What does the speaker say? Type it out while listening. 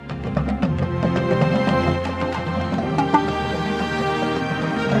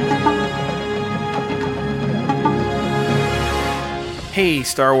Hey,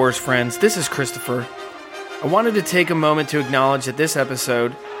 Star Wars friends, this is Christopher. I wanted to take a moment to acknowledge that this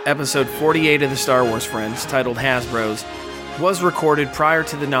episode 48 of the Star Wars Friends, titled Hasbros, was recorded prior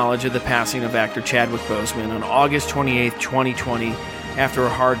to the knowledge of the passing of actor Chadwick Boseman on August 28, 2020, after a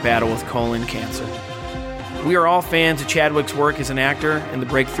hard battle with colon cancer. We are all fans of Chadwick's work as an actor in the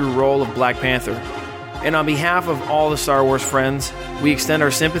breakthrough role of Black Panther. And on behalf of all the Star Wars friends, we extend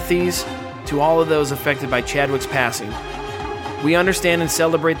our sympathies to all of those affected by Chadwick's passing. We understand and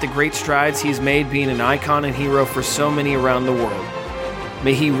celebrate the great strides he's made being an icon and hero for so many around the world.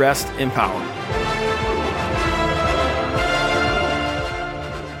 May he rest in power.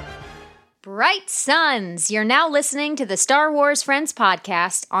 Bright suns! You're now listening to the Star Wars Friends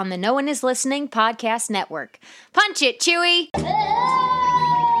podcast on the No One Is Listening podcast network. Punch it, Chewie!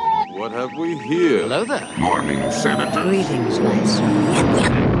 What have we here? Hello there. Morning, Senator. Greetings, my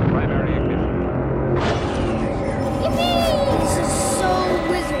son.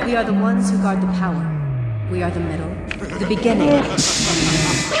 We are the ones who guard the power. We are the middle, the beginning. I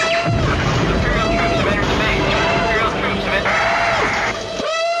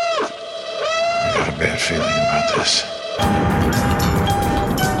got a bad feeling about this.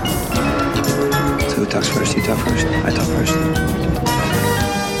 So who talks first? You talk first? I talk first.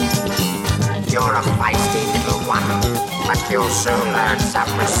 You're a feisty little one, but you'll soon learn some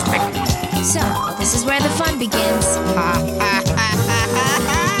respect. So, this is where the fun begins.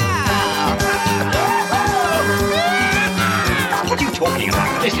 What are you talking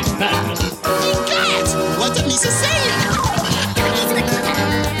about? This is madness. Guys, what did Lisa say?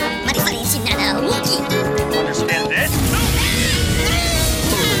 Understand that?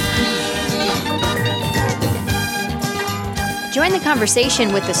 Join the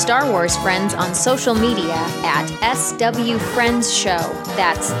conversation with the Star Wars Friends on social media at SW Friends Show.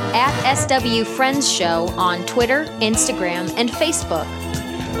 That's at SW Friends Show on Twitter, Instagram, and Facebook.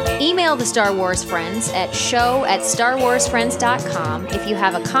 Email the Star Wars Friends at show@starwarsfriends.com if you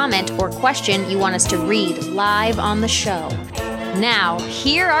have a comment or question you want us to read live on the show. Now,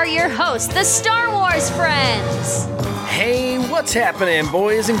 here are your hosts, the Star Wars Friends! Hey, what's happening,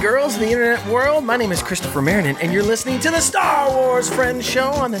 boys and girls in the internet world? My name is Christopher Meriden, and you're listening to the Star Wars Friends Show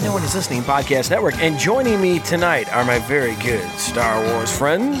on the No One Is Listening podcast network. And joining me tonight are my very good Star Wars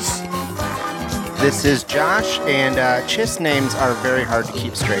friends. This is Josh, and Chiss names are very hard to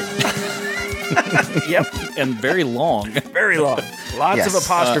keep straight. Yep. And very long. Very long. Lots Yes. of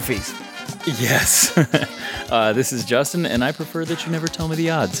apostrophes. Yes. This is Justin, and I prefer that you never tell me the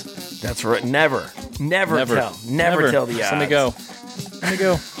odds. That's right. Never tell the odds. Let me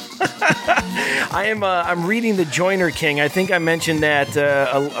go. I'm reading The Joiner King. I think I mentioned that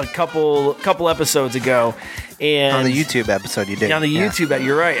a couple episodes ago. And On the YouTube episode, you did. On the YouTube,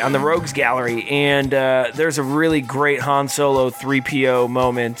 you're right, on the Rogues Gallery. And there's a really great Han Solo 3PO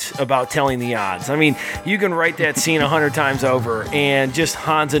moment about telling the odds. I mean, you can write that scene 100 times over, and just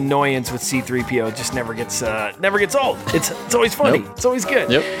Han's annoyance with C-3PO just never gets old. It's always funny. Nope. It's always good.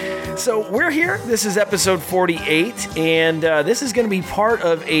 Yep. So we're here. This is episode 48, and this is going to be part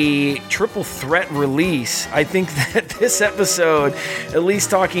of a triple threat release. I think that this episode, at least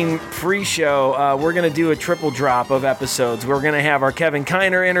talking pre-show, we're going to do a triple drop of episodes. We're going to have our Kevin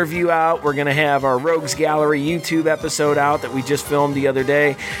Kiner interview out. We're going to have our Rogues Gallery YouTube episode out that we just filmed the other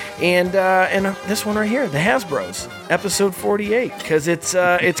day, and this one right here, the Hasbros, episode 48, because it's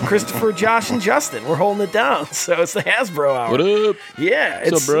Christopher, Josh, and Justin. We're holding it down, so it's the Hasbro hour. What up? Yeah,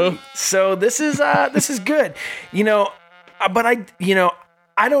 What's up, bro? So this is good, but I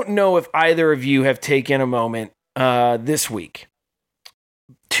don't know if either of you have taken a moment this week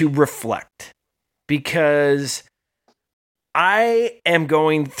to reflect, because I am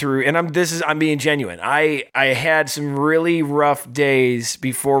going through, and I'm being genuine. I had some really rough days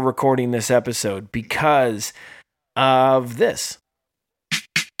before recording this episode because of this.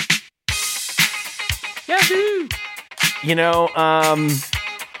 Yahoo!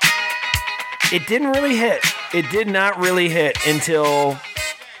 It didn't really hit. It did not really hit until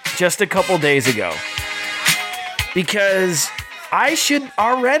just a couple days ago. Because I should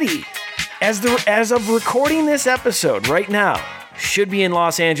already, as of recording this episode right now, should be in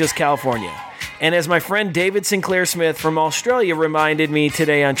Los Angeles, California. And as my friend David Sinclair Smith from Australia reminded me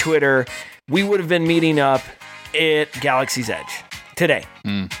today on Twitter, we would have been meeting up at Galaxy's Edge today.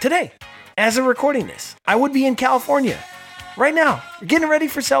 Today, as of recording this, I would be in California right now, getting ready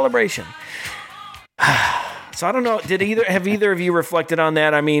for celebration. So I don't know. Have either of you reflected on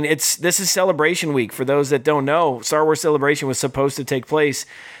that? I mean, this is Celebration Week. For those that don't know, Star Wars Celebration was supposed to take place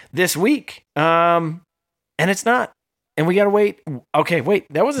this week, and it's not. And we got to wait. Okay, wait.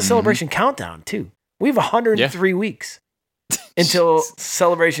 That was a Celebration countdown too. We have 103 weeks. until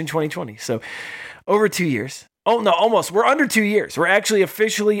Celebration 2020. So over 2 years. Oh, no, almost. We're under 2 years. We're actually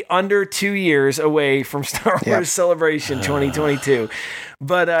officially under 2 years away from Star Wars Celebration 2022.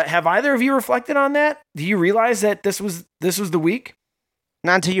 But have either of you reflected on that? Do you realize that this was the week?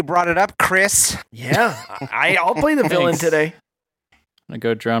 Not until you brought it up, Chris. Yeah, I'll play the villain today. I'm gonna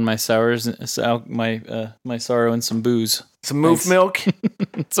go drown my my sorrow in some booze. Some moof milk.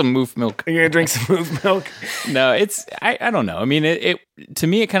 Some moof milk. You're gonna drink some moof milk? No, it's I don't know. I mean, it to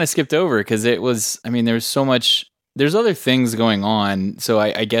me it kind of skipped over because it was. I mean, there's so much. There's other things going on. So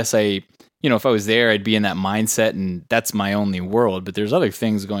I guess if I was there, I'd be in that mindset, and that's my only world. But there's other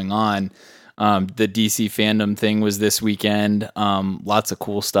things going on. The DC fandom thing was this weekend. Lots of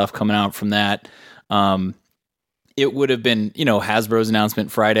cool stuff coming out from that. It would have been, Hasbro's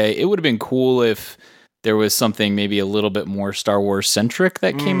announcement Friday. It would have been cool if there was something maybe a little bit more Star Wars centric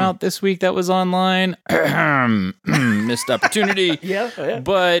that came out this week that was online. Missed opportunity. Yeah.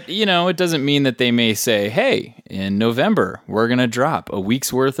 But, it doesn't mean that they may say, hey, in November, we're going to drop a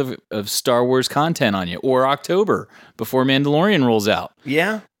week's worth of Star Wars content on you, or October before Mandalorian rolls out.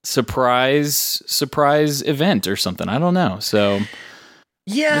 Yeah. Surprise event or something. I don't know. So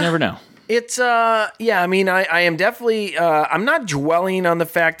yeah, you never know. It's I mean, I am definitely I'm not dwelling on the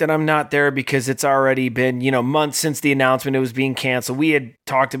fact that I'm not there because it's already been, months since the announcement it was being canceled. We'd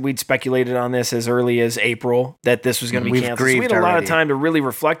speculated on this as early as April that this was going to be canceled. So we had a lot of time to really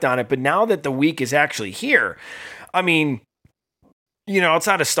reflect on it, but now that the week is actually here, I mean,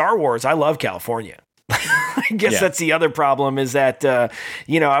 outside of Star Wars, I love California. I guess that's the other problem is that,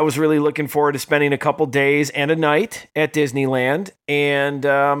 I was really looking forward to spending a couple days and a night at Disneyland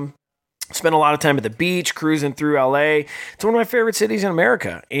and spent a lot of time at the beach, cruising through LA. It's one of my favorite cities in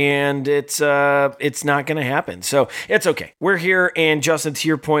America, and it's not going to happen. So it's okay. We're here, and Justin, to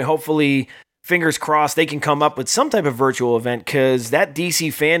your point, hopefully, fingers crossed, they can come up with some type of virtual event because that DC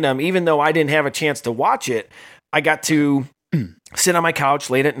fandom, even though I didn't have a chance to watch it, I got to sit on my couch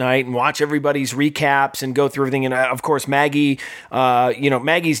late at night and watch everybody's recaps and go through everything. And of course, Maggie,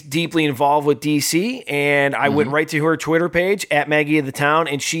 Maggie's deeply involved with DC, and I went right to her Twitter page at Maggie of the Town,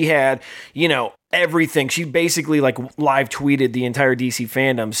 and she had, everything. She basically live tweeted the entire DC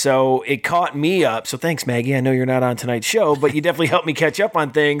fandom. So it caught me up. So thanks, Maggie. I know you're not on tonight's show, but you definitely helped me catch up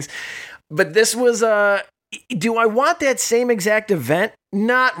on things. But this was, do I want that same exact event?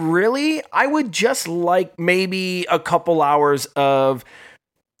 Not really. I would just like maybe a couple hours of,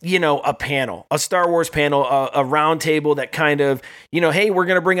 a panel, a Star Wars panel, a round table that kind of, hey, we're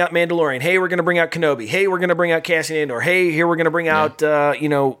going to bring out Mandalorian. Hey, we're going to bring out Kenobi. Hey, we're going to bring out Cassian Andor. Hey, here we're going to bring out, I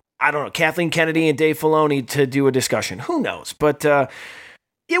don't know, Kathleen Kennedy and Dave Filoni to do a discussion. Who knows? But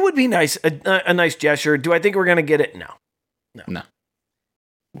it would be nice, a nice gesture. Do I think we're going to get it? No.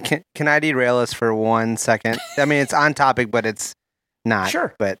 Can I derail us for 1 second? I mean, it's on topic, but it's not.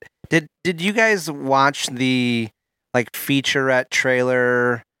 Sure. But did you guys watch the featurette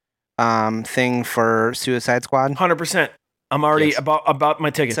trailer thing for Suicide Squad? 100%. I'm already about my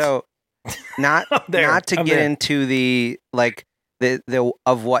tickets. So not to get into the the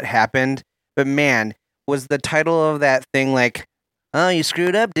of what happened, but man, was the title of that thing oh, you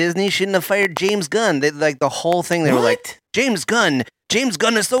screwed up, Disney shouldn't have fired James Gunn. They, the whole thing they were like, James Gunn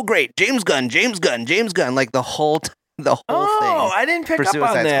is so great. James Gunn. The whole thing. Oh, I didn't pick up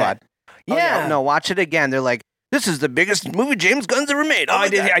on that. Squad. Yeah. No, watch it again. They're like, this is the biggest movie James Gunn's ever made. I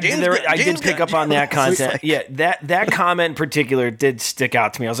did pick up on that content. Yeah, that comment in particular did stick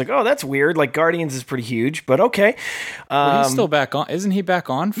out to me. I was like, oh, that's weird. Guardians is pretty huge, but okay. But he's still back on. Isn't he back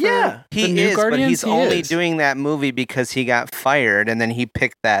on for the new Guardians? But he's only doing that movie because he got fired, and then he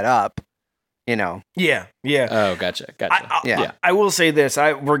picked that up. Yeah. Oh, gotcha. I will say this: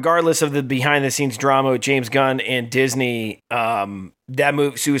 regardless of the behind-the-scenes drama with James Gunn and Disney, that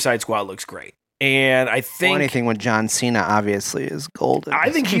movie Suicide Squad looks great, and I think anything with John Cena obviously is golden. I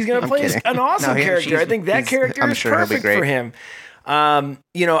think he's going to play an awesome character. I think that character is perfect for him.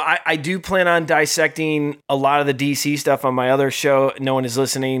 I do plan on dissecting a lot of the DC stuff on my other show. No One Is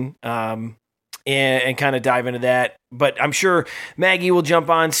Listening. And kind of dive into that. But I'm sure Maggie will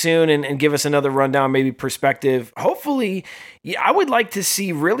jump on soon and give us another rundown, maybe perspective. Hopefully, I would like to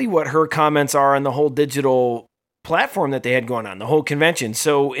see really what her comments are on the whole digital platform that they had going on, the whole convention.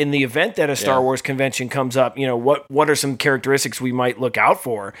 So in the event that a Star Wars convention comes up, what are some characteristics we might look out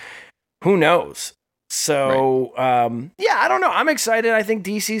for? Who knows? So, I don't know. I'm excited. I think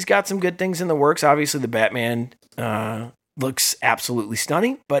DC's got some good things in the works. Obviously, the Batman looks absolutely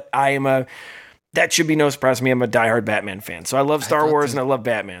stunning, but that should be no surprise to me. I'm a diehard Batman fan. So I love Star Wars and I love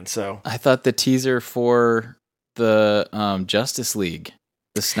Batman. So I thought the teaser for the Justice League,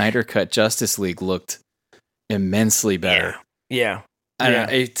 the Snyder Cut Justice League looked immensely better. Yeah.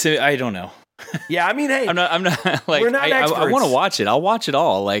 I don't know. Yeah, I mean, hey, I'm not like, we're not experts. I want to watch it. I'll watch it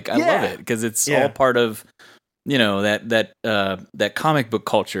all. Like, I love it because it's all part of, that comic book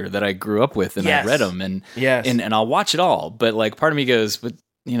culture that I grew up with, and I read them, and I'll watch it all. But like, part of me goes, but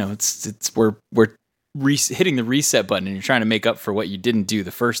it's we're hitting the reset button, and you're trying to make up for what you didn't do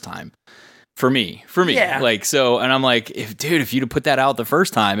the first time. For me, like, so, and I'm like, if you'd have put that out the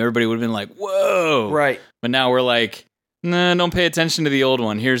first time, everybody would have been like, whoa, right? But now we're like, nah, don't pay attention to the old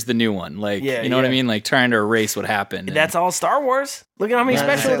one. Here's the new one. Like, you know what I mean? Like, trying to erase what happened. That's all Star Wars. Look at how many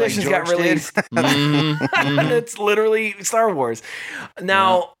special editions got released. It's literally Star Wars.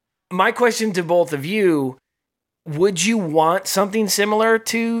 Now, my question to both of you, would you want something similar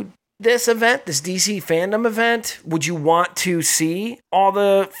to this event, this DC fandom event? Would you want to see all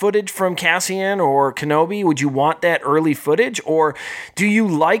the footage from Cassian or Kenobi? Would you want that early footage? Or do you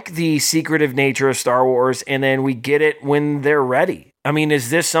like the secretive nature of Star Wars and then we get it when they're ready? I mean,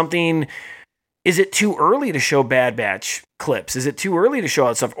 is it too early to show Bad Batch clips? Is it too early to show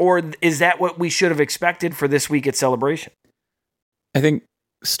out stuff? Or is that what we should have expected for this week at Celebration? I think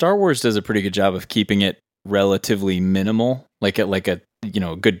Star Wars does a pretty good job of keeping it relatively minimal, like a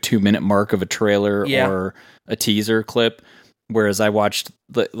good 2-minute mark of a trailer or a teaser clip. Whereas I watched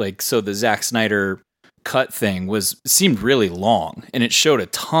the Zack Snyder cut thing seemed really long, and it showed a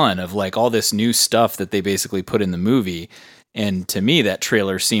ton of like all this new stuff that they basically put in the movie. And to me, that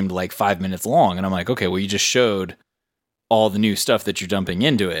trailer seemed like 5 minutes long. And I'm like, okay, well, you just showed all the new stuff that you're dumping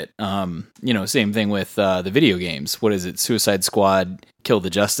into it. Same thing with the video games. What is it? Suicide Squad, Kill the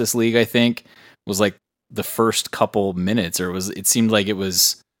Justice League, I think, was like the first couple minutes, it seemed like it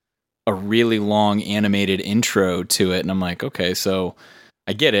was a really long animated intro to it. And I'm like, okay, so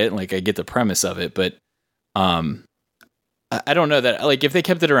I get it. Like, I get the premise of it, but I don't know that, like, if they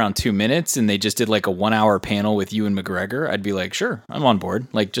kept it around 2 minutes and they just did like a 1 hour panel with Ewan McGregor, I'd be like, sure, I'm on board.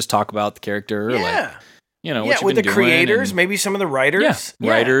 Like, just talk about the character. What you've with been the doing, creators, maybe some of the writers.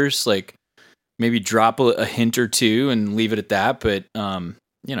 Writers, like maybe drop a hint or two and leave it at that. But,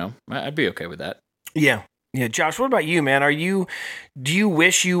 I'd be okay with that. Yeah. Josh, what about you, man? Do you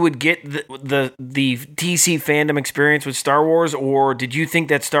wish you would get the DC fandom experience with Star Wars, or did you think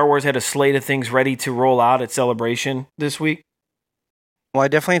that Star Wars had a slate of things ready to roll out at Celebration this week? Well, I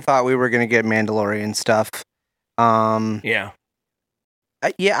definitely thought we were going to get Mandalorian stuff. Yeah.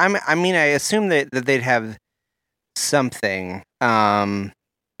 I mean, I assume that they'd have something,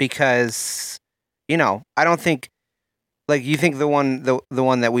 because, I don't think, like, you think the one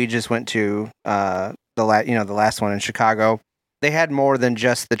that we just went to, the last one in Chicago, they had more than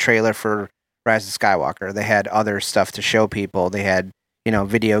just the trailer for Rise of Skywalker. They had other stuff to show people. They had,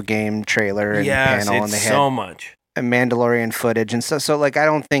 video game trailer and panel, and they had so much Mandalorian footage and stuff. So, like, I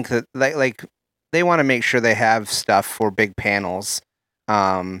don't think that they want to make sure they have stuff for big panels.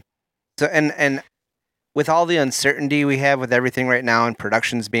 So and with all the uncertainty we have with everything right now, and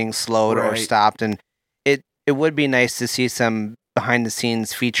productions being slowed or stopped, and it would be nice to see some behind the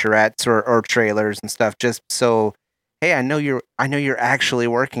scenes featurettes or trailers and stuff, just so, hey, I know you're actually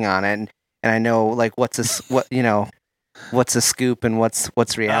working on it, and I know, like, what's a scoop and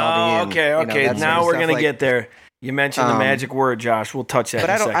what's reality. Oh, okay. Now we're gonna get there. You mentioned the magic word, Josh. We'll touch that. But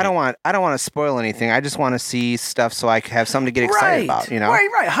I don't want to spoil anything. I just want to see stuff so I can have something to get excited about.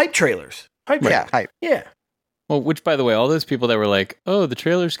 Right. Hype trailers. Hype. Yeah. Well, which, by the way, all those people that were like, "Oh, the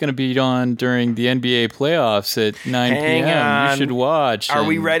trailer's going to be on during the NBA playoffs at 9 p.m. You should watch." Are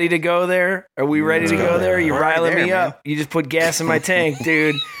we ready to go there? You're riling me up. You just put gas in my tank,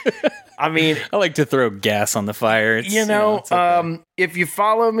 dude. I mean, I like to throw gas on the fire. It's okay. If you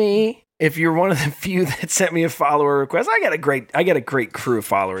follow me, if you're one of the few that sent me a follower request, I got a great crew of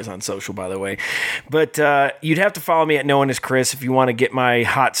followers on social, by the way. But you'd have to follow me at No One Is Chris if you want to get my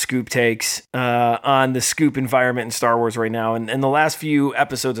hot scoop takes on the scoop environment in Star Wars right now. And the last few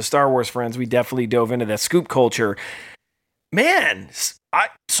episodes of Star Wars Friends, we definitely dove into that scoop culture. Man,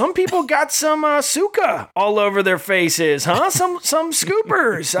 some people got some Suka all over their faces, huh? Some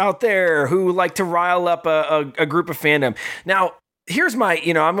scoopers out there who like to rile up a group of fandom. Now, here's my,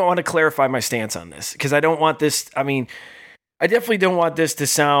 I want to clarify my stance on this, because I don't want this, I definitely don't want this to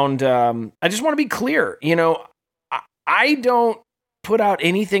sound, I just want to be clear. I don't put out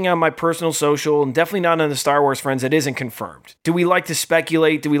anything on my personal social, and definitely not on the Star Wars Friends, that isn't confirmed. Do we like to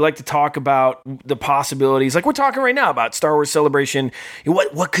speculate? Do we like to talk about the possibilities? Like we're talking right now about Star Wars Celebration.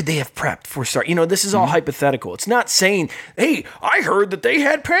 What could they have prepped for Star? This is all hypothetical. It's not saying, hey, I heard that they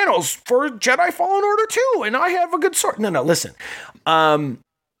had panels for Jedi Fallen Order 2 and I have a good source. No, listen.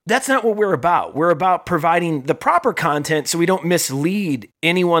 that's not what we're about. We're about providing the proper content so we don't mislead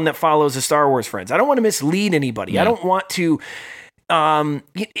anyone that follows the Star Wars Friends. I don't want to mislead anybody. I don't want to. I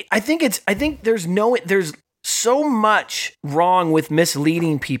think there's so much wrong with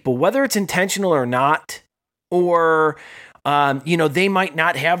misleading people, whether it's intentional or not, or they might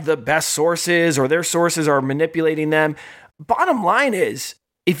not have the best sources or their sources are manipulating them. Bottom line is,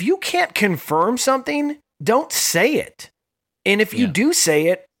 if you can't confirm something, don't say it. And if you do say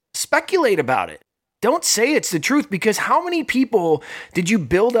it, speculate about it. Don't say it's the truth, because how many people did you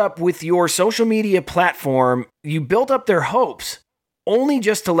build up with your social media platform? You built up their hopes only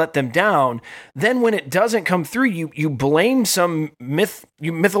just to let them down. Then when it doesn't come through, you blame some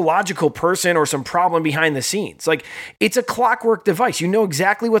mythological person or some problem behind the scenes. Like, it's a clockwork device. You know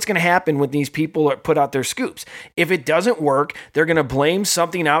exactly what's going to happen when these people put out their scoops. If it doesn't work, they're going to blame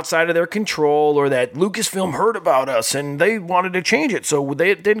something outside of their control, or that Lucasfilm heard about us and they wanted to change it, so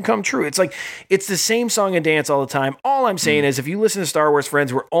it didn't come true. It's like, it's the same song and dance all the time. All I'm saying is, if you listen to Star Wars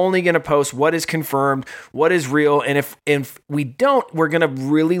Friends, we're only going to post what is confirmed, what is real. And if we don't, we're going to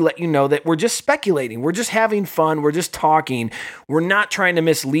really let you know that we're just speculating. We're just having fun. We're just talking. We're not trying to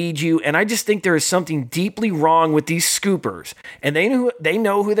mislead you. And I just think there is something deeply wrong with these scoopers. And they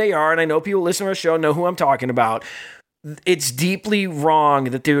know who they are. And I know people listening to our show know who I'm talking about. It's deeply wrong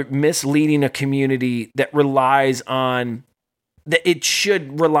that they're misleading a community that relies on, that it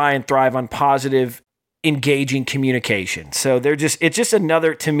should rely and thrive on positive, engaging communication. So it's just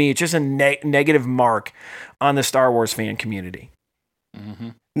another, to me, it's just a negative mark on the Star Wars fan community. Mm-hmm.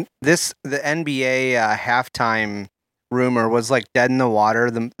 The NBA halftime rumor was like dead in the water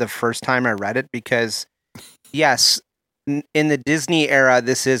the first time I read it, because yes, in the Disney era,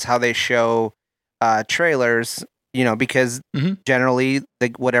 this is how they show trailers, because generally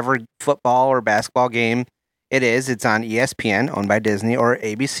whatever football or basketball game it's on ESPN, owned by Disney, or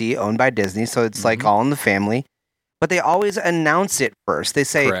ABC, owned by Disney. So it's like all in the family. But they always announce it first. They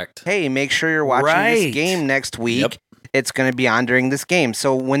say, correct, hey, make sure you're watching this game next week. Yep. It's going to be on during this game.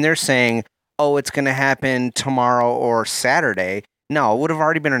 So when they're saying, oh, it's going to happen tomorrow or Saturday, no, it would have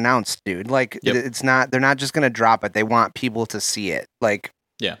already been announced, dude. Like, it's not, they're not just going to drop it. They want people to see it. Like,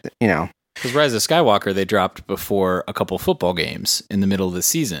 Because Rise of Skywalker, they dropped before a couple football games in the middle of the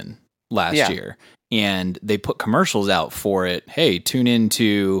season last year. And they put commercials out for it. Hey, tune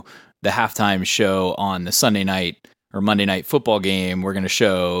into the halftime show on the Sunday night or Monday night football game. We're going to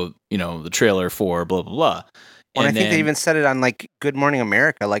show, the trailer for blah, blah, blah. And I think they even said it on like Good Morning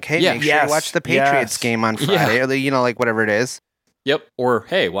America. Like, hey, make sure you watch the Patriots game on Friday. Or like whatever it is. Yep. Or,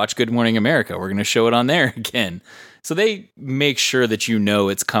 hey, watch Good Morning America. We're going to show it on there again. So they make sure that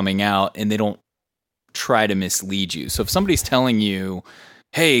it's coming out, and they don't try to mislead you. So if somebody's telling you,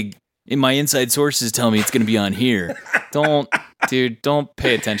 hey, my inside sources tell me it's going to be on here, don't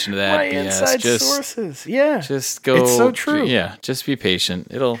pay attention to that. My BS. inside sources. Yeah. Just go. It's so true. Yeah. Just be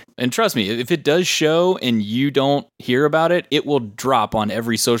patient. And trust me, if it does show and you don't hear about it, it will drop on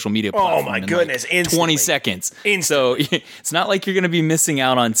every social media platform. Oh my goodness. Like 20 seconds. So it's not like you're going to be missing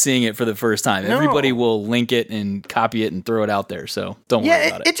out on seeing it for the first time. No. Everybody will link it and copy it and throw it out there. So don't worry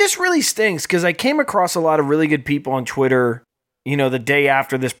about it. It just really stinks, because I came across a lot of really good people on Twitter, the day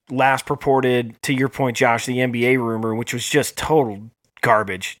after this last purported, to your point, Josh, the NBA rumor, which was just total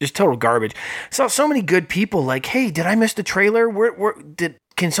garbage. Saw so many good people like, hey, did I miss the trailer?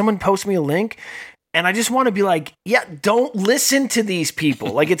 Can someone post me a link? And I just want to be like, yeah, don't listen to these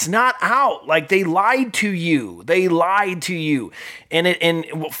people. Like, it's not out. Like, they lied to you. And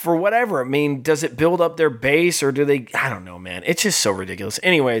for whatever, I mean, does it build up their base, or do they, I don't know, man. It's just so ridiculous.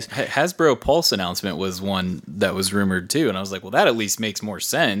 Anyways. Hasbro Pulse announcement was one that was rumored too. And I was like, well, that at least makes more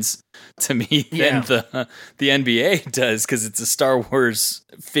sense to me than the NBA does, because it's a Star Wars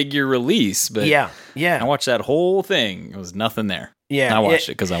figure release. But yeah. I watched that whole thing. There was nothing there. Yeah, I watched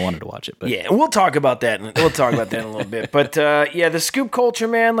it because I wanted to watch it. But yeah, we'll talk about that. In a little bit. But the scoop culture,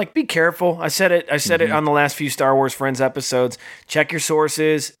 man. Like, be careful. I said it on the last few Star Wars Friends episodes. Check your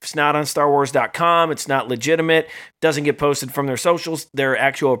sources. If it's not on StarWars.com, it's not legitimate. Doesn't get posted from their socials, their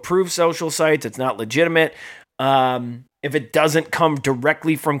actual approved social sites. It's not legitimate. If it doesn't come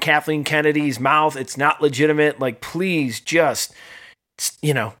directly from Kathleen Kennedy's mouth, it's not legitimate. Like, please, just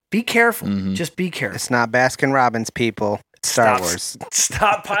be careful. Mm-hmm. Just be careful. It's not Baskin Robbins, people. Star Wars.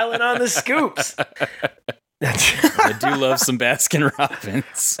 Stop piling on the scoops. I do love some Baskin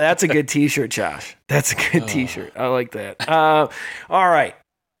Robbins. That's a good t-shirt, Josh. That's a good t-shirt. I like that. All right.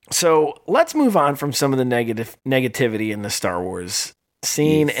 So let's move on from some of the negativity in the Star Wars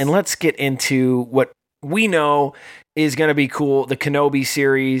scene, and let's get into what we know is going to be cool, the Kenobi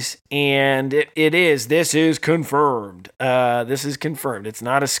series, and this is confirmed. This is confirmed. It's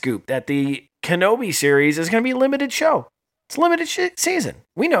not a scoop that the Kenobi series is going to be a limited show. It's a limited season.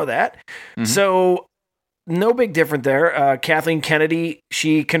 We know that. Mm-hmm. So no big different there. Kathleen Kennedy,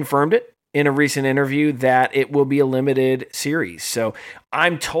 she confirmed it in a recent interview that it will be a limited series. So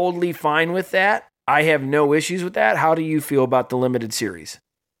I'm totally fine with that. I have no issues with that. How do you feel about the limited series?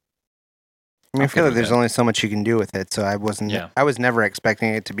 I mean, I feel like there's only so much you can do with it, so I was never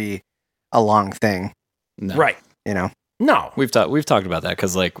expecting it to be a long thing. No. Right. You know? No. We've talked about that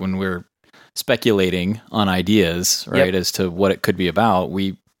because, like, when we're speculating on ideas, right, as to what it could be about,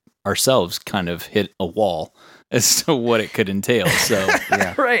 we ourselves kind of hit a wall as to what it could entail. So,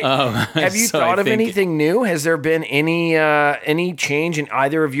 yeah. Right. Have you thought of anything new? Has there been any change in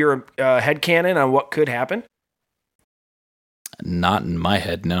either of your headcanon on what could happen? Not in my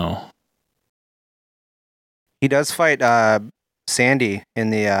head, no. He does fight Sandy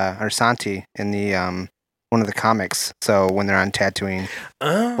in the or Santi in the one of the comics. So when they're on Tatooine,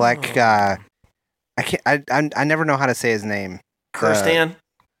 Black I never know how to say his name. Kirstan.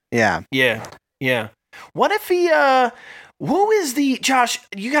 Yeah. What if he? Who is the Josh?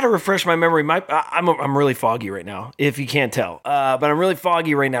 You got to refresh my memory. I'm really foggy right now. If you can't tell, but I'm really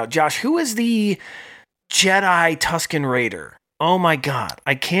foggy right now. Josh, who is the Jedi Tusken Raider? Oh my God,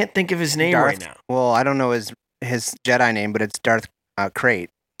 I can't think of his name right now. Well, I don't know his Jedi name, but it's Darth Krayt.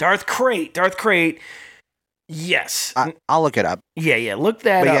 Darth Krayt. Yes, I'll look it up. Yeah, look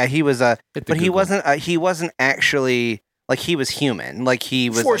that up. Yeah, he was but he wasn't actually like he was human. Like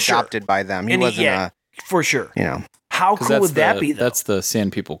he was adopted by them. He wasn't for sure. You know, how cool would that be? Though? That's the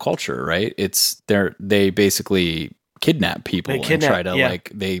Sand People culture, right? They basically kidnap people and try to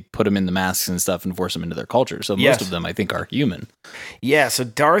like they put them in the masks and stuff and force them into their culture. So most of them, I think, are human. Yeah. So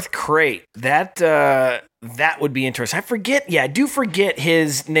Darth Krayt, that would be interesting. I forget. Yeah, I do forget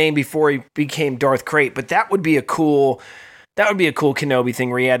his name before he became Darth Krayt, but that would be a cool Kenobi thing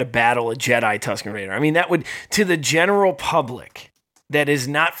where he had to battle a Jedi Tusken Raider. I mean, that would, to the general public that is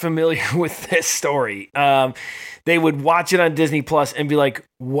not familiar with this story, they would watch it on Disney Plus and be like,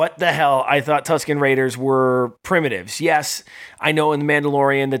 what the hell? I thought Tusken Raiders were primitives. Yes, I know in The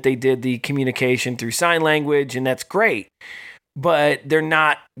Mandalorian that they did the communication through sign language, and that's great, but they're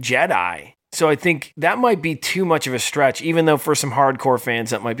not Jedi. So I think that might be too much of a stretch, even though for some hardcore fans,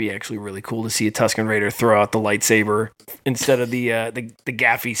 that might be actually really cool to see a Tusken Raider throw out the lightsaber instead of the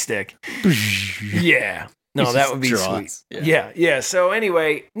gaffy stick. Yeah. No, that would be sweet. Yeah. So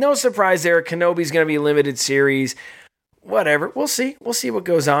anyway, no surprise there. Kenobi's going to be a limited series. Whatever. We'll see. We'll see what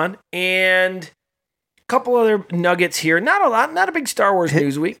goes on. And a couple other nuggets here. Not a lot. Not a big Star Wars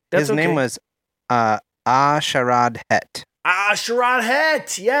news week. His name was Asharad Het. Asharad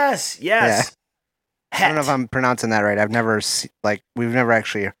Het. Yes. Yeah. I don't know if I'm pronouncing that right. We've never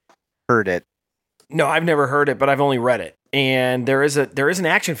actually heard it. No, I've never heard it, but I've only read it. And there is an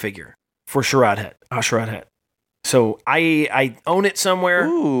action figure for Asharad Het. So I own it somewhere.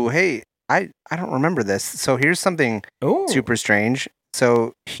 Ooh, hey, I don't remember this. So here's something super strange.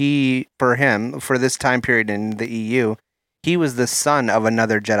 So for this time period in the EU, he was the son of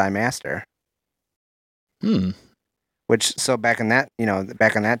another Jedi Master. Which, so back in that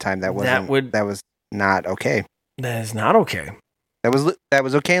time, that was not okay. That is not okay. That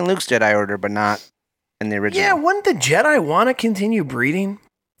was okay in Luke's Jedi Order, but not in the original. Yeah, wouldn't the Jedi want to continue breeding?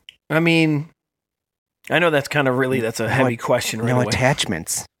 I mean, I know that's a heavy question right away. No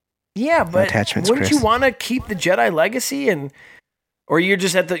attachments. Yeah, but wouldn't Chris. you want to keep the Jedi legacy or you're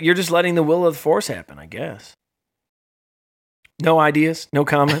just letting the will of the Force happen, I guess. No ideas, no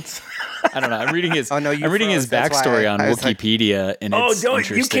comments. I don't know. I'm reading his backstory on Wikipedia, and it's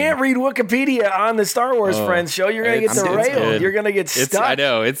interesting. You can't read Wikipedia on the Star Wars Friends show. You're gonna get derailed. You're gonna get stuck. I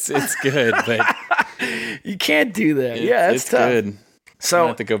know it's good, but you can't do that. It's tough. Good. So I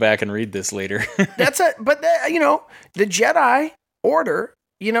have to go back and read this later. But the Jedi Order.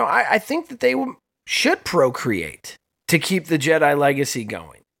 I think that they should procreate to keep the Jedi legacy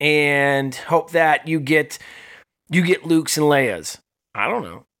going, and hope that you get Luke's and Leia's. I don't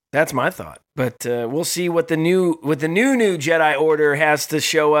know. That's my thought. But we'll see what the new Jedi Order has to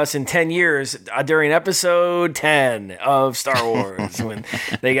show us in 10 years during episode 10 of Star Wars when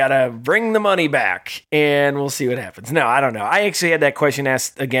they got to bring the money back, and we'll see what happens. No, I don't know. I actually had that question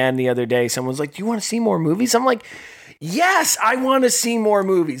asked again the other day. Someone was like, do you want to see more movies? I'm like, yes, I want to see more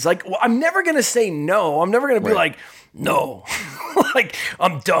movies. Like, I'm never going to say no. I'm never going to be like, no, like,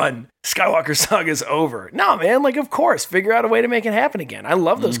 I'm done. Skywalker Saga's over. No, man, like, of course, figure out a way to make it happen again. I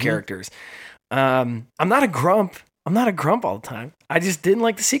love those characters. I'm not a grump. I'm not a grump all the time. I just didn't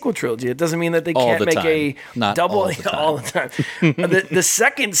like the sequel trilogy. It doesn't mean that they All can't the make time. a Not double all the time. the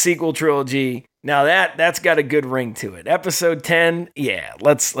second sequel trilogy. Now that's got a good ring to it. Episode 10, yeah,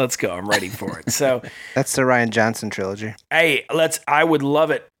 let's go. I'm ready for it. So That's the Ryan Johnson trilogy. hey, I would love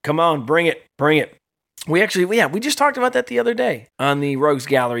it. Come on, bring it. We just talked about that the other day on the Rogues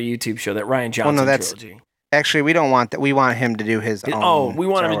Gallery YouTube show, that Ryan Johnson trilogy. Actually, we don't want that. We want him to do his own. Oh, we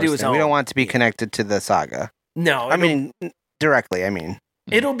want him to Star do Wars his thing. own. We don't want it to be connected to the saga. No, I mean, directly, I mean.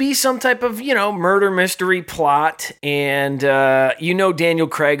 it'll be some type of, murder mystery plot, and Daniel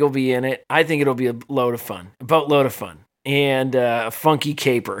Craig will be in it. I think it'll be a boatload of fun. And a funky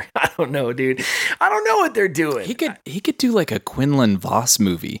caper. I don't know, dude. I don't know what they're doing. He could do like a Quinlan Vos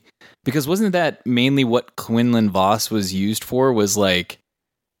movie, because wasn't that mainly what Quinlan Vos was used for? Was like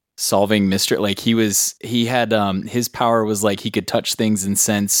solving mystery. Like he had his power was like he could touch things and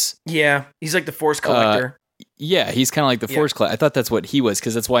sense. Yeah, he's like the Force collector. Yeah, he's kind of like the Force collector. I thought that's what he was,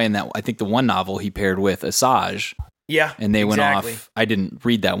 because that's why in that, I think the one novel he paired with Asajj. Yeah, and they exactly. went off. I didn't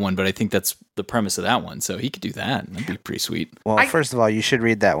read that one, but I think that's the premise of that one. So he could do that. That'd be pretty sweet. Well, first of all, you should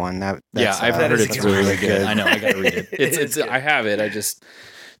read that one. I've heard it's really good. I know. I got to read it. It's I have it. I just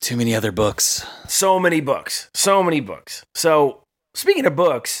too many other books. So many books. So speaking of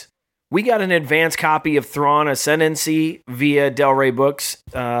books, we got an advance copy of Thrawn Ascendancy via Del Rey Books,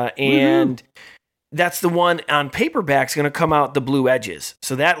 and that's the one on paperback's going to come out, the Blue Edges.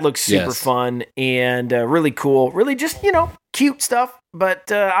 So that looks super fun and really cool. Really just, cute stuff. But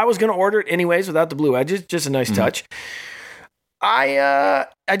I was going to order it anyways without the Blue Edges. Just a nice touch. I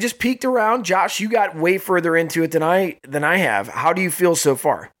just peeked around. Josh, you got way further into it than I have. How do you feel so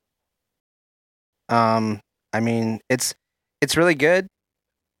far? I mean, it's really good.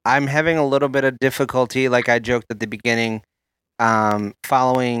 I'm having a little bit of difficulty, like I joked at the beginning,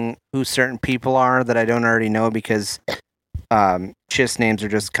 following who certain people are that I don't already know, because Chiss names are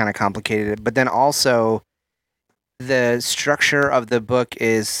just kind of complicated. But then also, the structure of the book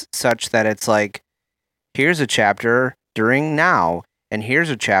is such that it's like, here's a chapter during now, and here's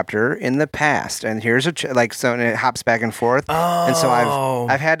a chapter in the past, and here's so, and it hops back and forth. Oh. And so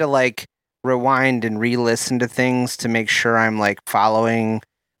I've had to like rewind and re-listen to things to make sure I'm like following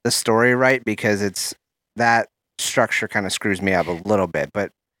the story right, because it's that structure kind of screws me up a little bit,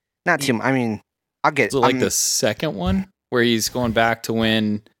 but not too much. I mean, I'll get So the second one where he's going back to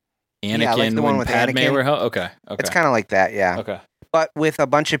when Anakin, like the one with Padme Anakin. were okay. It's kind of like that, yeah. Okay. But with a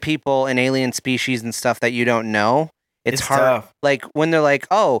bunch of people and alien species and stuff that you don't know, it's hard. Tough. Like when they're like,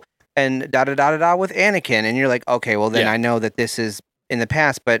 oh, and da da da da da with Anakin, and you're like, okay, well then Yeah. I know that this is in the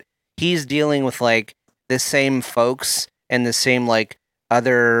past, but he's dealing with like the same folks and the same like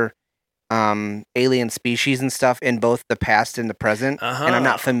other alien species and stuff in both the past and the present, and I'm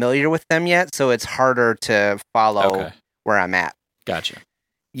not familiar with them yet, so it's harder to follow where I'm at. Gotcha.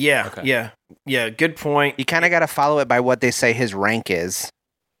 Yeah, Okay. yeah. Good point. You kind of got to follow it by what they say his rank is.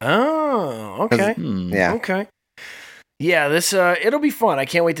 Oh, okay. Yeah. Okay. Yeah, this it'll be fun. I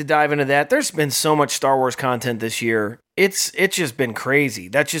can't wait to dive into that. There's been so much Star Wars content this year. It's just been crazy.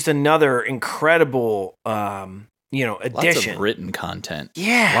 That's just another incredible addition. Lots of written content.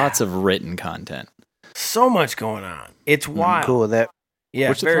 Yeah. Lots of written content. So much going on. It's wild. Cool with it. Yeah,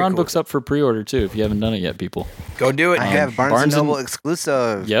 Which the very Thrawn cool. book's up for pre-order too, if you haven't done it yet, people. Go do it. I have Barnes & Noble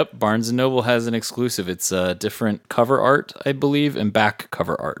exclusive. Yep, Barnes & Noble has an exclusive. It's different cover art, I believe, and back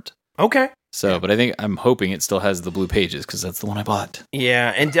cover art. Okay. So, but I'm hoping it still has the blue pages, because that's the one I bought.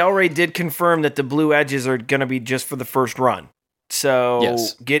 Yeah, and Del Rey did confirm that the Blue Edges are going to be just for the first run. So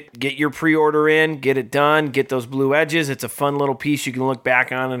Yes. get your pre-order in, get it done, get those Blue Edges. It's a fun little piece you can look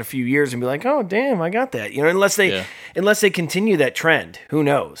back on in a few years and be like, oh damn, I got that. Unless they continue that trend, who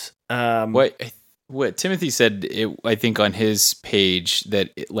knows? What Timothy said, I think on his page,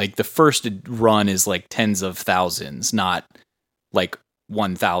 that like the first run is like tens of thousands, not like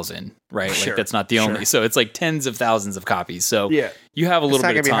 1,000, right? Sure, like that's not the only. So it's like tens of thousands of copies. So you have a It's little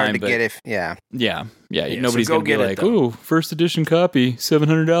not bit of gonna be hard time, to but get if nobody's so go gonna be get it, like, though. "Ooh, first edition copy,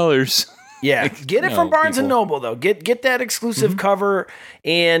 $700." Yeah, get it from Barnes and Noble though. Get that exclusive cover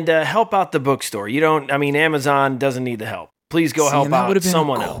and help out the bookstore. Amazon doesn't need the help. Please go help that would out have been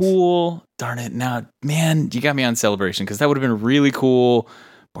someone else. cool. Darn it! Now, man, you got me on Celebration, because that would have been really cool.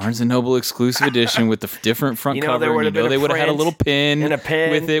 Barnes and Noble exclusive edition with the different front cover. There would have been they would have had a little pin and a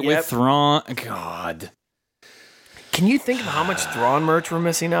pin with it yep. with Thrawn. God, can you think of how much Thrawn merch we're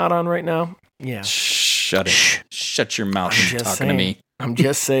missing out on right now? Yeah, shut it. Shut your mouth and talking to me. I'm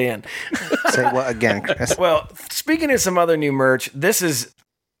just saying. Say what again, Chris? Well, speaking of some other new merch,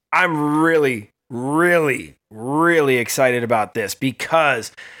 I'm really, really, really excited about this,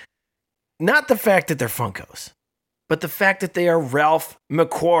 because not the fact that they're Funkos. but the fact that they are Ralph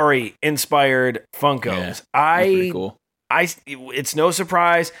McQuarrie inspired Funkos. Pretty cool. It's no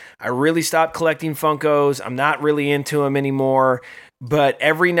surprise. I really stopped collecting Funkos. I'm not really into them anymore. But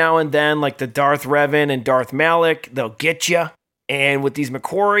every now and then, like the Darth Revan and Darth Malak, they'll get you. And with these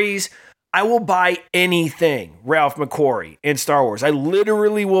McQuarries, I will buy anything Ralph McQuarrie in Star Wars. I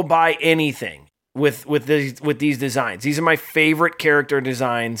literally will buy anything with these designs. These are my favorite character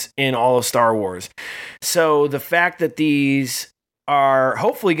designs in all of Star Wars. So the fact that these are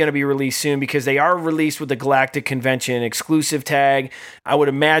hopefully going to be released soon, because they are released with the Galactic Convention exclusive tag. I would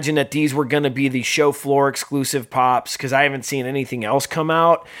imagine that these were going to be the show floor exclusive pops, because I haven't seen anything else come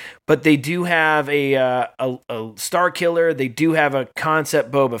out. But they do have a Star Killer. They do have a concept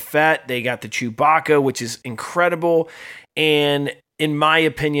Boba Fett. They got the Chewbacca, which is incredible. And in my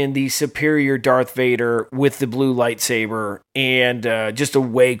opinion, the superior Darth Vader with the blue lightsaber and just a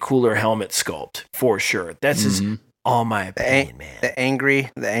way cooler helmet sculpt for sure. That's just all my opinion, man. The angry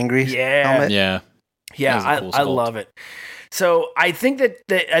helmet. Yeah. Cool I love it. So I think that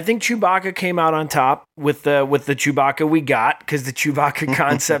Chewbacca came out on top with the Chewbacca we got, because the Chewbacca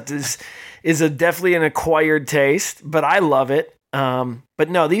concept is definitely an acquired taste, but I love it. But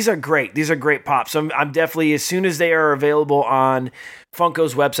no, these are great. These are great pops. I'm definitely, as soon as they are available on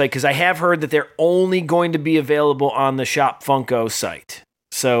Funko's website, because I have heard that they're only going to be available on the Shop Funko site.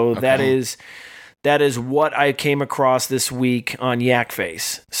 So that is what I came across this week on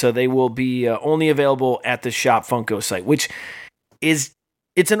Yakface. So they will be only available at the Shop Funko site, which it's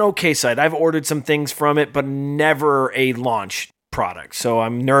an okay site. I've ordered some things from it, but never a launch product. So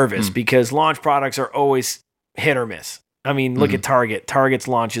I'm nervous because launch products are always hit or miss. I mean, look at Target. Target's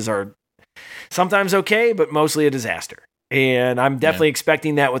launches are sometimes okay, but mostly a disaster. And I'm definitely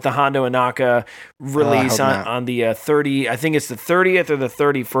expecting that with the Hondo Inaka release on the 30. I think it's the 30th or the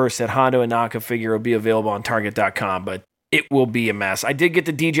 31st that Hondo Inaka figure will be available on Target.com, but it will be a mess. I did get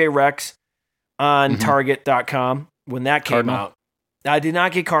the DJ Rex on Target.com when that came out. I did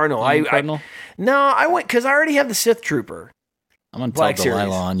not get Cardinal. No, I went because I already have the Sith Trooper. I'm going to tell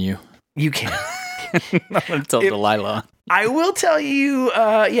Delilah on you. You can't. I'm going to tell Delilah. I will tell you,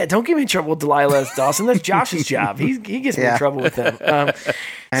 don't get me in trouble with Delilah Dawson. That's Josh's job. He gets me in trouble with him.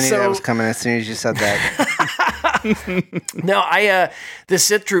 I knew that was coming as soon as you said that. No, the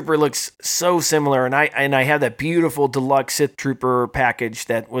Sith Trooper looks so similar, and I have that beautiful deluxe Sith Trooper package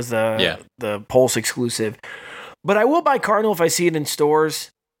that was the Pulse exclusive. But I will buy Cardinal if I see it in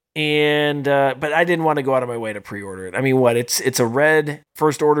stores. And but I didn't want to go out of my way to pre-order it. I mean, it's a red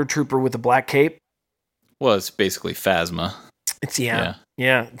First Order Trooper with a black cape. Well, it's basically Phasma. It's yeah.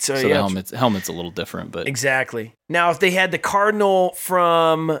 So the helmet's a little different, but exactly. Now, if they had the Cardinal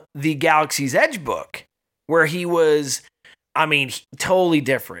from the Galaxy's Edge book, where he was, totally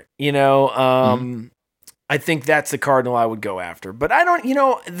different. I think that's the Cardinal I would go after. But I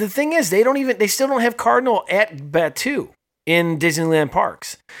don't. The thing is, they still don't have Cardinal at Batuu in Disneyland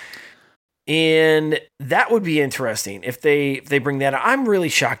parks. And that would be interesting if they bring that up. I'm really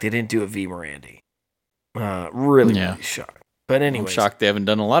shocked they didn't do a V Mirandi. Really shocked. But anyways, I'm shocked they haven't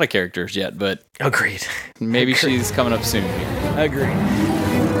done a lot of characters yet, but agreed. Maybe she's coming up soon here.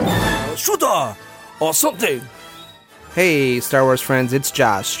 Agreed. Shooter or something. Hey, Star Wars friends, it's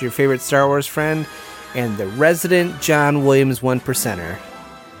Josh, your favorite Star Wars friend and the resident John Williams 1%er.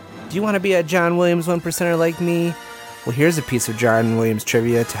 Do you want to be a John Williams 1%er like me? Well, here's a piece of John Williams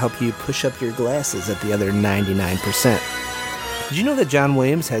trivia to help you push up your glasses at the other 99%. Did you know that John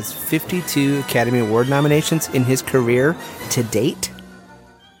Williams has 52 Academy Award nominations in his career to date?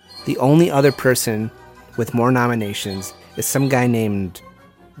 The only other person with more nominations is some guy named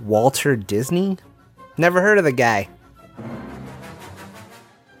Walter Disney? Never heard of the guy.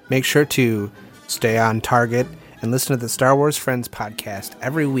 Make sure to stay on target and listen to the Star Wars Friends podcast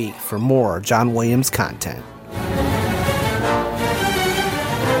every week for more John Williams content.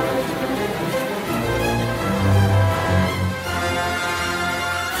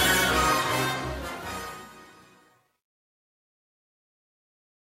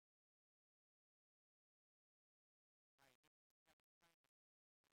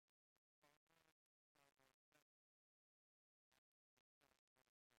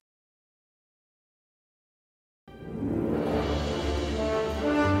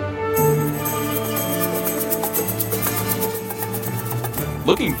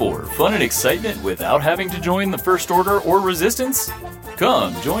 Looking for fun and excitement without having to join the First Order or Resistance?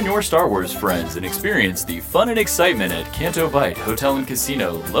 Come, join your Star Wars friends and experience the fun and excitement at Canto Bight Hotel and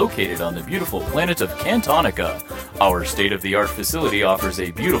Casino, located on the beautiful planet of Cantonica. Our state-of-the-art facility offers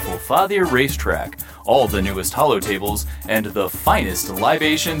a beautiful Fathier racetrack, all the newest holotables, and the finest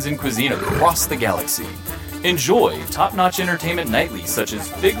libations and cuisine across the galaxy. Enjoy top-notch entertainment nightly such as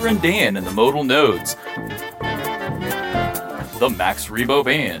Figure and Dan and the Modal Nodes, the Max Rebo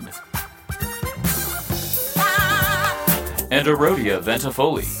Band, and Arodia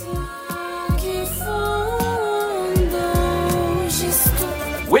Ventafoli.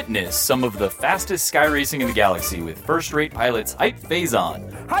 Witness some of the fastest sky racing in the galaxy with first-rate pilots Hype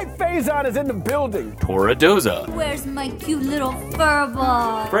Phazon. Hype Phazon is in the building. Tora Doza. Where's my cute little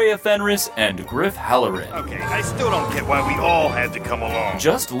furball? Freya Fenris and Griff Halloran. Okay, I still don't get why we all had to come along.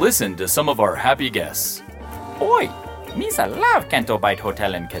 Just listen to some of our happy guests. Oi, Misa love Canto Bight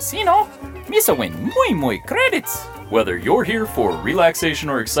Hotel and Casino. Misa win muy credits. Whether you're here for relaxation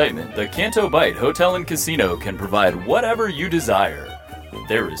or excitement, the Canto Bight Hotel and Casino can provide whatever you desire.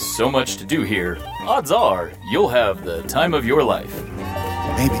 There is so much to do here. Odds are you'll have the time of your life.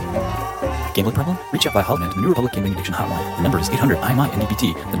 Maybe. Gambling problem? Reach out via hotline to the New Republic Gambling Addiction Hotline. The number is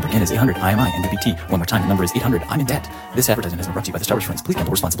 800-IMI-NDPT. The number again is 800-IMI-NDPT. One more time, the number is 800-I'm in debt. This advertisement has been brought to you by the Star Wars Friends. Please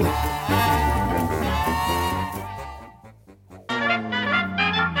gamble responsibly.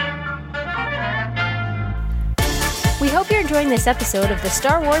 We hope you're enjoying this episode of the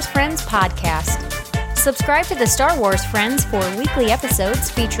Star Wars Friends podcast. Subscribe to the Star Wars Friends for weekly episodes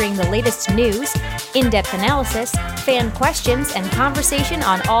featuring the latest news, in-depth analysis, fan questions, and conversation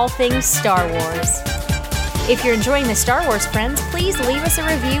on all things Star Wars. If you're enjoying the Star Wars Friends, please leave us a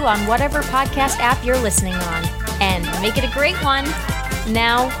review on whatever podcast app you're listening on, and make it a great one.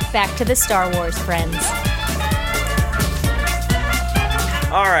 Now, back to the Star Wars Friends.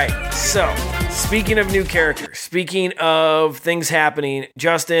 All right, so speaking of new characters, speaking of things happening,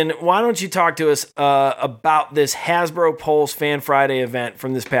 Justin, why don't you talk to us about this Hasbro Pulse Fan Friday event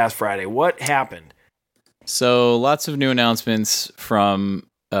from this past Friday? What happened? So lots of new announcements from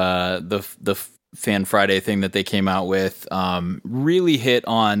the Fan Friday thing that they came out with. Really hit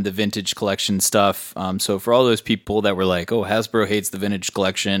on the vintage collection stuff. So for all those people that were like, oh, Hasbro hates the vintage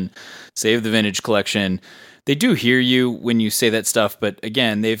collection, save the vintage collection. They do hear you when you say that stuff, but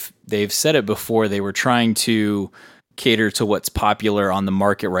again, they've said it before. They were trying to cater to what's popular on the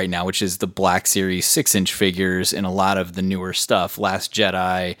market right now, which is the Black Series 6-inch figures and a lot of the newer stuff, Last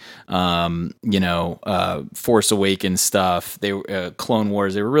Jedi, Force Awakens stuff, Clone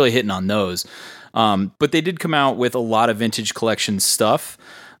Wars. They were really hitting on those, but they did come out with a lot of vintage collection stuff.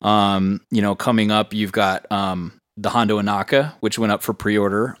 Coming up, you've got the Hondo Inaka, which went up for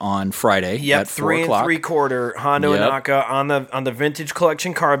pre-order on Friday. Yep, at 4 3 3/4 Hondo Inaka on the vintage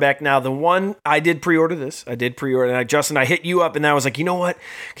collection cardback. Now, the one I did pre-order this. And Justin, I hit you up, and I was like, you know what?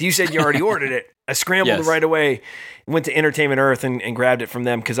 Because you said you already ordered it. I scrambled right away, went to Entertainment Earth and grabbed it from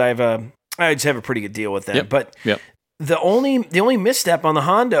them because I just have a pretty good deal with them. Yep. But the only misstep on the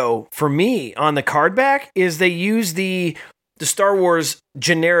Hondo for me on the cardback is they use the Star Wars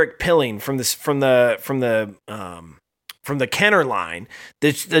generic pilling from the Kenner line,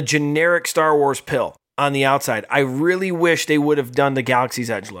 the generic Star Wars pill on the outside. I really wish they would have done the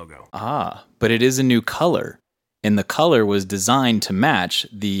Galaxy's Edge logo. But it is a new color, and the color was designed to match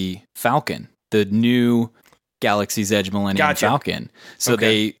the Falcon, the new Galaxy's Edge Millennium Falcon. So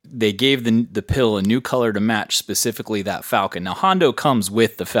they gave the pill a new color to match specifically that Falcon. Now Hondo comes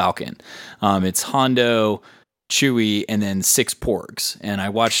with the Falcon. It's Hondo, Chewie, and then 6 Porgs. And I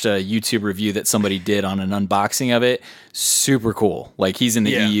watched a YouTube review that somebody did on an unboxing of it. Super cool. Like, he's in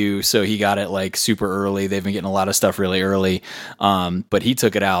the EU, so he got it like super early. They've been getting a lot of stuff really early. But he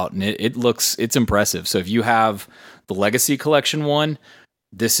took it out, and it's impressive. So if you have the Legacy Collection one,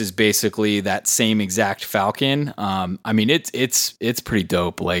 this is basically that same exact Falcon. It's pretty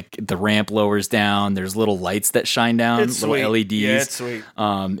dope. Like, the ramp lowers down. There's little lights that shine down, it's little sweet. LEDs. Yeah, it's sweet.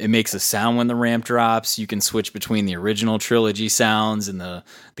 It makes a sound when the ramp drops. You can switch between the original trilogy sounds and the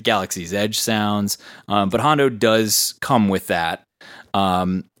Galaxy's Edge sounds. But Hondo does come with that.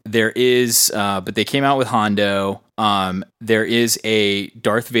 There is, but they came out with Hondo. There is a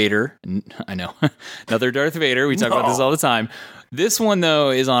Darth Vader. I know, another Darth Vader. We talk about this all the time. This one, though,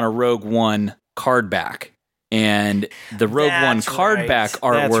 is on a Rogue One cardback. And the Rogue One cardback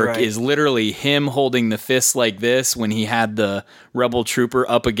artwork is literally him holding the fist like this when he had the Rebel Trooper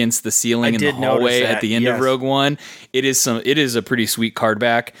up against the ceiling in the hallway at the end of Rogue One. It is a pretty sweet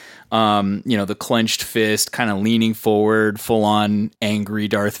cardback. The clenched fist, kind of leaning forward, full on angry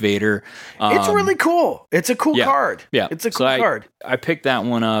Darth Vader. It's really cool. It's a cool card. Yeah, it's a cool card. I picked that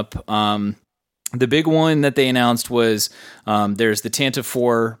one up. The big one that they announced was there's the Tantive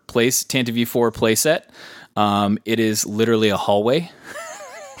V4 playset. It is literally a hallway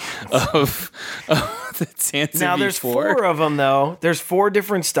of the Tantive V4. Now there's 4 of them though. There's 4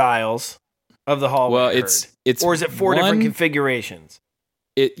 different styles of the hallway. Well, it's or is it 4 different configurations?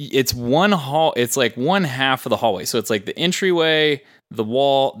 it's one hall. It's like one half of the hallway. So it's like the entryway, the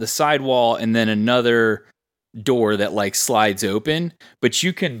wall, the side wall, and then another door that like slides open. But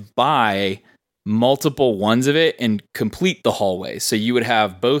you can buy multiple ones of it and complete the hallway. So you would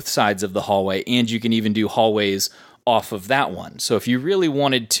have both sides of the hallway, and you can even do hallways off of that one. So if you really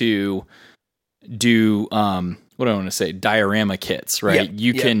wanted to do what do I want to say, diorama kits, right?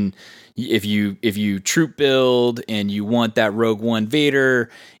 You can, if you troop build and you want that Rogue One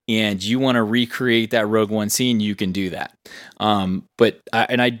Vader and you want to recreate that Rogue One scene, you can do that. But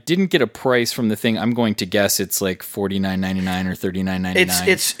I didn't get a price from the thing. I'm going to guess it's like $49.99 or $39.99.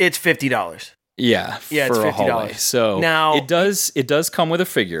 It's $50. Yeah, for it's $50. A hallway. So now it does come with a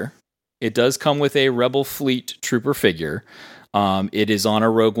figure. It does come with a Rebel Fleet Trooper figure. It is on a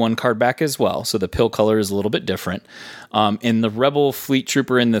Rogue One card back as well, so the pill color is a little bit different. And the Rebel Fleet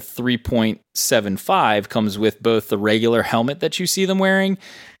Trooper in the 3.75 comes with both the regular helmet that you see them wearing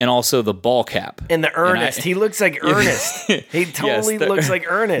and also the ball cap. And the Ernest. He looks like Ernest. He totally looks like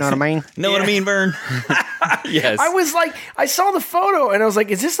Ernest. Know what I mean? Know what I mean, Vern? Yes. I was like, I saw the photo and I was like,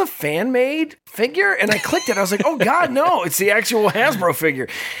 is this a fan-made figure? And I clicked it. I was like, oh, God, no. It's the actual Hasbro figure.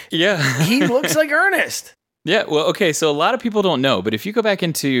 Yeah. He looks like Ernest. Yeah, well, okay, so a lot of people don't know, but if you go back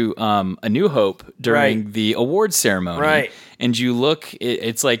into A New Hope during the awards ceremony, and you look,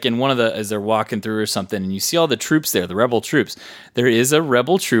 it's like in one of the, as they're walking through or something, and you see all the troops there, the Rebel troops, there is a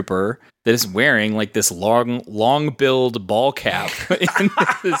Rebel trooper that is wearing like this long billed ball cap in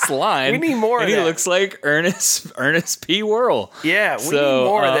this line. We need more of that. He looks like Ernest P. Worrell. Yeah, we need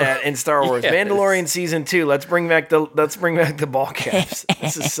more of that in Star Wars. Yes. Mandalorian season 2. Let's bring back the ball caps.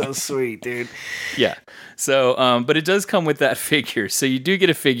 This is so sweet, dude. Yeah. So, but it does come with that figure. So you do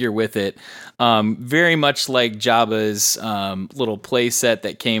get a figure with it. Very much like Jabba's little play set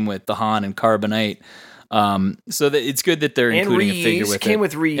that came with the Han and Carbonite. So that it's good that they're including a figure with it. Came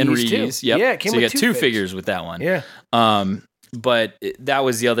with reuse, and reuse too. Yep. Yeah, it came so with you got two figures with that one. Yeah. But that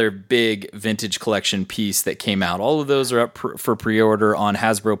was the other big vintage collection piece that came out. All of those are up for pre-order on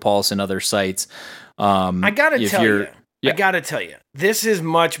Hasbro Pulse and other sites. I gotta tell you, this is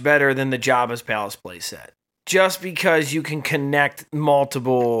much better than the Jabba's Palace playset. Just because you can connect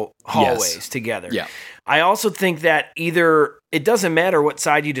multiple hallways together. Yeah. I also think that either it doesn't matter what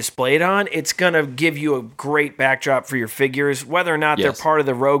side you display it on, it's going to give you a great backdrop for your figures, whether or not they're part of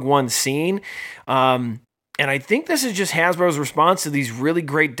the Rogue One scene. And I think this is just Hasbro's response to these really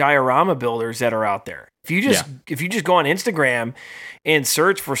great diorama builders that are out there. If you just go on Instagram and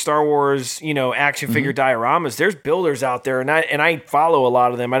search for Star Wars, action figure dioramas, there's builders out there, and I follow a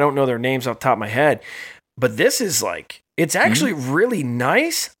lot of them. I don't know their names off the top of my head. But this is like, it's actually really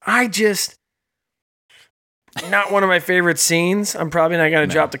nice. Not one of my favorite scenes. I'm probably not going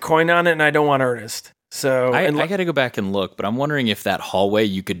to drop the coin on it, and I don't want Ernest. So I got to go back and look, but I'm wondering if that hallway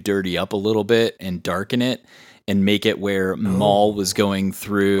you could dirty up a little bit and darken it and make it where Maul was going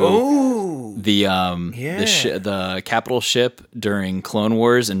through the capital ship during Clone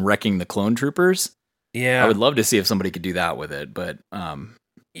Wars and wrecking the clone troopers. Yeah. I would love to see if somebody could do that with it, but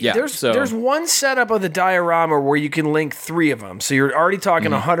yeah, there's one setup of the diorama where you can link 3 of them. So you're already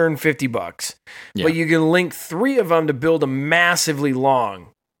talking $150, but you can link 3 of them to build a massively long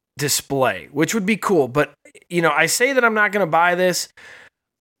display, which would be cool. But I say that I'm not going to buy this.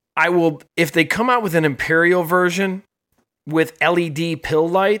 I will if they come out with an Imperial version with LED pill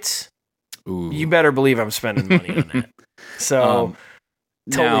lights. Ooh. You better believe I'm spending money on that. So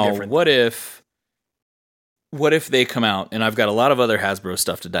totally different. What if they come out, and I've got a lot of other Hasbro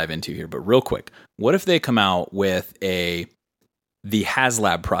stuff to dive into here, but real quick, what if they come out with the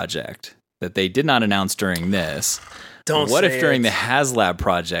HasLab project that they did not announce during this? What if during the HasLab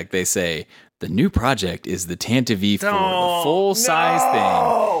project they say, the new project is the Tantive 4, the full-size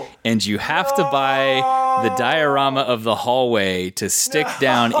thing, and you have to buy the diorama of the hallway to stick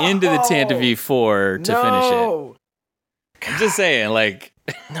down into the Tantive 4 to finish it? I'm just saying,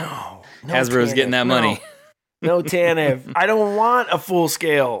 Hasbro's getting that money. No Tantive. I don't want a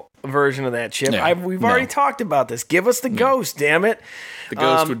full-scale version of that chip. We've already talked about this. Give us the Ghost, damn it. The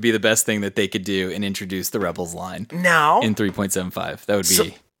Ghost would be the best thing that they could do and introduce the Rebels line now in 3.75. That would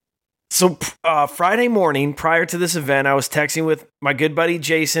be... So Friday morning, prior to this event, I was texting with my good buddy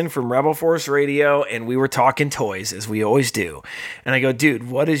Jason from Rebel Force Radio, and we were talking toys, as we always do. And I go,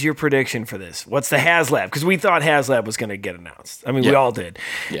 dude, what is your prediction for this? What's the HasLab? Because we thought HasLab was going to get announced. I mean, we all did.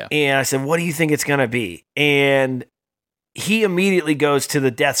 Yeah. And I said, what do you think it's going to be? And he immediately goes to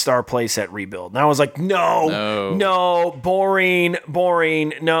the Death Star playset rebuild. And I was like, no, boring.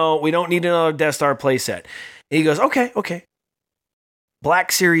 No, we don't need another Death Star playset. And he goes, okay.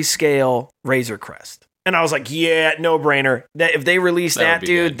 Black Series scale Razor Crest. And I was like, yeah, no brainer. That if they release that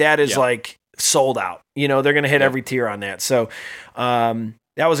dude, that is like sold out. You know, they're going to hit every tier on that. So,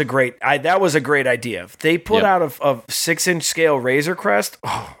 that was a great idea. If they put out a 6-inch scale Razor Crest,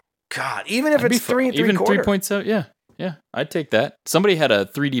 oh God, even if it's 3 3/4. 3.7, yeah, I'd take that. Somebody had a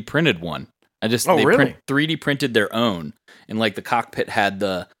 3D printed one. They really? 3D printed their own, and like the cockpit had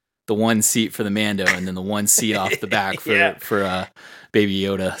the one seat for the Mando, and then the one seat off the back for Baby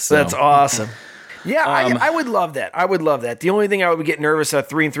Yoda. So that's awesome. Yeah, I would love that. I would love that. The only thing I would get nervous at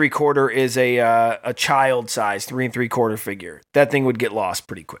 3 3/4 is a child size 3 3/4 figure. That thing would get lost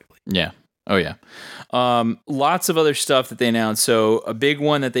pretty quickly. Yeah. Oh yeah. Lots of other stuff that they announced. So a big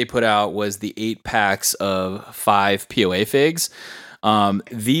one that they put out was the 8 packs of 5 POA figs.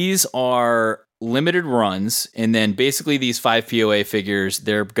 These are limited runs, and then basically these 5 POA figures,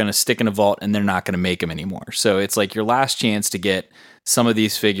 they're going to stick in a vault and they're not going to make them anymore. So it's like your last chance to get some of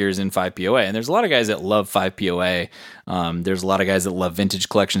these figures in 5 POA. And there's a lot of guys that love 5 POA. There's a lot of guys that love vintage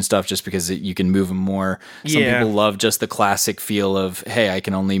collection stuff just because you can move them more. Some people love just the classic feel of, hey, I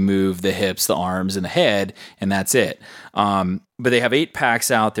can only move the hips, the arms, and the head, and that's it. But they have 8 packs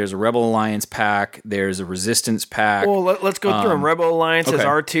out. There's a Rebel Alliance pack. There's a Resistance pack. Well, let's go through them. Rebel Alliance is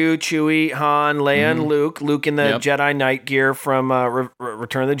R2, Chewie, Han, Leia, and Luke. Luke in the Jedi Knight gear from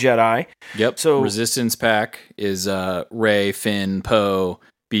Return of the Jedi. Yep. So Resistance pack is Rey, Finn, Poe,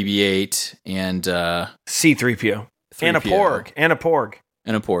 BB-8, and C-3PO. And a Porg. And a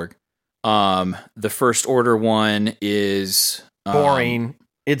Porg. The First Order one is boring.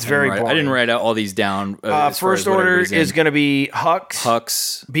 It's very boring. I didn't write out all these down. First Order is going to be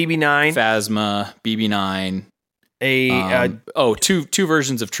Hux, BB-9, Phasma, BB-9. Two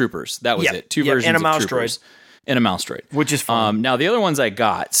versions of Troopers. That was it. Two versions and a of mouse Troopers. droid. And a mouse droid. Which is fun. Now, the other ones I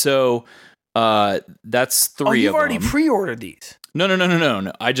got. So that's 3 of them. You've already pre-ordered these.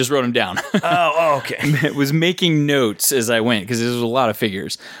 No. I just wrote them down. Okay. I was making notes as I went because there's a lot of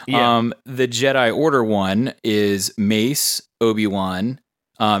figures. Yeah. The Jedi Order one is Mace, Obi-Wan,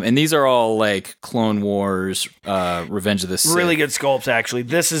 and these are all like Clone Wars, Revenge of the Sith. Really good sculpts, actually.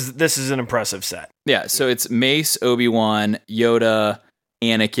 This is an impressive set. Yeah, so it's Mace, Obi-Wan, Yoda,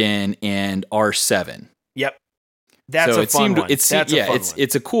 Anakin, and R7. Yep. That's a fun one. It's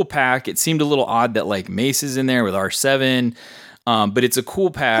a cool pack. It seemed a little odd that like Mace is in there with R7, but it's a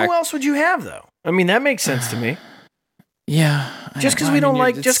cool pack. Who else would you have though? I mean, that makes sense to me. Yeah. Just because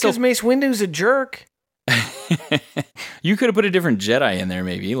because Mace Windu's a jerk. You could have put a different Jedi in there,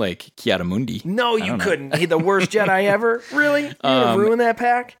 maybe like Ki-Adi-Mundi. No, you couldn't. He's the worst Jedi ever. Really? You gonna ruin that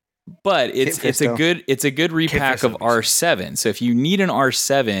pack? But it's a good repack of R7. So if you need an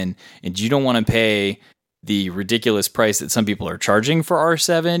R7 and you don't want to pay the ridiculous price that some people are charging for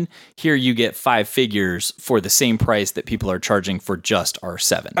R7, here you get 5 figures for the same price that people are charging for just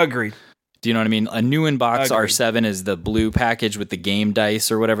R7. Agreed. Do you know what I mean? A new in-box R7 is the blue package with the game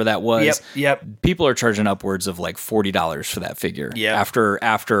dice or whatever that was. Yep. People are charging upwards of like $40 for that figure. Yeah.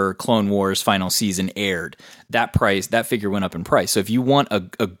 After Clone Wars final season aired, that figure went up in price. So if you want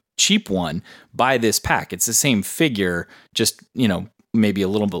a cheap one, buy this pack. It's the same figure, just, maybe a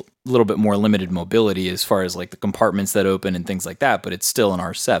little bit more limited mobility as far as like the compartments that open and things like that, but it's still an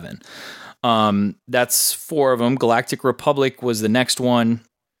R7. That's 4 of them. Galactic Republic was the next one.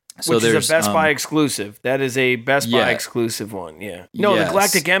 So which is a Best Buy exclusive. That is a Best Buy exclusive one. Yeah. No, the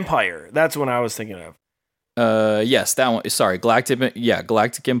Galactic Empire. That's what I was thinking of. Yes, that one. Sorry,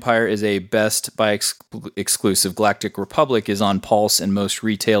 Galactic Empire is a Best Buy exclusive. Galactic Republic is on Pulse and most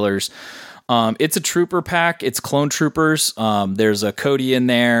retailers. It's a trooper pack. It's clone troopers. There's a Cody in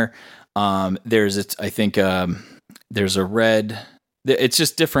there. There's a red. It's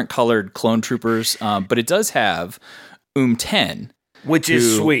just different colored clone troopers. But it does have 10. Which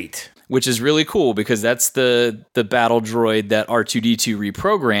is sweet. Which is really cool because that's the battle droid that R2-D2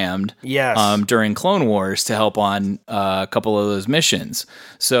 reprogrammed during Clone Wars to help on a couple of those missions.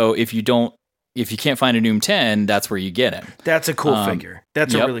 So if you can't find an 10, that's where you get him. That's a cool figure.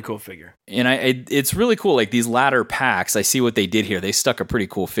 That's a really cool figure. And it's really cool. Like these latter packs, I see what they did here. They stuck a pretty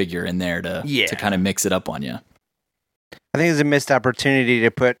cool figure in there to kind of mix it up on you. I think it's a missed opportunity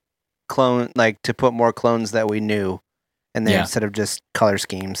to put more clones that we knew. And then instead of just color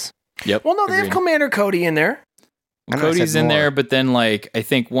schemes. Yep. Well, no, they have Commander Cody in there. Well, Cody's in there, but then I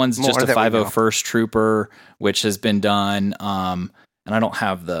think one's just a 501st Trooper, which has been done. And I don't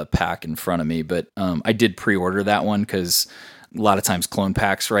have the pack in front of me, but I did pre-order that one because a lot of times clone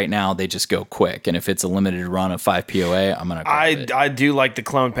packs right now, they just go quick. And if it's a limited run of 5 POA, I'm going to grab it. I do like the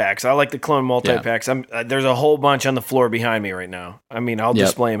clone packs. I like the clone multi-packs. There's a whole bunch on the floor behind me right now. I mean, I'll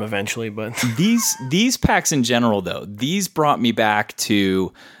display them eventually, but... These packs in general, though, these brought me back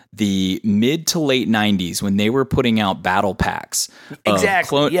to the mid to late 90s when they were putting out battle packs.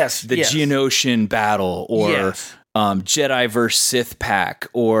 Exactly. The Geonosian battle or Jedi vs. Sith pack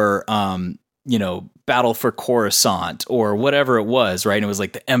or, Battle for Coruscant or whatever it was, right? And it was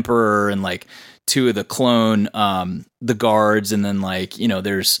like the Emperor and like two of the clone, the guards, and then like,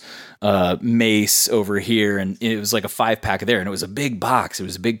 there's Mace over here, and it was like a 5-pack there, and it was a big box. It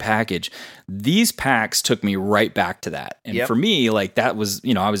was a big package. These packs took me right back to that. And for me, like that was,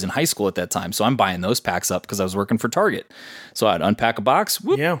 I was in high school at that time, so I'm buying those packs up because I was working for Target. So I'd unpack a box,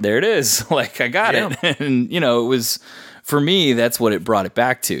 there it is. Like I got it. And, it was... For me, that's what it brought it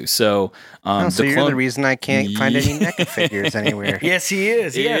back to. So, so you're the reason I can't find any NECA figures anywhere. Yes, he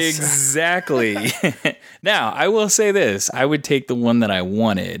is. Yes, exactly. Now, I will say this: I would take the one that I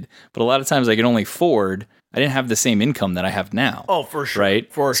wanted, but a lot of times I could only afford. I didn't have the same income that I have now. Oh, for sure.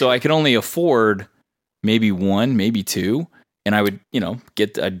 Right. So I could only afford maybe one, maybe two, and I would,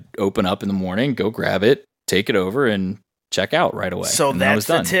 I'd open up in the morning, go grab it, take it over, and check out right away. So that's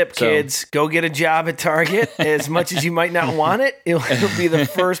the tip, kids. Go get a job at Target. As much as you might not want it, it'll be the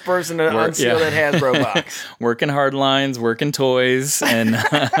first person to unseal that Hasbro box. Working hard lines, working toys and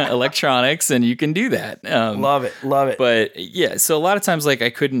electronics, and you can do that. Love it. But yeah, so a lot of times like I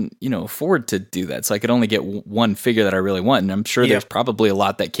couldn't, afford to do that. So I could only get one figure that I really want. And I'm sure there's probably a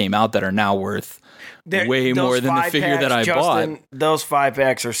lot that came out that are now worth way more than the figure that I bought. Those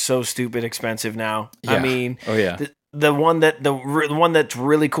 5-packs are so stupid expensive now. Yeah. I mean, the one that's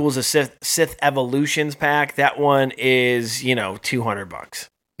really cool is a Sith Evolutions pack. That one is $200.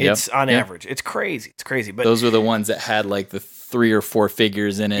 It's on average. It's crazy. But those were the ones that had like the 3 or 4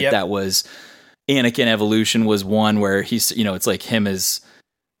 figures in it. That was Anakin Evolution was one where he's it's like him as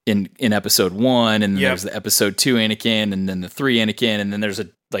in episode 1, and then there's the episode 2 Anakin, and then the 3 Anakin, and then there's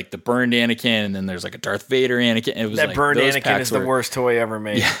like the burned Anakin, and then there's like a Darth Vader Anakin. It was that like burned Anakin is the worst toy ever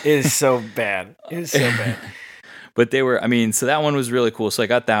made. It is so bad. But they were, so that one was really cool. So I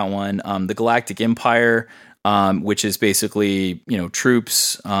got that one. The Galactic Empire, which is basically,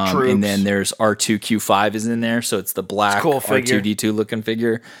 troops. And then there's R2-Q5 is in there. So it's the black R2-D2 looking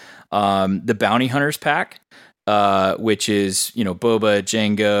figure. The Bounty Hunters pack, which is, Boba,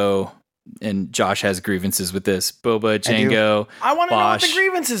 Jango, and Josh has grievances with this. Boba, Jango, I want to know what the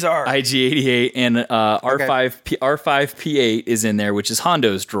grievances are. IG-88 and R5P8 is in there, which is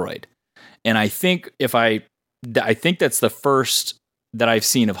Hondo's droid. And I think I think that's the first that I've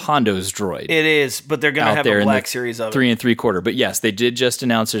seen of Hondo's droid. It is, but they're going to have a black series of 3 3/4. But yes, they did just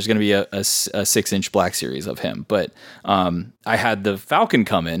announce there's going to be a 6-inch black series of him. But I had the Falcon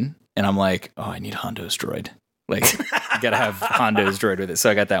come in, and I'm like, I need Hondo's droid. Like, you got to have Hondo's droid with it. So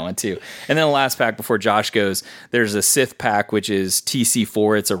I got that one too. And then the last pack before Josh goes, there's a Sith pack, which is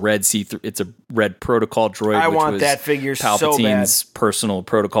TC4. It's a red it's a red protocol droid. I want that figure Palpatine's so bad. personal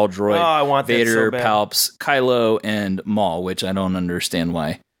protocol droid. Oh, I want Vader, that so bad. Palps, Kylo, and Maul, which I don't understand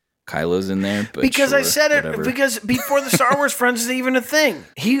why Kylo's in there. But because sure, I said it, whatever. because before the Star Wars Friends is even a thing,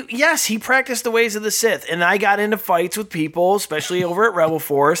 he practiced the ways of the Sith. And I got into fights with people, especially over at Rebel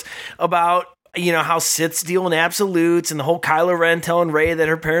Force, about how Siths deal in absolutes and the whole Kylo Ren telling Rey that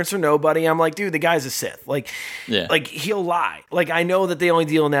her parents are nobody. I'm like, dude, the guy's a Sith. Like he'll lie. Like, I know that they only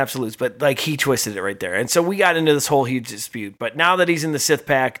deal in absolutes, but like he twisted it right there. And so we got into this whole huge dispute. But now that he's in the Sith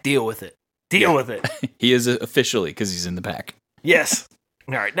pack, deal with it. Deal with it. He is officially because he's in the pack. Yes.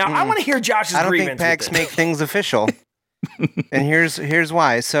 All right. Now I want to hear Josh's grievance. I don't think packs make things official. And here's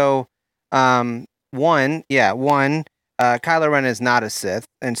why. So, one. Kylo Ren is not a Sith,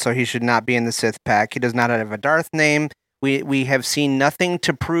 and so he should not be in the Sith pack. He does not have a Darth name. We have seen nothing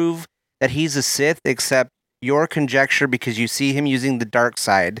to prove that he's a Sith except your conjecture because you see him using the dark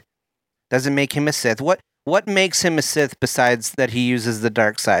side. Doesn't make him a Sith. What makes him a Sith besides that he uses the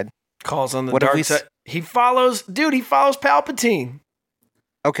dark side? Calls on the dark side. He follows Palpatine.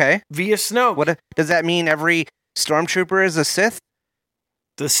 Okay. Via Snoke. What does that mean? Every stormtrooper is a Sith?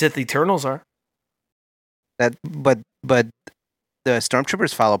 The Sith Eternals are. But the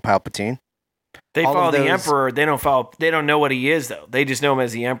stormtroopers follow Palpatine. They follow the Emperor. They don't know what he is though. They just know him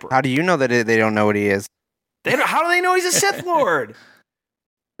as the Emperor. How do you know that they don't know what he is? How do they know he's a Sith Lord?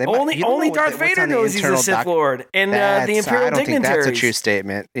 Only Darth Vader knows he's a Sith Lord, and the Imperial dignitaries. I don't think that's a true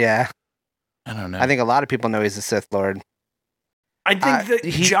statement. Yeah, I don't know. I think a lot of people know he's a Sith Lord. I think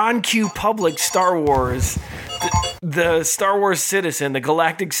that John Q. Public Star Wars, the Star Wars citizen, the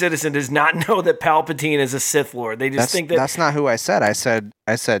galactic citizen, does not know that Palpatine is a Sith Lord. They just think that. That's not who I said. I said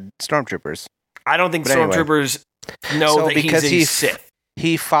stormtroopers. I don't think stormtroopers know that he's a Sith.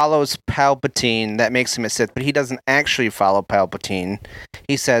 He follows Palpatine. That makes him a Sith, but he doesn't actually follow Palpatine.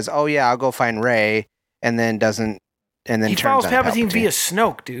 He says, "Oh yeah, I'll go find Rey," and then and then he turns follows on Palpatine via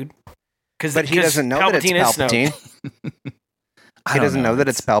Snoke, dude. But he doesn't know that it's Palpatine. He doesn't know that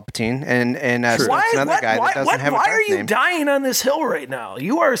it's Palpatine, and Snoke's another guy that doesn't have a Darth Why are you name. dying on this hill right now?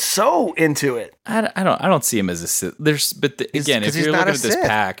 You are so into it. I don't see him as a Sith. Again, if he's you're not looking a at this Sith.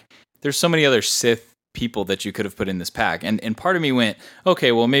 pack, there's so many other Sith people that you could have put in this pack, and part of me went,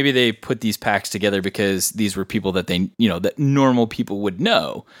 okay, well maybe they put these packs together because these were people that they, that normal people would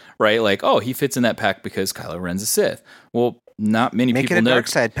know, right? Like, oh, he fits in that pack because Kylo Ren's a Sith. Well, not many Make people it a know dark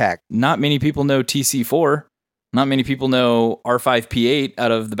side pack. Not many people know TC4. Not many people know R5P8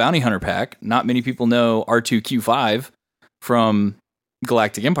 out of the Bounty Hunter pack. Not many people know R2Q5 from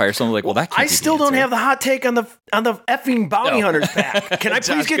Galactic Empire. So I'm like, well, that can't I be the still don't answer. have the hot take on the effing Bounty Hunters pack. Can I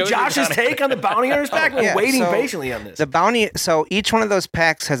please get Josh's take on the Bounty Hunters pack? We're waiting patiently on this. The bounty. So each one of those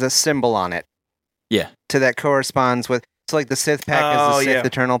packs has a symbol on it. Yeah. To that corresponds with. So like the Sith pack has the Sith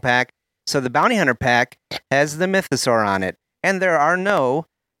Eternal pack. So the Bounty Hunter pack has the Mythosaur on it, and there are no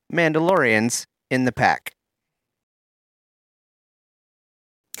Mandalorians in the pack.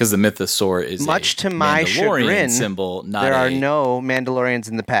 Because the Mythosaur is much a to my Mandalorian chagrin. symbol. Not there are no Mandalorians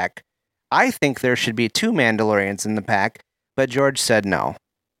in the pack. I think there should be 2 Mandalorians in the pack, but George said no.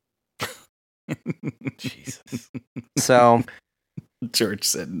 Jesus. So George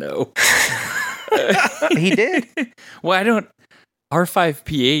said no. He did. Well,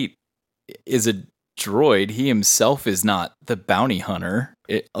 R5P8 is a droid. He himself is not the bounty hunter.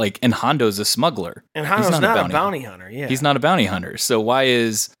 And Hondo's a smuggler. And Hondo's not a bounty hunter. Yeah. He's not a bounty hunter. So why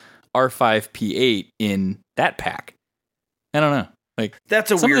is R5P8 in that pack? I don't know. Like,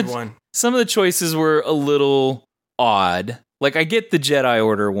 that's a weird one. Some of the choices were a little odd. Like, I get the Jedi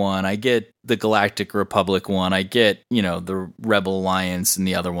Order one. I get the Galactic Republic one. I get, the Rebel Alliance and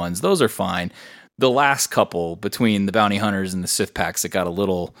the other ones. Those are fine. The last couple between the bounty hunters and the Sith packs, it got a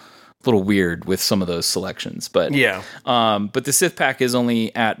little weird with some of those selections. But yeah. But the Sith pack is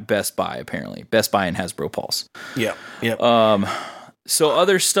only at Best Buy, apparently. Best Buy and Hasbro Pulse. Yeah. Yeah. So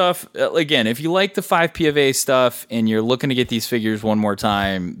other stuff, again, if you like the 5P of A stuff and you're looking to get these figures one more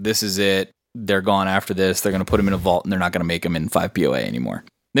time, this is it. They're gone after this. They're going to put them in a vault and they're not going to make them in 5POA anymore.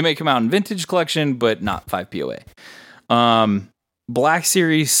 They may come out in Vintage Collection, but not 5POA. Black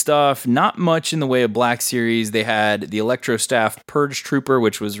Series stuff, not much in the way of Black Series. They had the Electro Staff Purge Trooper,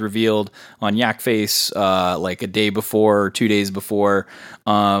 which was revealed on Yak Face like a day before or 2 days before.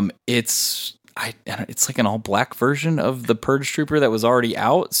 It's like an all black version of the Purge Trooper that was already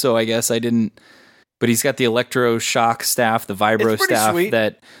out. So I guess I didn't. But he's got the Electro Shock staff, the Vibro staff sweet.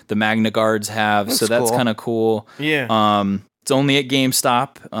 that the Magna Guards have. That's so that's cool. kind of cool. Yeah. It's only at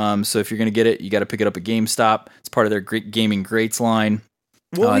GameStop. So if you're going to get it, you got to pick it up at GameStop. It's part of their gaming greats line.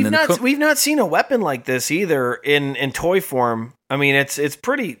 Well, we've not seen a weapon like this either in toy form. I mean, it's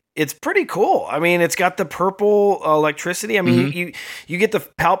pretty cool. I mean, it's got the purple electricity. I mean, you get the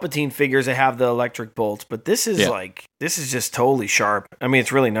Palpatine figures that have the electric bolts, but this is just totally sharp. I mean,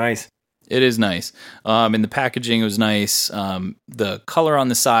 it's really nice. It is nice. And the packaging was nice. The color on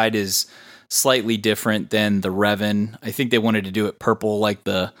the side is slightly different than the Revan. I think they wanted to do it purple like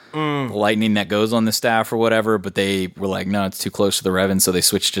the lightning that goes on the staff or whatever, but they were like, no, it's too close to the Revan, so they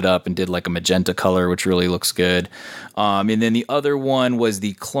switched it up and did like a magenta color, which really looks good. And then the other one was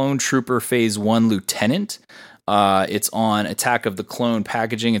the Clone Trooper Phase 1 Lieutenant. It's on Attack of the Clone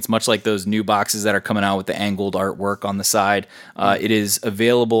packaging. It's much like those new boxes that are coming out with the angled artwork on the side. It is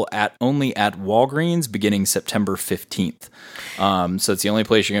available only at Walgreens beginning September 15th. So it's the only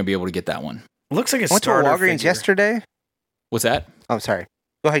place you're going to be able to get that one. Looks like a I went to a starter Walgreens figure. yesterday. What's that? Oh, sorry.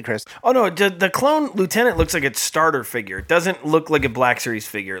 Go ahead, Chris. Oh no, the Clone Lieutenant looks like a starter figure. It doesn't look like a Black Series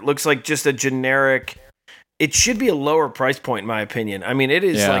figure. It looks like just a generic. It should be a lower price point, in my opinion. I mean, it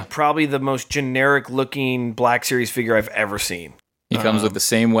is like probably the most generic looking Black Series figure I've ever seen. He comes with the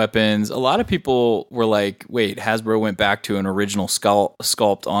same weapons. A lot of people were like, wait, Hasbro went back to an original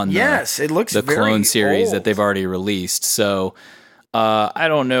sculpt on it looks the very Clone series old. that they've already released. So I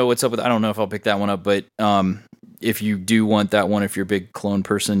don't know what's up with. I don't know if I'll pick that one up, but if you do want that one, if you're a big Clone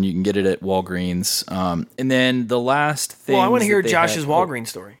person, you can get it at Walgreens. And then the last thing. Well, I want to hear Josh's Walgreens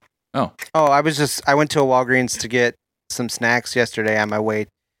story. Oh, I went to a Walgreens to get some snacks yesterday on my way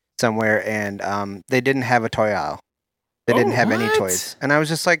somewhere, and they didn't have a toy aisle. They didn't have any toys. And I was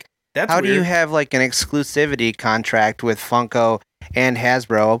just like, how do you have like an exclusivity contract with Funko and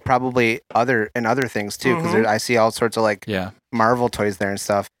Hasbro, probably other things too, because I see all sorts of like Marvel toys there and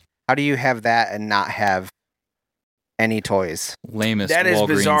stuff. How do you have that and not have any toys? Lamest that is Walgreens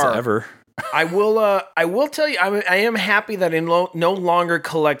bizarre. ever. I will tell you, I am happy that I no longer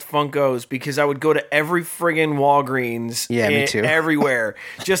collect Funkos because I would go to every friggin' Walgreens, me too, everywhere,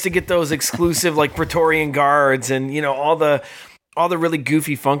 just to get those exclusive like Praetorian Guards and all the really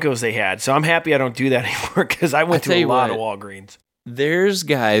goofy Funkos they had. So I'm happy I don't do that anymore because I went to a lot of Walgreens. There's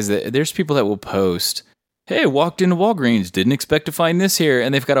people that will post, "Hey, walked into Walgreens, didn't expect to find this here,"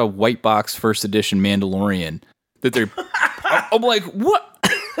 and they've got a white box first edition Mandalorian that they're. I'm like, what?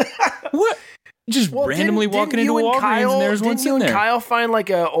 What? Just randomly walking into Walgreens and there's one sitting there. Didn't you and Kyle find like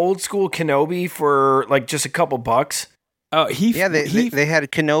a old school Kenobi for like just a couple bucks? Oh, they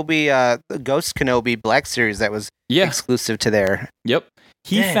had Kenobi, Ghost Kenobi Black Series that was exclusive to there. Yep.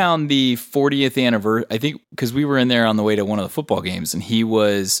 He found the 40th anniversary, I think, because we were in there on the way to one of the football games, and he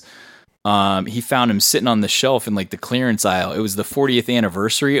found him sitting on the shelf in like the clearance aisle. It was the 40th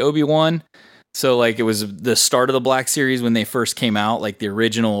anniversary Obi-Wan. So, like, it was the start of the Black Series when they first came out, like the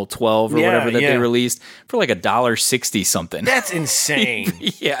original 12 or whatever that they released for like $1.60 something. That's insane.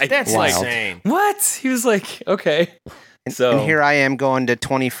 That's insane. What? He was like, okay. And here I am going to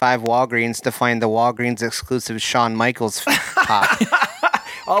 25 Walgreens to find the Walgreens exclusive Shawn Michaels pop.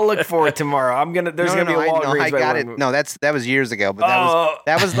 I'll look for it tomorrow. There's gonna be a Walgreens. I got it. No, that was years ago, but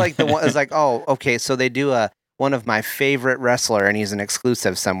that was like the one. It was like, oh, okay, so they do one of my favorite wrestler, and he's an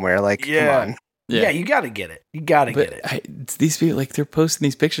exclusive somewhere. Like, come on. Yeah, you got to get it. You got to get it. These people, like, they're posting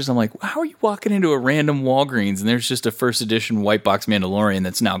these pictures. I'm like, how are you walking into a random Walgreens and there's just a first edition white box Mandalorian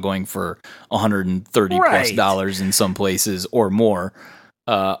that's now going for $130 plus in some places or more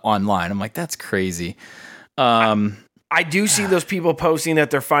online? I'm like, that's crazy. I do see those people posting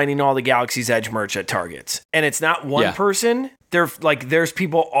that they're finding all the Galaxy's Edge merch at Targets, and it's not one person. They're like, there's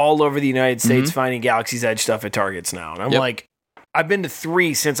people all over the United States finding Galaxy's Edge stuff at Targets now, and I'm like, I've been to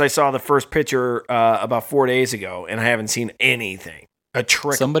 3 since I saw the first picture about 4 days ago, and I haven't seen anything. A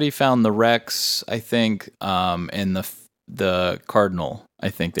trick. Somebody found the Rex, I think, and the Cardinal. I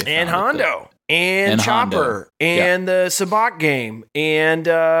think they found and Hondo. And Chopper, and the Sabacc game, and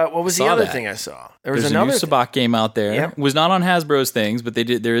what was the other thing I saw? There's another new Sabacc game out there. Yep. It was not on Hasbro's things, but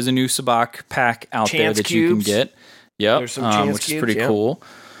there is a new Sabacc pack out there that you can get. Yep, there's some chance which is pretty cool.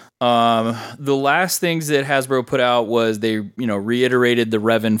 The last things that Hasbro put out was they reiterated the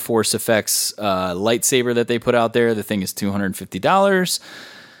Revan Force Effects lightsaber that they put out there. The thing is $250.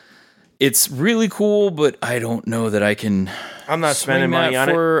 It's really cool, but I don't know that I can. I'm not spending money on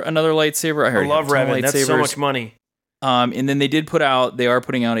for another lightsaber. I love Revan. That's so much money. And then they are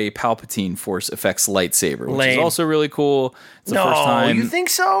putting out a Palpatine Force Effects lightsaber, which is also really cool. It's the first time. You think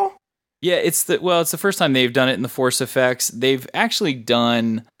so? Yeah, it's the first time they've done it in the Force Effects. They've actually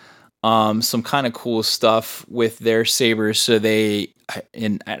done some kind of cool stuff with their sabers. So I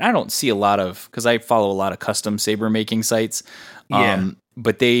don't see a lot of, because I follow a lot of custom saber making sites.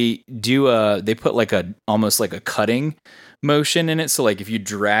 But they put almost like a cutting motion in it. So like if you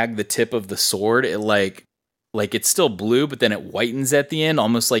drag the tip of the sword, it like it's still blue, but then it whitens at the end,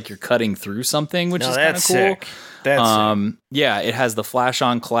 almost like you're cutting through something, which is kind of cool. Sick. That's sick. Yeah, it has the flash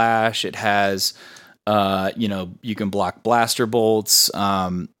on clash. It has, you can block blaster bolts.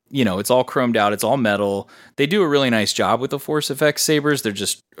 It's all chromed out. It's all metal. They do a really nice job with the Force Effects sabers. They're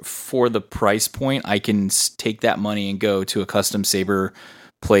just, for the price point, I can take that money and go to a custom saber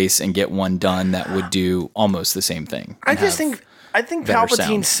place and get one done that would do almost the same thing. I think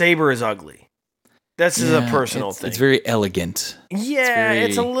Palpatine's saber is ugly. This is a personal thing. It's very elegant. Yeah,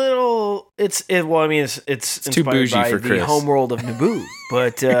 it's a little. It's too bougie by for the Chris. Homeworld of Naboo,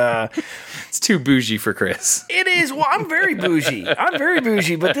 but it's too bougie for Chris. It is. Well, I'm very bougie.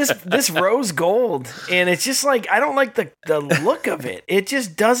 But this rose gold, and it's just like, I don't like the look of it. It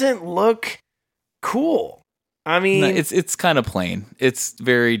just doesn't look cool. I mean, no, it's kind of plain. It's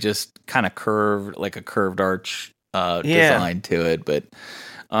very just kind of curved, like a curved arch design to it, but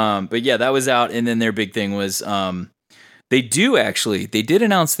yeah, that was out. And then their big thing was, they did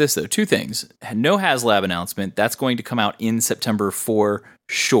announce this though. 2 things. No HasLab announcement. That's going to come out in September for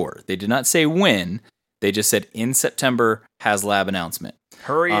sure. They did not say when. They just said in September, HasLab announcement.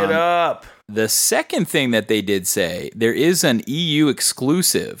 Hurry it up. The second thing that they did say, there is an EU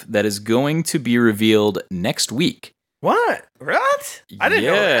exclusive that is going to be revealed next week. What? I didn't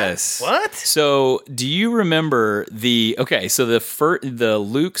know that. What? So, do you remember the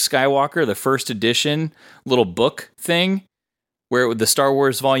Luke Skywalker, the first edition little book thing, where the Star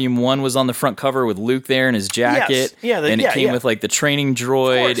Wars Volume 1 was on the front cover with Luke there in his jacket? Yes. And it came with like the training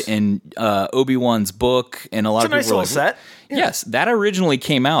droid and Obi-Wan's book, and a lot of people were like, set. Yeah. Yes, that originally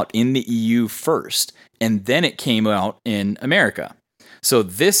came out in the EU first, and then it came out in America. So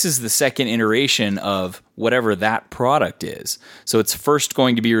this is the second iteration of whatever that product is. So it's first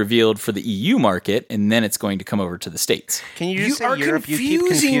going to be revealed for the EU market, and then it's going to come over to the States. Can you just say are Europe? You keep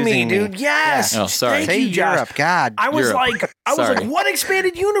confusing confusing me, dude. Yes. Oh, sorry. Thank you, Say Josh. Europe. God. I was Europe. like, what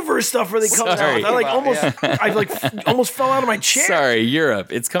expanded universe stuff are they coming out with? I almost fell out of my chair. Sorry,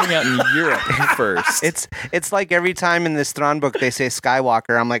 Europe. It's coming out in Europe first. It's like every time in this Thrawn book they say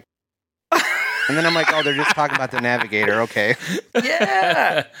Skywalker, I'm like, and then I'm like, oh, they're just talking about the Navigator. Okay.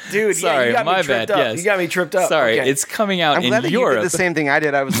 Yeah, dude. Sorry, you got my me tripped bad. up. Yes. You got me tripped up. Sorry, okay. it's coming out I'm in glad that Europe. you did the same thing I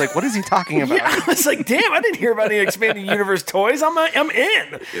did. I was like, what is he talking about? Yeah, I was like, damn, I didn't hear about any expanded universe toys. I'm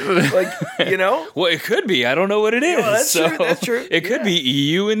in. Like, you know. Well, it could be. I don't know what it is. Well, that's true. That's true. It could be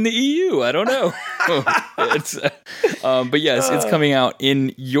EU in the EU. I don't know. But yes, it's coming out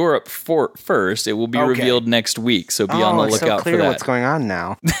in Europe first. It will be revealed next week, so be on the lookout so clear for that. What's going on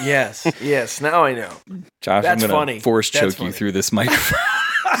now? Yes. Now I know. Josh, That's I'm going funny. to force choke That's you funny. through this microphone.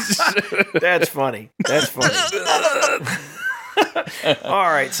 That's funny. All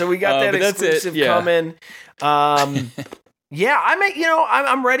right, so we got that exclusive coming. Yeah,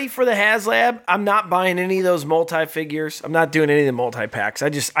 I'm ready for the HasLab. I'm not buying any of those multi-figures. I'm not doing any of the multi-packs.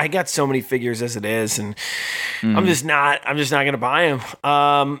 I got so many figures as it is, and I'm just not going to buy them.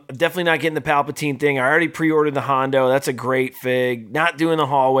 Definitely not getting the Palpatine thing. I already pre-ordered the Hondo. That's a great fig. Not doing the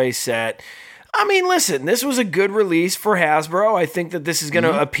hallway set. I mean, listen, this was a good release for Hasbro. I think that this is going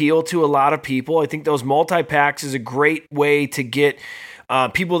to appeal to a lot of people. I think those multi-packs is a great way to get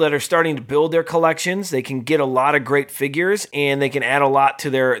people that are starting to build their collections. They can get a lot of great figures, and they can add a lot to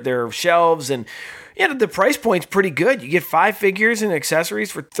their shelves. And the price point's pretty good. You get 5 figures and accessories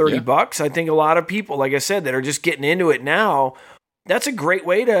for $30. I think a lot of people, like I said, that are just getting into it now, that's a great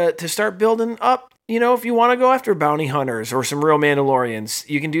way to start building up. If you want to go after bounty hunters or some real Mandalorians,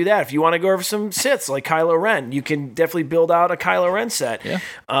 you can do that. If you want to go over some Siths like Kylo Ren, you can definitely build out a Kylo Ren set. Yeah.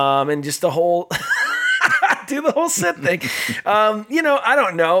 And just the whole do the whole Sith thing. I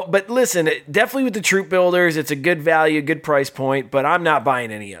don't know, but listen, definitely with the troop builders, it's a good value, good price point, but I'm not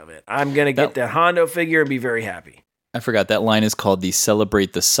buying any of it. I'm going to get that Hondo figure and be very happy. I forgot that line is called the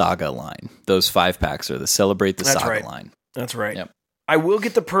Celebrate the Saga line. Those 5-packs are the Celebrate the Saga line. That's right. Yep. I will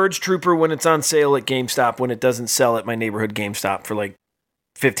get the Purge Trooper when it's on sale at GameStop, when it doesn't sell at my neighborhood GameStop for like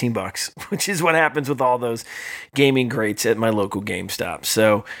 $15, which is what happens with all those gaming greats at my local GameStop.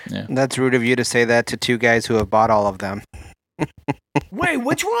 So That's rude of you to say that to 2 guys who have bought all of them. Wait,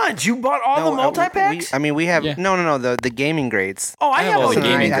 which ones? You bought all the multi-packs? We have the gaming greats. Oh, I have all the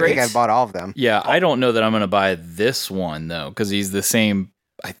gaming greats. I think I bought all of them. Yeah, I don't know that I'm going to buy this one though, because he's the same.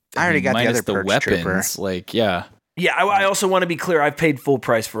 I already got the other the Purge weapons. Trooper. Yeah, I also want to be clear. I've paid full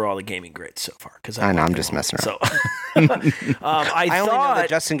price for all the gaming grids so far. I know, I'm just messing around. So, I only know that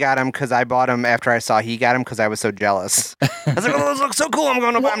Justin got him because I bought him after I saw he got him because I was so jealous. I was like, oh, those look so cool. I'm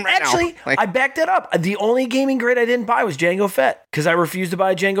going to buy them right now. I backed that up. The only gaming grid I didn't buy was Jango Fett because I refused to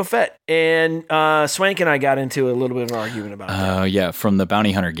buy Jango Fett. And Swank and I got into a little bit of an argument about that. Oh, yeah, from the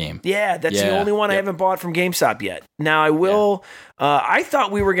Bounty Hunter game. Yeah, that's the only one I haven't bought from GameStop yet. Now, I will... I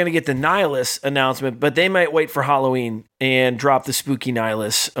thought we were going to get the Nihilus announcement, but they might wait for Halloween and drop the spooky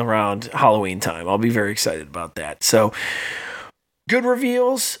Nihilus around Halloween time. I'll be very excited about that. So, good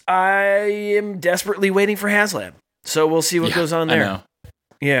reveals. I am desperately waiting for HasLab. So, we'll see what goes on there. I know.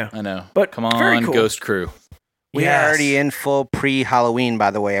 Yeah. I know. But come on, very cool. Ghost Crew. We are already in full pre-Halloween,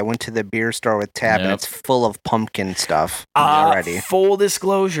 by the way. I went to the beer store with Tab, and it's full of pumpkin stuff already. Full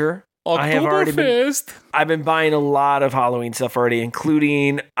disclosure. Oktoberfest. I've been buying a lot of Halloween stuff already,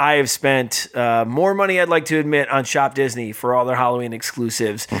 including I have spent more money, I'd like to admit, on Shop Disney for all their Halloween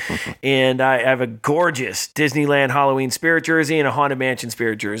exclusives. And I have a gorgeous Disneyland Halloween spirit jersey and a Haunted Mansion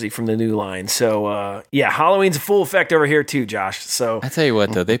spirit jersey from the new line. So, Halloween's in full effect over here too, Josh. So I tell you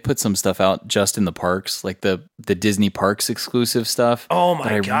what, though, they put some stuff out just in the parks, like the Disney Parks exclusive stuff. Oh my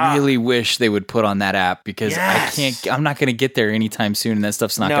God. God. I really wish they would put on that app because I'm not going to get there anytime soon, and that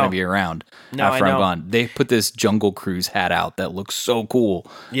stuff's not going to be around after I'm gone. They put this Jungle Cruise hat out that looks so cool.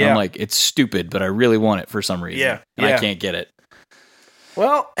 Yeah. I'm like, it's stupid, but I really want it for some reason. Yeah. And I can't get it.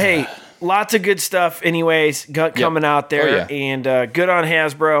 Well, hey, lots of good stuff anyways coming out there. And good on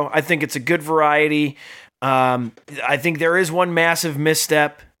Hasbro. I think it's a good variety. I think there is one massive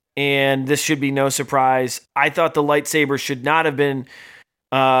misstep, and this should be no surprise. I thought the lightsaber should not have been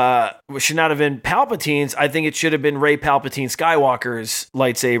Palpatine's. I think it should have been Rey Palpatine Skywalker's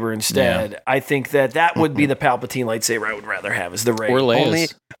lightsaber instead. I think that would be the Palpatine lightsaber I would rather have is the Rey. Or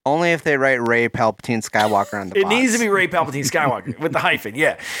Leia's. Only if they write Rey Palpatine Skywalker on the box. It needs to be Rey Palpatine Skywalker with the hyphen,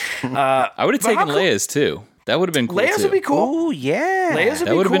 I would have taken Leia's too. That would have been cool. Leia's would be cool. Oh yeah, Leia's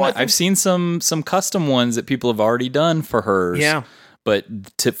would be cool. I've seen some custom ones that people have already done for hers. Yeah. but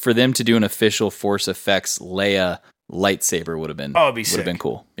for them to do an official Force Effects Leia lightsaber would have been it'd be been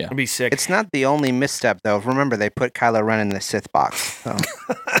cool. Yeah, it'd be sick. It's not the only misstep though. Remember, they put Kylo Ren in the Sith box. So.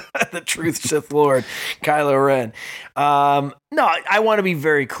 The truth Sith Lord, Kylo Ren. No, I want to be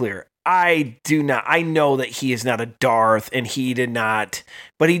very clear. I do not. I know that he is not a Darth, and he did not.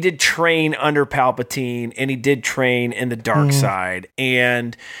 But he did train under Palpatine, and he did train in the dark side.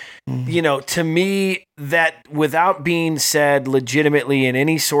 And to me, that without being said legitimately in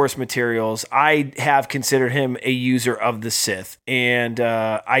any source materials, I have considered him a user of the Sith, and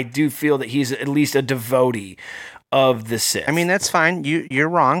I do feel that he's at least a devotee of the Sith. I mean, that's fine. You're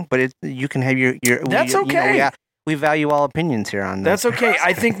wrong, but you can have your. That's okay. We value all opinions here on this. That's okay.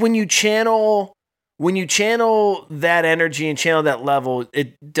 I think when you channel that energy and channel that level,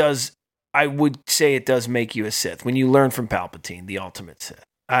 it does. I would say it does make you a Sith when you learn from Palpatine, the ultimate Sith.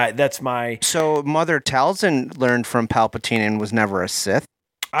 That's my. So Mother Talzin learned from Palpatine and was never a Sith.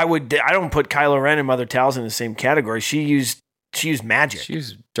 I don't put Kylo Ren and Mother Talzin in the same category. She used magic. She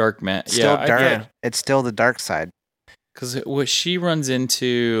used dark magic. Still dark. Yeah. It's still the dark side. Because what she runs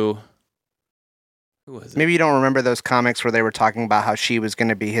into. Who was it? Maybe you don't remember those comics where they were talking about how she was going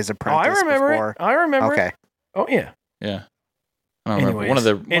to be his apprentice. I remember before. I remember. Okay. Oh yeah. Yeah. I don't remember. One of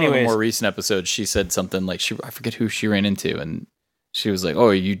the more recent episodes, she said something like I forget who she ran into, and she was like,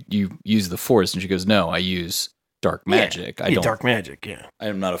 "Oh, you use the Force," and she goes, "No, I use dark magic. Yeah, I don't dark magic. Yeah, I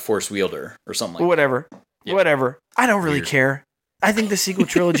am not a Force wielder or something like whatever. that." Yeah. Whatever. I don't really care. I think the sequel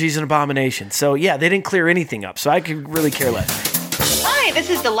trilogy is an abomination. So yeah, they didn't clear anything up, so I could really care less. Hi, this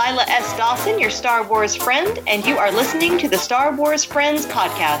is Delilah S. Dawson, your Star Wars friend, and you are listening to the Star Wars Friends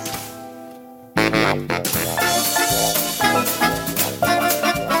podcast.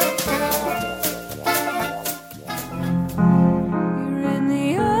 You're in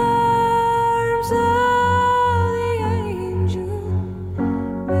the arms of the angel.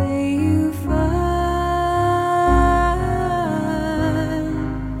 May you find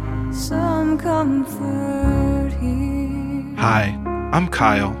some comfort here. Hi, I'm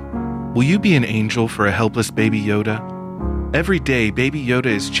Kyle. Will you be an angel for a helpless Baby Yoda? Every day, Baby Yoda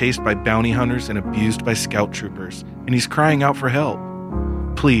is chased by bounty hunters and abused by scout troopers, and he's crying out for help.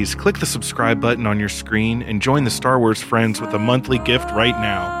 Please click the subscribe button on your screen and join the Star Wars Friends with a monthly gift right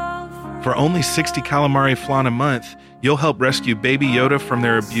now. For only 60 calamari flan a month, you'll help rescue Baby Yoda from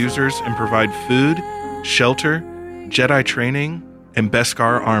their abusers and provide food, shelter, Jedi training, and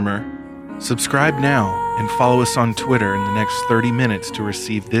Beskar armor. Subscribe now and follow us on Twitter in the next 30 minutes to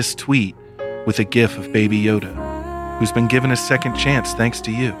receive this tweet with a gif of Baby Yoda, who's been given a second chance thanks to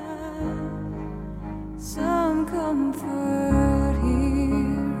you. Some comfort here.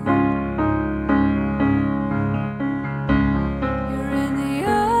 You're in the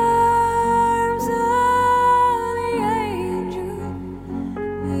arms of the angel.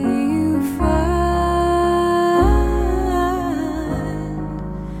 May you find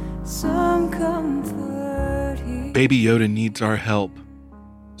some comfort here. Baby Yoda needs our help.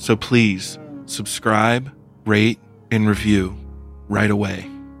 So please, subscribe, rate, and review right away.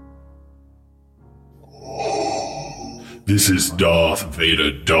 This is Darth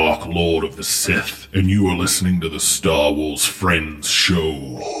Vader, Dark Lord of the Sith, and you are listening to the Star Wars Friends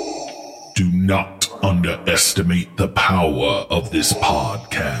Show. Do not underestimate the power of this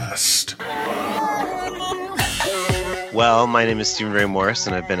podcast. Well, my name is Stephen Ray Morris,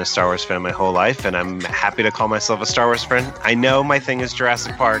 and I've been a Star Wars fan my whole life, and I'm happy to call myself a Star Wars friend. I know my thing is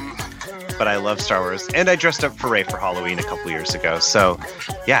Jurassic Park, but I love Star Wars, and I dressed up for Rey for Halloween a couple years ago. So,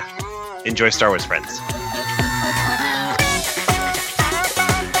 yeah, enjoy Star Wars Friends.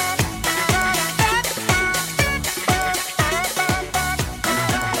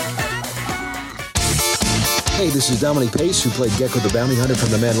 Hey, this is Dominic Pace, who played Gecko the Bounty Hunter from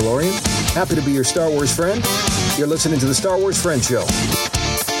The Mandalorian. Happy to be your Star Wars friend. You're listening to the Star Wars Friends Show.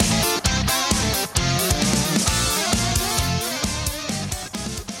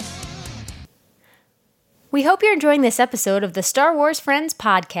 We hope you're enjoying this episode of the Star Wars Friends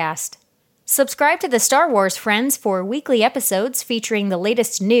podcast. Subscribe to the Star Wars Friends for weekly episodes featuring the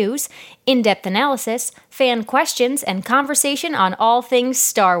latest news, in-depth analysis, fan questions, and conversation on all things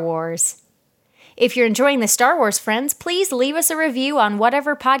Star Wars. If you're enjoying the Star Wars Friends, please leave us a review on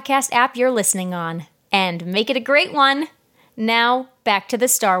whatever podcast app you're listening on. And make it a great one! Now, back to the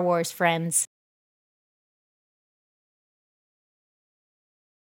Star Wars Friends.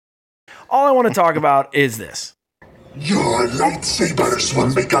 All I want to talk about is this. Your lightsabers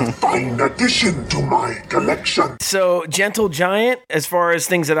will make a fine addition to my collection. So, Gentle Giant, as far as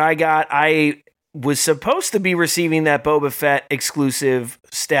things that I got, I was supposed to be receiving that Boba Fett exclusive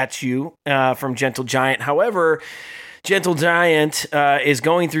statue from Gentle Giant. However, Gentle Giant is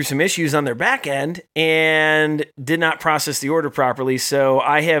going through some issues on their back end and did not process the order properly. So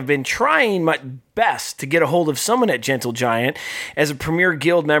I have been trying my best to get a hold of someone at Gentle Giant. As a Premier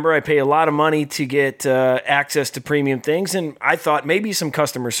Guild member, I pay a lot of money to get access to premium things, and I thought maybe some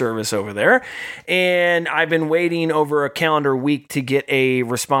customer service over there. And I've been waiting over a calendar week to get a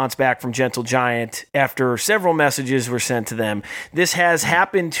response back from Gentle Giant after several messages were sent to them. This has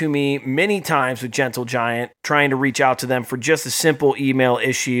happened to me many times with Gentle Giant, trying to reach out to them for just a simple email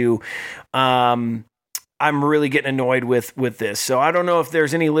issue. I'm really getting annoyed with this. So I don't know if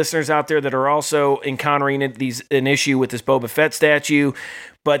there's any listeners out there that are also encountering an issue with this Boba Fett statue,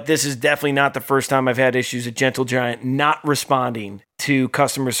 but this is definitely not the first time I've had issues with Gentle Giant not responding to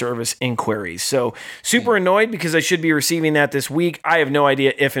customer service inquiries. So super annoyed because I should be receiving that this week. I have no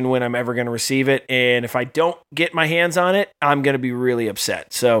idea if and when I'm ever going to receive it. And if I don't get my hands on it, I'm going to be really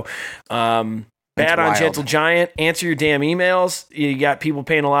upset. So, bad on Gentle Giant. Answer your damn emails. You got people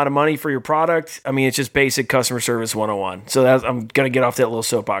paying a lot of money for your product. I mean, it's just basic customer service 101. So I'm going to get off that little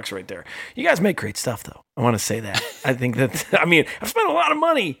soapbox right there. You guys make great stuff, though. I want to say that. I think that, I've spent a lot of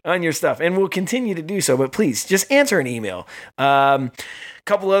money on your stuff and will continue to do so, but please just answer an email.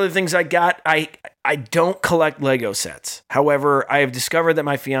 Couple other things I got. I don't collect Lego sets. However, I have discovered that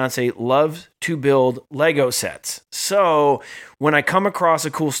my fiance loves to build Lego sets. So when I come across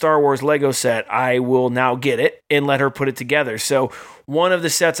a cool Star Wars Lego set, I will now get it and let her put it together. So one of the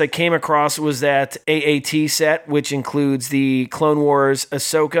sets I came across was that AAT set, which includes the Clone Wars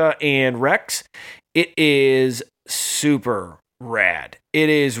Ahsoka and Rex. It is super rad. It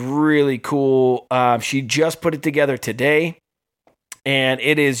is really cool. She just put it together today. And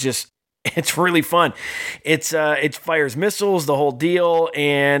it's really fun. It fires missiles, the whole deal,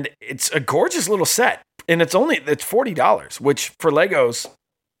 and it's a gorgeous little set. And it's $40, which for Legos,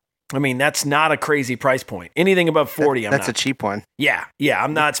 that's not a crazy price point. Anything above 40, that's a cheap one. Yeah,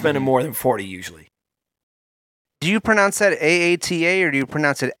 I'm not spending more than 40 usually. Do you pronounce that AATA or do you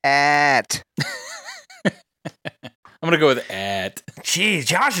pronounce it at? I'm going to go with at. Jeez,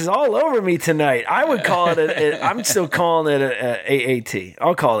 Josh is all over me tonight. I would call it I'm still calling it a AAT.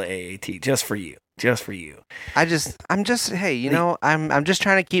 I'll call it AAT just for you. Just for you. I'm just I'm just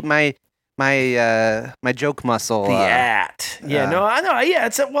trying to keep my joke muscle. The at. Yeah, no, I know. Yeah,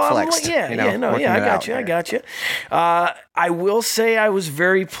 it's flexed, I got you. I will say I was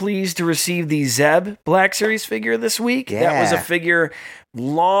very pleased to receive the Zeb Black Series figure this week. Yeah. That was a figure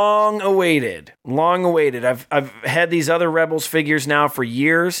long awaited. I've had these other Rebels figures now for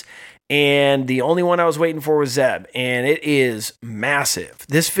years, and the only one I was waiting for was Zeb, and it is massive.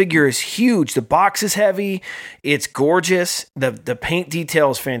 This figure is huge. The box is heavy. It's gorgeous. The paint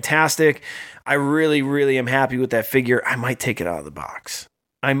detail is fantastic. I really, really am happy with that figure. I might take it out of the box.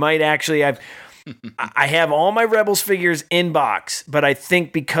 I might actually. I have all my Rebels figures in box, but I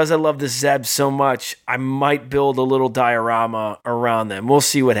think because I love the Zeb so much, I might build a little diorama around them. We'll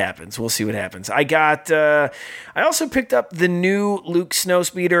see what happens. I also picked up the new Luke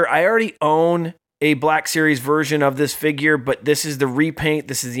Snowspeeder. I already own a Black Series version of this figure, but this is the repaint.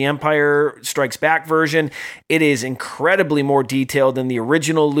 This is the Empire Strikes Back version. It is incredibly more detailed than the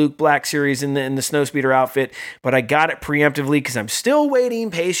original Luke Black Series in the Snowspeeder outfit, but I got it preemptively because I'm still waiting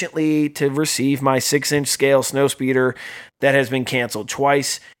patiently to receive my 6-inch scale Snowspeeder that has been canceled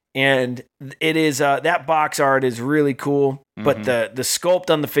twice. And it is that box art is really cool, but the sculpt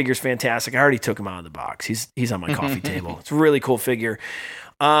on the figure is fantastic. I already took him out of the box. He's on my coffee table. It's a really cool figure.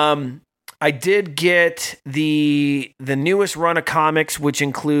 I did get the newest run of comics, which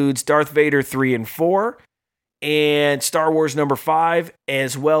includes Darth Vader 3 and 4 and Star Wars number 5,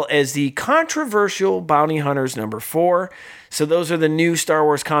 as well as the controversial Bounty Hunters number 4. So those are the new Star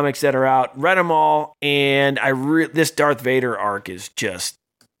Wars comics that are out. Read them all, and this Darth Vader arc is just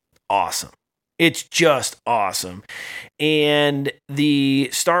awesome. It's just awesome. And the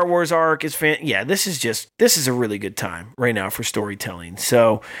Star Wars arc is this is a really good time right now for storytelling.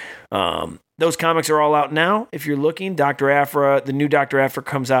 So those comics are all out now. If you're looking, the new Dr. Aphra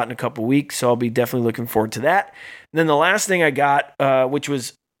comes out in a couple weeks, so I'll be definitely looking forward to that. And then the last thing I got,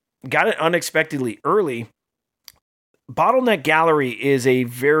 got it unexpectedly early. Bottleneck Gallery is a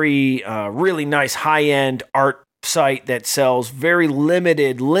very, really nice high-end art site that sells very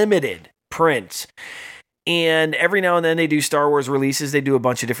limited prints. And every now and then they do Star Wars releases. They do a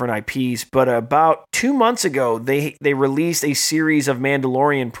bunch of different IPs. But about 2 months ago, they released a series of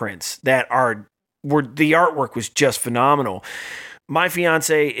Mandalorian prints that the artwork was just phenomenal. My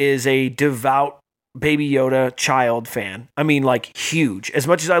fiance is a devout Baby Yoda child fan. Huge. As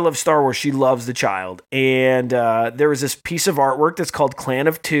much as I love Star Wars, she loves the child. And there was this piece of artwork that's called Clan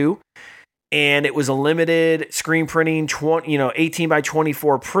of Two. and it was a limited screen printing, 18 by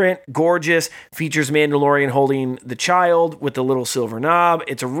 24 print, gorgeous. Features Mandalorian holding the child with the little silver knob.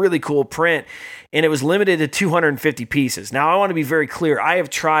 It's a really cool print, and it was limited to 250 pieces. Now, I want to be very clear. I have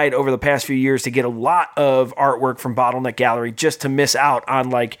tried over the past few years to get a lot of artwork from Bottleneck Gallery just to miss out on,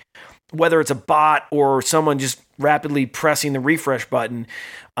 like, whether it's a bot or someone just rapidly pressing the refresh button.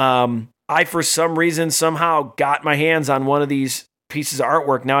 I, for some reason, somehow got my hands on one of these pieces of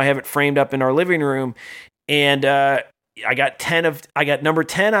artwork. Now I have it framed up in our living room, and I got number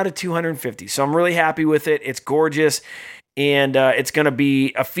 10 out of 250. So I'm really happy with it. It's gorgeous, and it's going to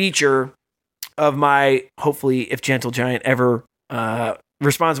be a feature of my, hopefully, if Gentle Giant ever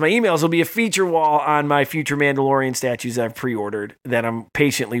responds to my emails, it'll be a feature wall on my future Mandalorian statues I've pre-ordered that I'm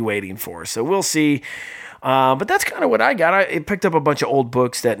patiently waiting for. So we'll see. But that's kind of what I got. I picked up a bunch of old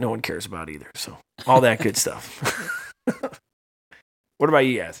books that no one cares about either. So all that good stuff. What about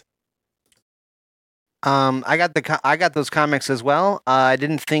you guys? I got those comics as well. I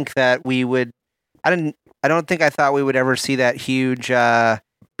didn't think that we would. I don't think I thought we would ever see that huge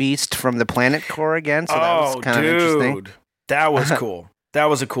beast from the Planet Core again. So that was kind of interesting. That was cool. That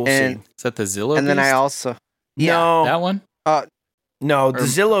was a cool scene. Is that the Zillow? And beast? then I also no that one. No, the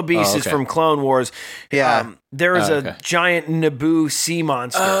Zillow Beast is from Clone Wars. Yeah. There is a giant Naboo sea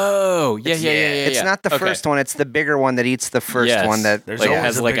monster. Oh, yeah. It's not the first one. It's the bigger one that eats the first one that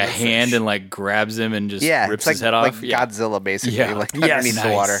has like a hand and like grabs him and just rips his head off. Like Godzilla, basically, like yes. underneath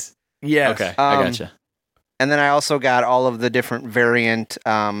the water. Yeah. Okay, I gotcha. And then I also got all of the different variant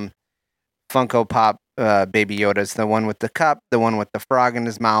Funko Pop Baby Yodas. The one with the cup, the one with the frog in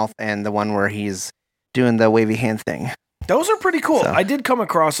his mouth, and the one where he's doing the wavy hand thing. Those are pretty cool. So, I did come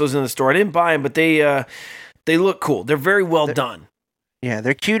across those in the store. I didn't buy them, but they look cool. They're very well done. Yeah,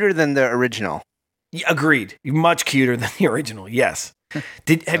 they're cuter than the original. Yeah, agreed. Much cuter than the original. Yes.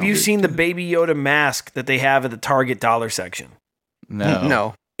 Have you seen the Baby Yoda mask that they have at the Target dollar section?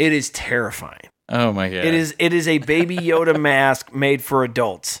 No. It is terrifying. Oh my god. It is a Baby Yoda mask made for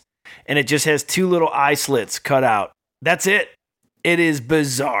adults, and it just has 2 little eye slits cut out. That's it. It is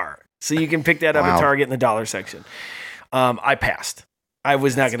bizarre. So you can pick that up at Target in the dollar section. I passed. I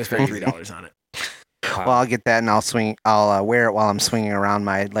was not going to spend $3 on it. Well, I'll get that and I'll wear it while I'm swinging around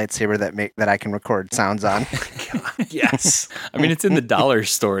my lightsaber that I can record sounds on. Yes. I mean, it's in the dollar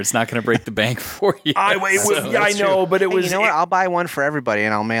store. It's not going to break the bank for you. I know, but it was. You know what? I'll buy one for everybody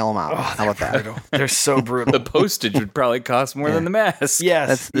and I'll mail them out. How about that? They're so brutal. The postage would probably cost more than the mask.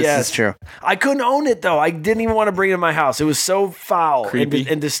 Yes, this is true. I couldn't own it though. I didn't even want to bring it in my house. It was so foul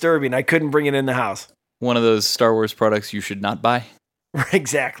and disturbing. I couldn't bring it in the house. One of those Star Wars products you should not buy.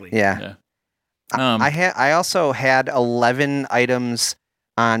 Exactly. Yeah. I also had 11 items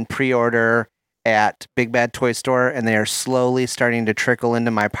on pre-order at Big Bad Toy Store, and they are slowly starting to trickle into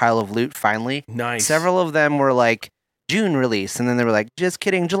my pile of loot finally. Nice. Several of them were like June release, and then they were like, just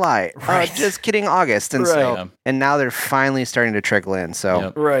kidding, July. Just kidding, August. And and now they're finally starting to trickle in.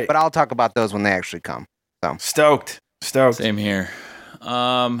 So, but I'll talk about those when they actually come. So Stoked. Same here.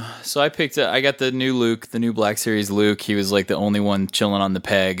 So I got the new Luke, the new Black Series Luke. He was like the only one chilling on the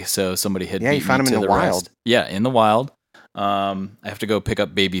peg, so somebody had beat you found me him to in the wild. rest. Yeah, in the wild. I have to go pick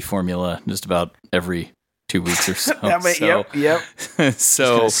up baby formula just about every 2 weeks or so. Yep.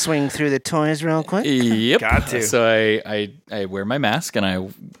 So gonna swing through the toys real quick. Yep. Got to. So I wear my mask and I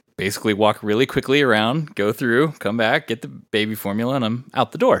basically walk really quickly around, go through, come back, get the baby formula, and I'm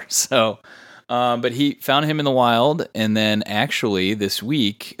out the door. So. But he found him in the wild, and then actually this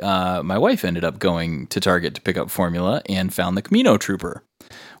week, my wife ended up going to Target to pick up formula and found the Camino Trooper.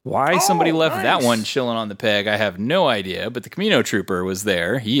 Why somebody left that one chilling on the peg, I have no idea, but the Camino Trooper was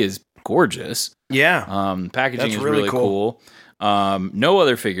there. He is gorgeous. Yeah. Packaging is really cool. No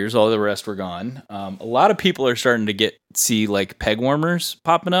other figures, all the rest were gone. A lot of people are starting to see like peg warmers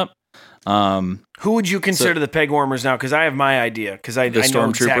popping up. Who would you consider the peg warmers now? Because I have my idea. Because I know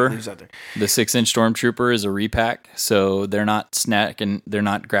exactly who's out there. The 6-inch Stormtrooper is a repack, so they're not snacking. They're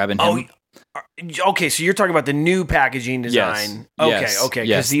not grabbing him. Okay, so you're talking about the new packaging design. Yes. Okay.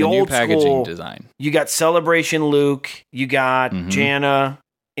 Yes, the old new packaging school design. You got Celebration Luke. You got Janna,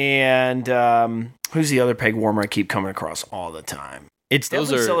 and who's the other peg warmer I keep coming across all the time? It's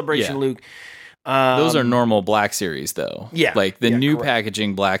definitely Celebration Luke. Those are normal Black Series, though. Yeah. Like the new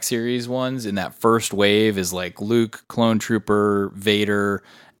packaging Black Series ones in that first wave is like Luke, Clone Trooper, Vader,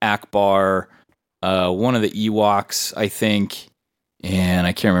 Akbar, one of the Ewoks, I think, and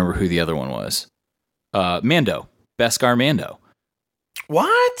I can't remember who the other one was. Mando. Beskar Mando.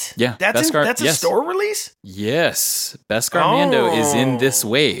 What? Yeah. That's a store release? Yes. Beskar Mando is in this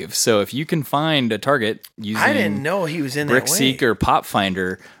wave. So if you can find a Target using I didn't know he was in that wave. BrickSeek or Pop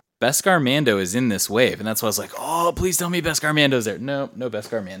Finder, Beskar Mando is in this wave, and that's why I was like, oh, please tell me Beskar Mando's there. No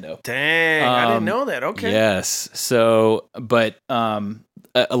Beskar Mando. Dang, I didn't know that. Okay. Yes. So, but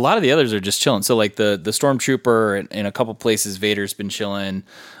a lot of the others are just chilling. So like the Stormtrooper in a couple places, Vader's been chilling.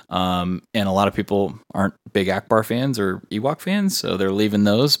 And a lot of people aren't big Akbar fans or Ewok fans, so they're leaving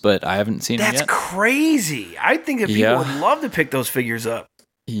those, but I haven't seen them yet. That's crazy. I think that people would love to pick those figures up.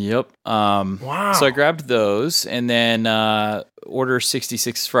 Yep. Wow. So I grabbed those, and then Order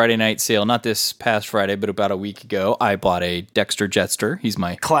 66 Friday night sale, not this past Friday, but about a week ago, I bought a Dexter Jetster. He's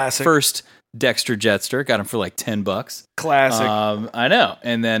my classic first Dexter Jetster. Got him for like $10. Classic. I know.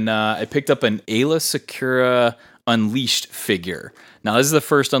 And then I picked up an Ayla Secura Unleashed figure. Now, this is the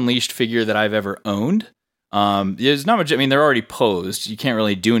first Unleashed figure that I've ever owned. There's not much. I mean, they're already posed. You can't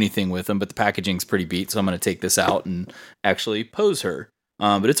really do anything with them, but the packaging's pretty beat. So I'm going to take this out and actually pose her.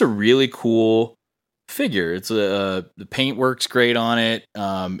 But it's a really cool figure. It's the paint works great on it.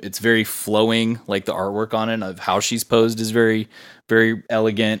 It's very flowing. Like the artwork on it of how she's posed is very, very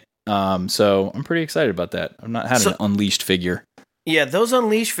elegant. So I'm pretty excited about that. I've not had an Unleashed figure. Yeah, those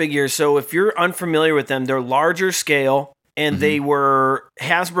Unleashed figures. So if you're unfamiliar with them, they're larger scale. And they were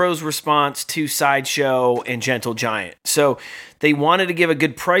Hasbro's response to Sideshow and Gentle Giant. So they wanted to give a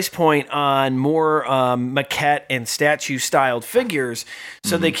good price point on more maquette and statue styled figures.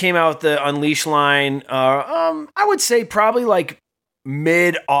 So they came out with the Unleashed line. I would say probably like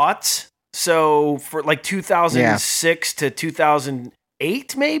mid-aughts. So for like 2006 to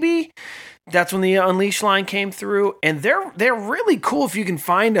 2008, maybe. That's when the Unleashed line came through, and they're really cool if you can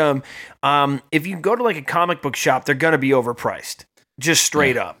find them. If you go to like a comic book shop, they're gonna be overpriced, just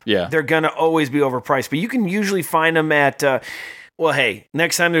straight up. Yeah, they're gonna always be overpriced, but you can usually find them at. Well, hey,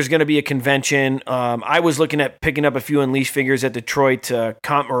 next time there's gonna be a convention. I was looking at picking up a few Unleashed figures at Detroit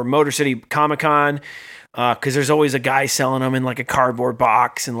or Motor City Comic Con. Because there's always a guy selling them in like a cardboard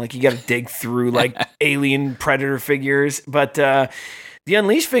box, and like you got to dig through like alien predator figures, but. The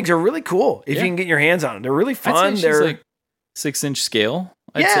Unleashed figs are really cool if you can get your hands on them. They're really fun. They're like 6-inch scale.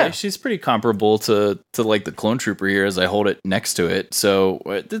 I'd say she's pretty comparable to like the Clone Trooper here as I hold it next to it. So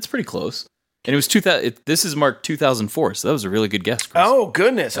it's pretty close. And it was 2000. This is marked 2004, so that was a really good guess, Chris. Oh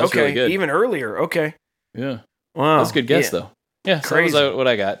goodness! Okay, really good. Even earlier. Okay. Yeah. Wow. That's a good guess though. Yeah, so that was what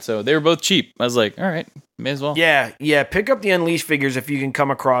I got. So they were both cheap. I was like, all right, may as well. Yeah. Pick up the Unleashed figures if you can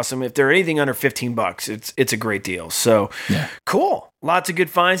come across them. If they're anything under $15, it's a great deal. So cool. Lots of good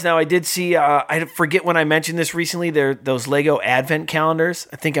finds. Now I did see. I forget when I mentioned this recently. Those Lego Advent calendars.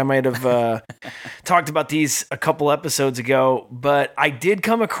 I think I might have talked about these a couple episodes ago. But I did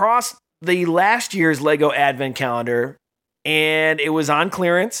come across the last year's Lego Advent calendar, and it was on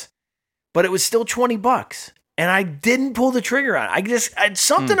clearance, but it was still $20. And I didn't pull the trigger on it. I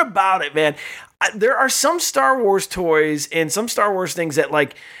something about it, man. There are some Star Wars toys and some Star Wars things that,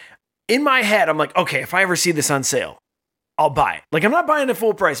 like, in my head, I'm like, okay, if I ever see this on sale, I'll buy it. Like, I'm not buying it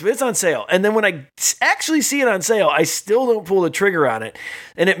full price, but it's on sale. And then when I actually see it on sale, I still don't pull the trigger on it.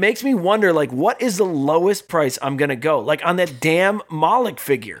 And it makes me wonder, like, what is the lowest price I'm going to go? Like, on that damn Moloch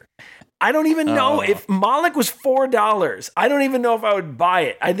figure. I don't even know if Moloch was $4. I don't even know if I would buy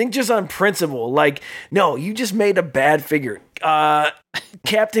it. I think just on principle, like, no, you just made a bad figure.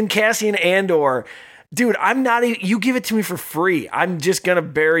 Captain Cassian Andor, dude, I'm not even, you give it to me for free. I'm just going to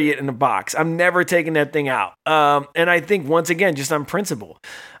bury it in a box. I'm never taking that thing out. And I think once again, just on principle.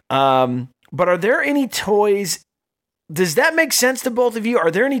 But are there any toys? Does that make sense to both of you?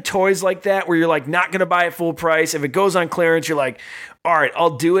 Are there any toys like that where you're like not going to buy it full price? If it goes on clearance, you're like, all right,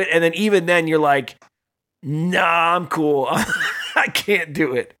 I'll do it. And then even then you're like, nah, I'm cool. I can't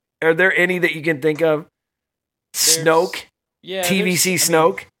do it. Are there any that you can think of? Snoke? Yeah. TVC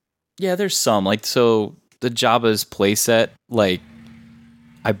Snoke? Yeah, there's some. Like, so the Jabba's playset, like,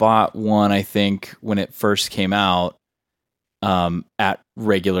 I bought one, I think, when it first came out at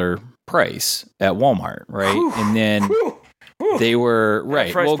regular price at Walmart, right? Whew, and then they were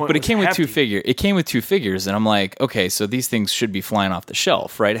right. Well, but it came with hefty. two figures, and I'm like, okay, so these things should be flying off the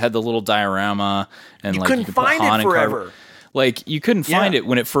shelf, right? It had the little diorama, and you like couldn't you could put find Han it and forever. Like, you couldn't find it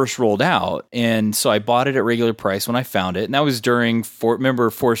when it first rolled out, and so I bought it at regular price when I found it, and that was during remember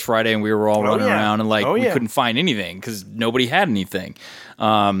Force Friday, and we were all running around, and like we couldn't find anything because nobody had anything.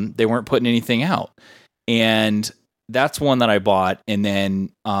 They weren't putting anything out, and that's one that I bought, and then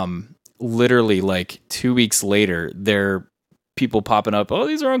literally like 2 weeks later, there are people popping up. Oh,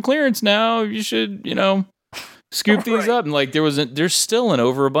 these are on clearance now. You should, scoop these up. And like there's still an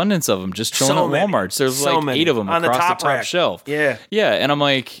overabundance of them just chilling at Walmart. So there's like 8 of them on across the top rack. Shelf. Yeah. Yeah. And I'm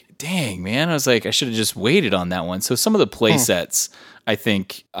like, dang, man. I was like, I should have just waited on that one. So some of the play sets, I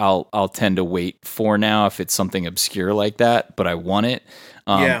think I'll tend to wait for now if it's something obscure like that, but I want it.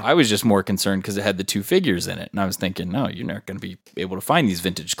 I was just more concerned because it had the 2 figures in it. And I was thinking, no, you're not going to be able to find these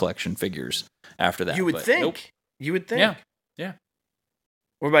vintage collection figures after that. You would think. Nope. You would think. Yeah.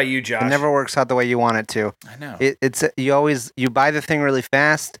 What about you, Josh? It never works out the way you want it to. I know. It's you buy the thing really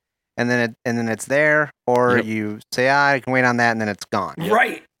fast, and then it's there, or you say, I can wait on that, and then it's gone.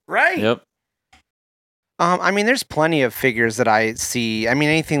 Right. Yep. I mean, there's plenty of figures that I see. I mean,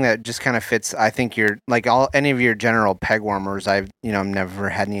 anything that just kind of fits. I think you're like any of your general peg warmers. I've never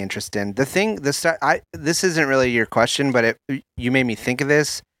had any interest in. This isn't really your question, but you made me think of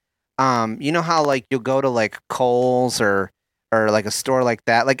this. You know how like you'll go to like Kohl's or like a store like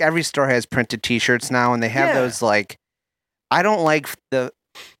that. Like every store has printed T-shirts now, and they have those like. I don't like the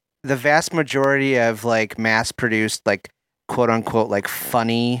vast majority of like mass produced like quote unquote like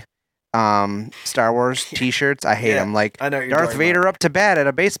funny. Star Wars T-shirts. I hate them. Like Darth Vader up to bat at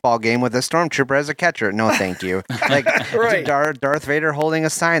a baseball game with a stormtrooper as a catcher. No, thank you. Like Darth Vader holding a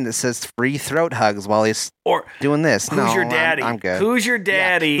sign that says "free throat hugs" while he's doing this. Who's your daddy? I'm good. Who's your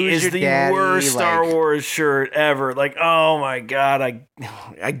daddy Who's is your the daddy? worst Star Wars shirt ever. Like, oh my god,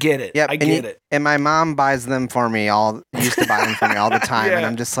 I get it. Yep, I get it. And my mom buys them for me. Used to buy them for me all the time, and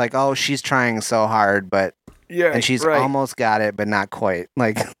I'm just like, oh, she's trying so hard, but and she's almost got it, but not quite.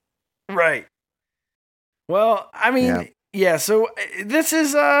 Like. Right. Well, I mean, so this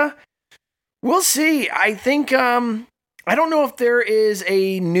is, we'll see. I think, I don't know if there is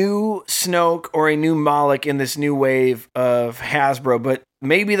a new Snoke or a new Malak in this new wave of Hasbro, but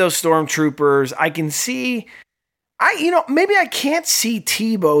maybe those Stormtroopers, I can see, maybe I can't see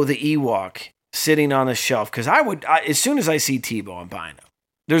Tebow the Ewok sitting on a shelf, because as soon as I see Tebow, I'm buying him.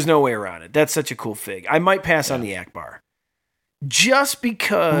 There's no way around it. That's such a cool fig. I might pass on the Akbar. Just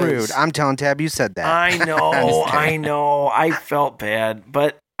because... Rude. I'm telling Tab you said that. I know. I felt bad,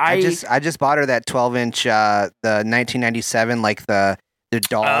 but I just bought her that 12-inch, the 1997, like the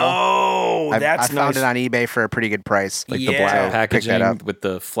doll. Oh, that's nice. I found it on eBay for a pretty good price. Like the black packaging with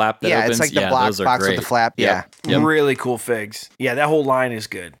the flap that opens. It's like the black box with the flap. Yep. Really cool figs. Yeah, that whole line is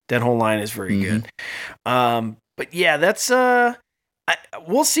good. That whole line is very good. But yeah, that's...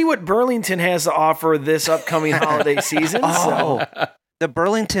 we'll see what Burlington has to offer this upcoming holiday season. The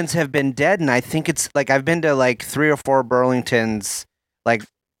Burlingtons have been dead, and I think it's like I've been to like 3 or 4 Burlingtons like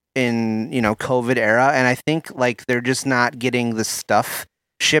in COVID era, and I think like they're just not getting the stuff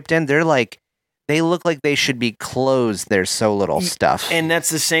shipped in. They're like they look like they should be closed. There's so little stuff, and that's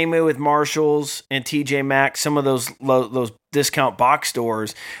the same way with Marshalls and TJ Maxx. Some of those discount box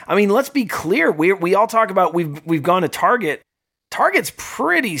stores. I mean, let's be clear. We all talk about we've gone to Target. Target's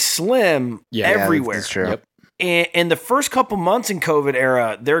pretty slim everywhere. That's true. Yep. And the first couple months in COVID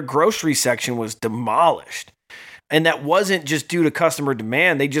era, their grocery section was demolished. And that wasn't just due to customer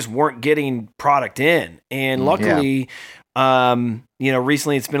demand. They just weren't getting product in. And luckily,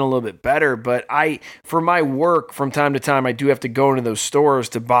 recently it's been a little bit better. But for my work, from time to time, I do have to go into those stores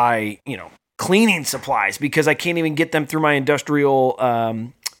to buy, cleaning supplies because I can't even get them through my industrial,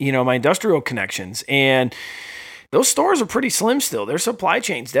 my industrial connections. And those stores are pretty slim still. Their supply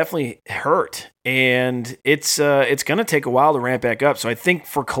chains definitely hurt, and it's going to take a while to ramp back up. So I think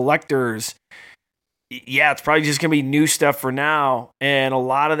for collectors, it's probably just going to be new stuff for now, and a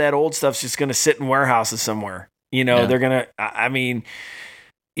lot of that old stuff's just going to sit in warehouses somewhere. They're going to.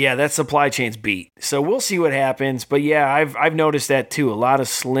 That supply chain's beat. So we'll see what happens. But yeah, I've noticed that too. A lot of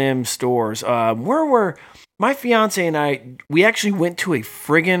slim stores. Where were my fiance and I? We actually went to a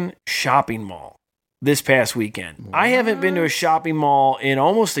friggin' shopping mall this past weekend. What? I haven't been to a shopping mall in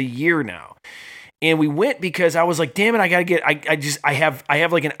almost a year now. And we went because I was like, damn it, I gotta get, I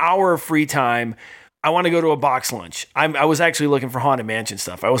have like an hour of free time. I want to go to a box lunch. I was actually looking for Haunted Mansion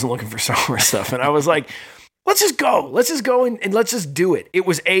stuff. I wasn't looking for Star Wars stuff. And I was like, let's just go and let's just do it. It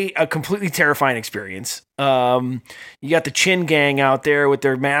was a completely terrifying experience. You got the Chin Gang out there with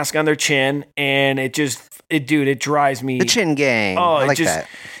their mask on their chin, and it drives me. The Chin Gang. Oh, I like it just that.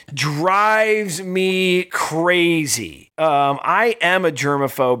 Drives me crazy. I am a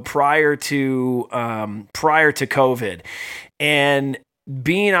germaphobe prior to COVID, and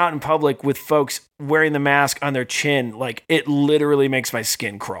being out in public with folks wearing the mask on their chin, like it literally makes my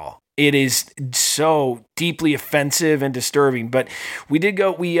skin crawl. It is so deeply offensive and disturbing. But we did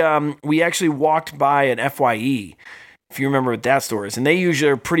go. We actually walked by an FYE, if you remember what that store is, and they usually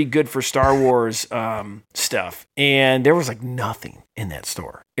are pretty good for Star Wars stuff. And there was like nothing in that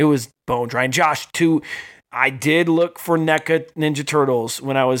store. It was bone dry. And Josh, to I did look for NECA Ninja Turtles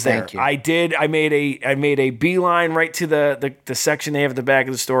when I was there. Thank you. I did. I made a beeline right to the section they have at the back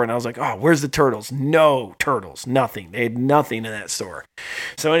of the store, and I was like, oh, where's the turtles? No turtles. Nothing. They had nothing in that store.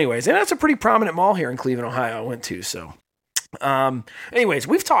 So anyways, and that's a pretty prominent mall here in Cleveland, Ohio I went to. So anyways,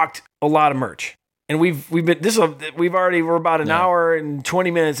 we've talked a lot of merch. And we're about an hour and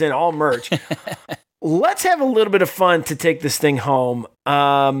 20 minutes in, all merch. Let's have a little bit of fun to take this thing home.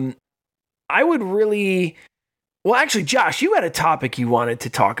 I would really... Well, actually, Josh, you had a topic you wanted to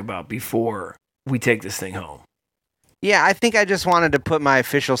talk about before we take this thing home. Yeah, I think I just wanted to put my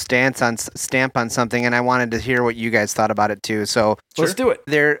official stamp on something, and I wanted to hear what you guys thought about it too. So let's do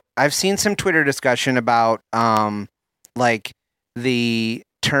it. I've seen some Twitter discussion about like the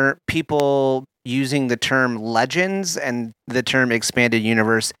term, people using the term legends and the term expanded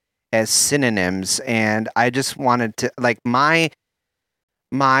universe as synonyms, and I just wanted to my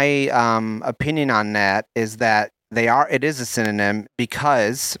opinion on that is that it is a synonym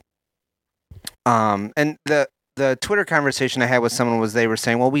because and the Twitter conversation I had with someone was they were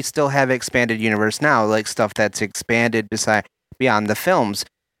saying, well, we still have expanded universe now, like stuff that's expanded beyond the films.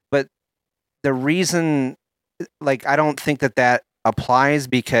 But the reason, like, I don't think that applies,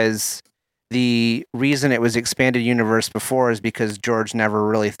 because the reason it was expanded universe before is because George never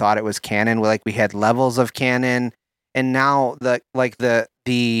really thought it was canon. Like, we had levels of canon, and now the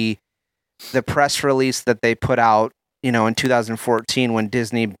press release that they put out, in 2014 when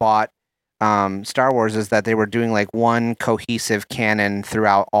Disney bought Star Wars, is that they were doing like one cohesive canon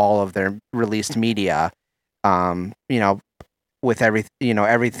throughout all of their released media, with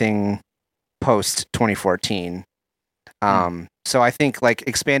everything post 2014. So I think like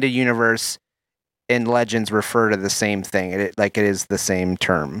expanded universe and legends refer to the same thing. It is the same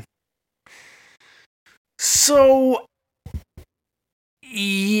term. So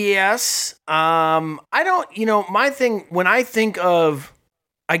yes, I don't, my thing when I think of,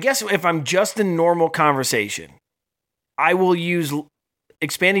 I guess if I'm just in normal conversation, I will use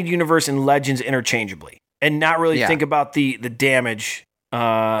expanded universe and legends interchangeably and not really think about the damage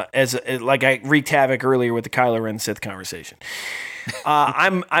as like I wreaked havoc earlier with the Kylo Ren Sith conversation.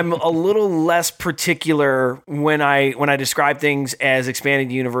 I'm a little less particular when I describe things as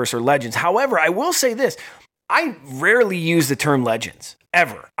expanded universe or legends. However, I will say this: I rarely use the term legends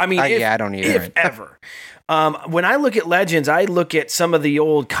ever. I mean, I don't either. If ever. When I look at legends, I look at some of the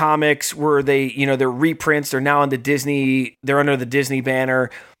old comics where they're reprints. They're now on the Disney. They're under the Disney banner.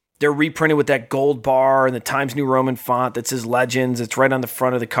 They're reprinted with that gold bar and the Times New Roman font that says Legends. It's right on the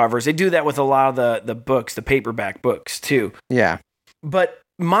front of the covers. They do that with a lot of the books, the paperback books too. Yeah. But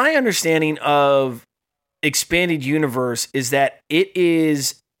my understanding of expanded universe is that it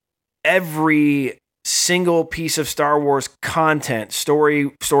is every single piece of Star Wars content,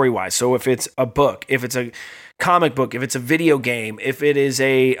 story-wise. So if it's a book, if it's a comic book, if it's a video game, if it is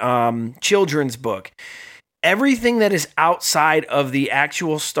a children's book, everything that is outside of the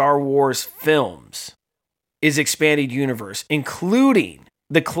actual Star Wars films is expanded universe, including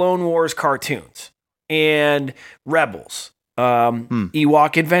the Clone Wars cartoons and Rebels,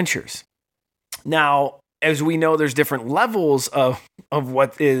 Ewok Adventures. Now, as we know, there's different levels of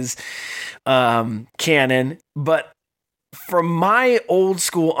what is canon, but from my old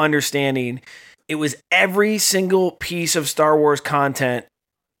school understanding, it was every single piece of Star Wars content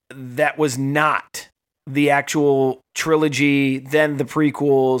that was not the actual trilogy, then the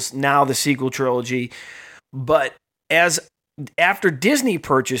prequels, now the sequel trilogy. But after Disney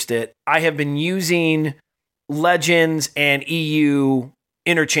purchased it, I have been using Legends and EU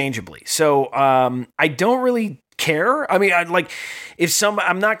interchangeably. So I don't really care. I mean,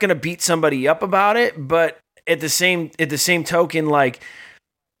 I'm not going to beat somebody up about it, but at the same token, like,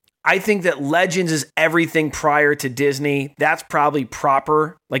 I think that Legends is everything prior to Disney. That's probably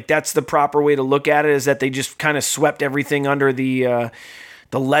proper. Like, that's the proper way to look at it, is that they just kind of swept everything under the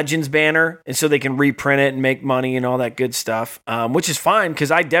Legends banner, and so they can reprint it and make money and all that good stuff, which is fine, because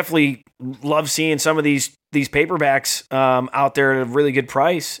I definitely love seeing some of these paperbacks out there at a really good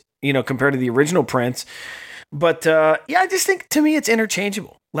price, compared to the original prints. But I just think, to me, it's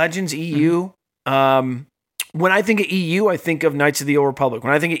interchangeable. Legends, EU. When I think of EU, I think of Knights of the Old Republic.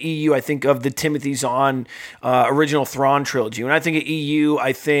 When I think of EU, I think of the Timothy Zahn original Thrawn trilogy. When I think of EU,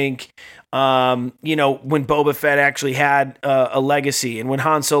 I think, when Boba Fett actually had a legacy, and when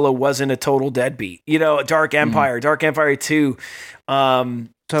Han Solo wasn't a total deadbeat. Dark Empire, Dark Empire 2. So I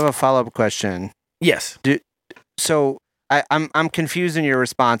have a follow-up question. Yes. So I'm confused in your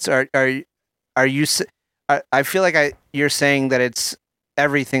response. Are you? I feel like you're saying that it's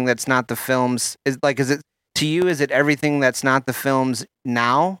everything that's not the films. Is it to you? Is it everything that's not the films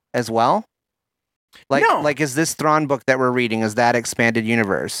now as well? Like is this Thrawn book that we're reading, is that expanded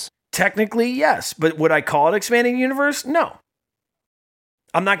universe? Technically, yes, but would I call it expanding universe? No.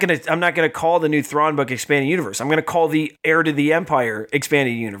 I'm not gonna call the new Thrawn book expanding universe. I'm gonna call the Heir to the Empire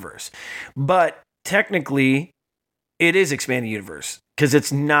expanded universe. But technically, it is expanded universe because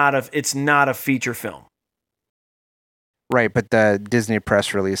it's not a feature film. Right, but the Disney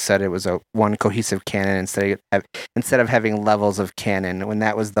press release said it was a one cohesive canon instead of having levels of canon, when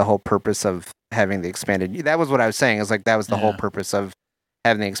that was the whole purpose of having the expanded. That was what I was saying. Is like that was the whole purpose of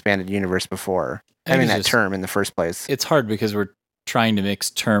having the expanded universe before having that term in the first place. It's hard because we're trying to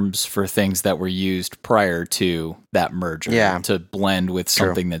mix terms for things that were used prior to that merger to blend with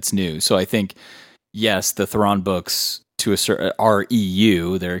something that's new. So I think, yes, the Thrawn books to a certain are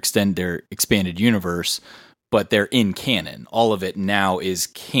EU, their expanded universe, but they're in canon. All of it now is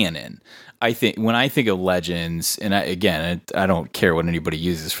canon. I think when I think of Legends, and I don't care what anybody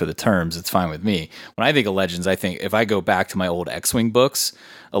uses for the terms, it's fine with me. When I think of Legends, I think if I go back to my old X-Wing books,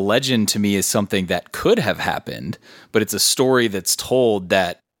 a legend to me is something that could have happened, but it's a story that's told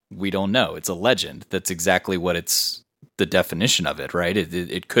that we don't know. It's a legend. That's exactly what it's the definition of it, right?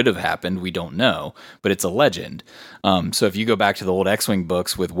 It could have happened. We don't know, but it's a legend. So if you go back to the old X-Wing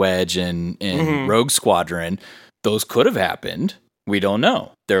books with Wedge and Rogue Squadron, those could have happened. We don't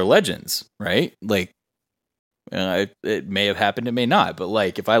know. They're legends, right? Like, it may have happened, it may not. But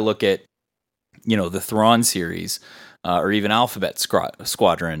like, if I look at, the Thrawn series, or even Alphabet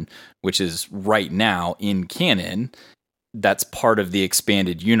Squadron, which is right now in canon, that's part of the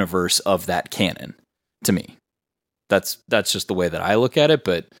expanded universe of that canon. To me, that's just the way that I look at it.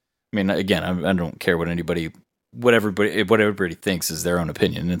 But I mean, again, I don't care what everybody thinks is their own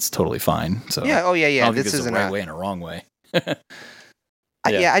opinion. It's totally fine. So yeah, I don't think this isn't a right way and a wrong way.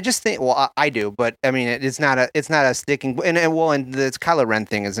 I just think. Well, I do, but I mean, it's not a sticking. And the Kylo Ren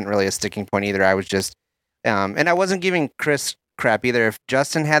thing isn't really a sticking point either. I was just, and I wasn't giving Chris crap either. If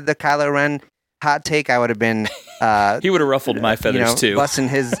Justin had the Kylo Ren hot take, I would have been. He would have ruffled my feathers too. Busting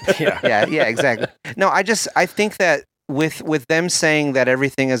his. yeah, exactly. No, I think that with them saying that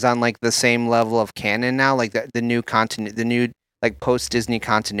everything is on like the same level of canon now, like the new like post Disney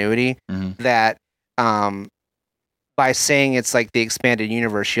continuity, that by saying it's like the expanded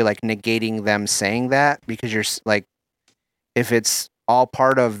universe, you're like negating them saying that, because you're like, if it's all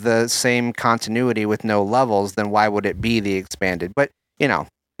part of the same continuity with no levels, then why would it be the expanded? But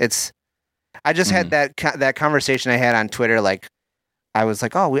it's. I just had that conversation I had on Twitter. Like, I was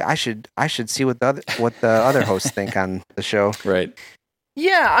like, I should see what the other hosts think on the show. Right.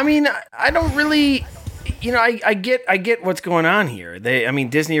 Yeah, I mean, I don't really. I get what's going on here.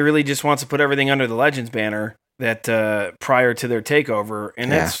 Disney really just wants to put everything under the Legends banner that prior to their takeover,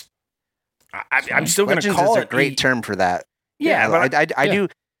 and that's. I'm still going to call it a great term for that. Yeah, but I do.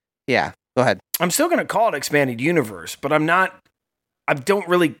 Yeah, go ahead. I'm still going to call it expanded universe, but I'm not. I'm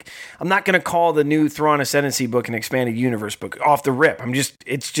not going to call the new Thrawn Ascendancy book an expanded universe book off the rip.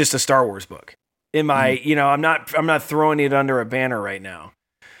 It's just a Star Wars book. I'm not throwing it under a banner right now.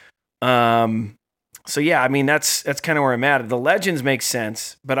 So yeah, I mean, that's kind of where I'm at. The Legends makes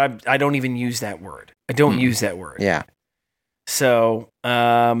sense, but I don't even use that word. I don't use that word. Yeah. So,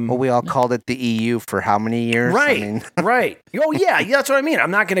 we all called it the EU for how many years? Right. Right. Oh yeah. That's what I mean.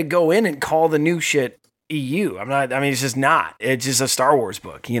 I'm not going to go in and call the new shit EU. It's just not. It's just a Star Wars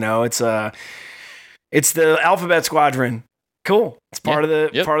book. It's the Alphabet Squadron. Cool. It's part of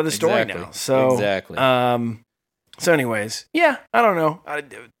the story now. So exactly. So anyways, yeah. I don't know.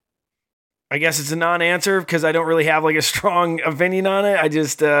 I guess it's a non-answer because I don't really have like a strong opinion on it. I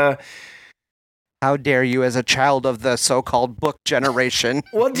just. How dare you, as a child of the so-called book generation?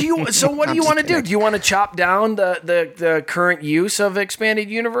 What do you want to do? Do you want to chop down the current use of expanded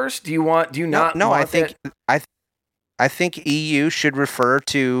universe? Do you not? No, I think EU should refer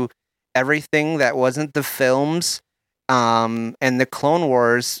to everything that wasn't the films, and the Clone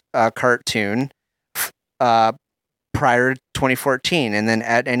Wars cartoon prior to 2014, and then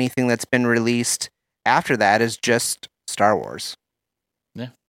add anything that's been released after that is just Star Wars.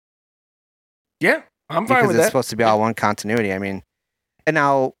 Yeah, I'm fine with that. It's supposed to be all one continuity. I mean, and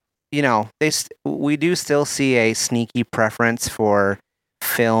now, we do still see a sneaky preference for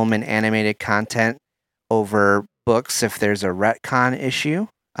film and animated content over books if there's a retcon issue,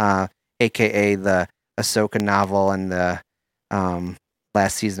 aka the Ahsoka novel and the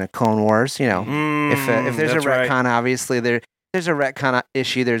last season of Clone Wars. If there's a retcon, obviously there's a retcon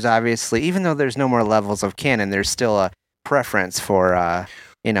issue. There's obviously, even though there's no more levels of canon, there's still a preference for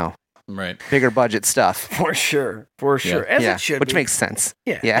right, bigger budget stuff. For sure. As it should be. Which makes sense.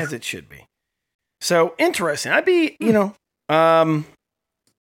 Yeah, as it should be. So, interesting. I'd be,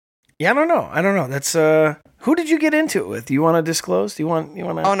 Yeah, I don't know. That's who did you get into it with? Do you want to disclose? Do you want to?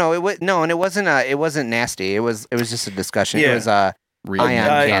 Oh no, and it wasn't nasty. It was just a discussion. Yeah. It was Ion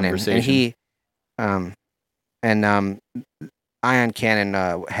Cannon, and he Ion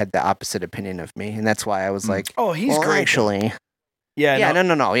Cannon had the opposite opinion of me, and that's why I was like, "Oh, he's great." Actually, yeah,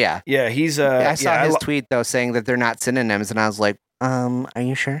 no, yeah, he's. I saw his tweet though saying that they're not synonyms, and I was like, are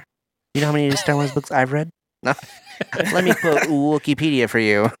you sure? You know how many Star Wars books I've read? No, let me quote Wikipedia for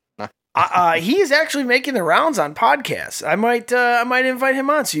you. He is actually making the rounds on podcasts. I might invite him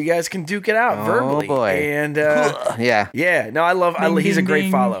on so you guys can duke it out verbally. Oh boy! And yeah. No, I love. He's a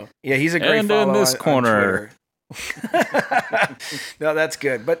great follow. Yeah, he's a great follow. And in this corner. No, that's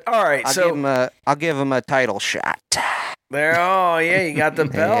good. But all right, I'll give him a title shot. There. Oh yeah, you got the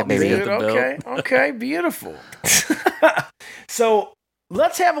belt, baby. dude. Okay, beautiful. So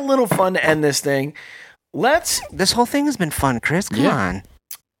let's have a little fun to end this thing. This whole thing has been fun, Chris. Come on.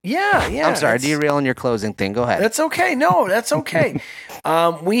 Yeah. I'm sorry, derailing your closing thing. Go ahead. That's okay. No, that's okay.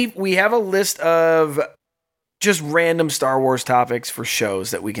 We have a list of just random Star Wars topics for shows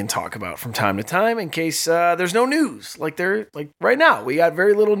that we can talk about from time to time in case there's no news. Like right now, we got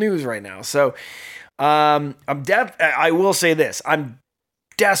very little news right now. So I will say this: I'm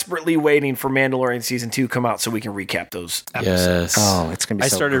desperately waiting for Mandalorian season 2 come out so we can recap those episodes. Yes. Oh, it's gonna be. I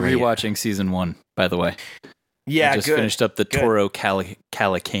so started great. rewatching season 1, by the way. Yeah, I just good. finished up the Good. Toro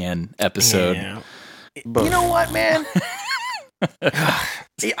Calican episode. Yeah. You know what, man?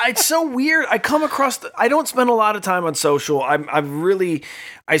 It's so weird. I come across. I don't spend a lot of time on social.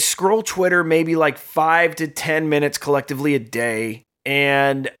 I scroll Twitter maybe like 5 to 10 minutes collectively a day,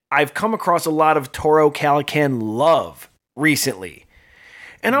 and I've come across a lot of Toro Calican love recently.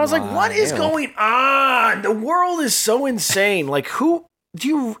 And I was like, what is going on? The world is so insane. Like,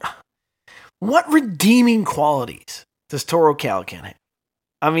 what redeeming qualities does Toro Calican have?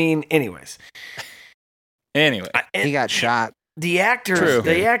 I mean, anyways. He got shot. The actor's a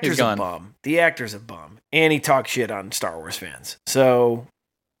bum. The actor's a bum. And he talks shit on Star Wars fans. So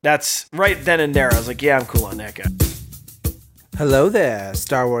that's right then and there. I was like, yeah, I'm cool on that guy. Hello there,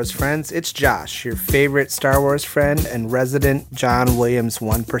 Star Wars friends. It's Josh, your favorite Star Wars friend and resident John Williams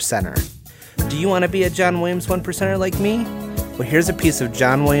 1%er. Do you want to be a John Williams 1%er like me? Well, here's a piece of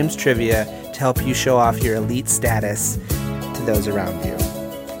John Williams trivia to help you show off your elite status to those around you.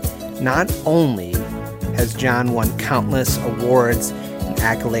 Not only has John won countless awards and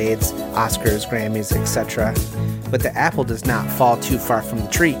accolades, Oscars, Grammys, etc., but the apple does not fall too far from the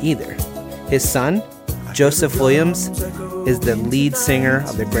tree either. His son, Joseph Williams, is the lead singer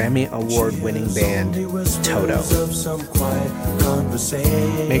of the Grammy Award-winning band Toto.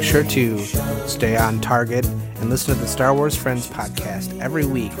 Make sure to stay on target and listen to the Star Wars Friends podcast every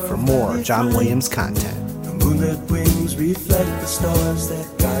week for more John Williams content. The moonlit wings reflect the stars that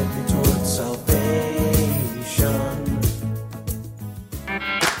guide me towards salvation.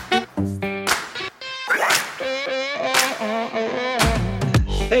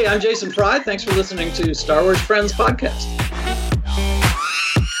 Hey, I'm Jason Pride. Thanks for listening to Star Wars Friends podcast.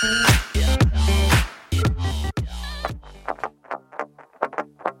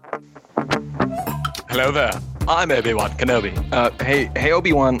 Hello there. I'm Obi-Wan Kenobi. Hey,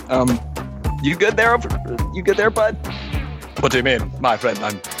 Obi-Wan. You good there? You good there, bud? What do you mean, my friend?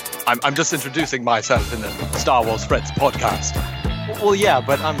 I'm just introducing myself in the Star Wars Friends podcast. Well, yeah,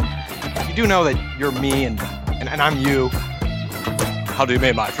 but you do know that you're me and I'm you. How do you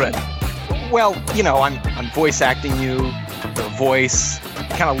mean, my friend? Well, you know, I'm voice acting you, the voice,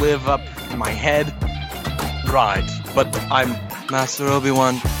 kind of live up in my head. Right, but I'm... Master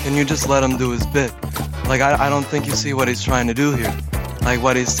Obi-Wan, can you just let him do his bit? Like, I don't think you see what he's trying to do here. Like,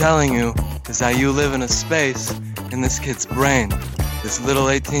 what he's telling you is that you live in a space in this kid's brain, this little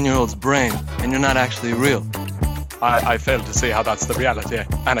 18-year-old's brain, and you're not actually real. I fail to see how that's the reality,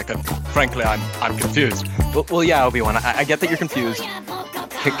 Anakin. Frankly, I'm confused. Well, yeah, Obi-Wan, I get that you're confused.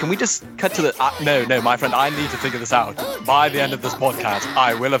 Can we just cut to the... No, my friend, I need to figure this out. By the end of this podcast,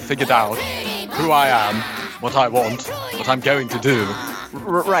 I will have figured out who I am, what I want, what I'm going to do.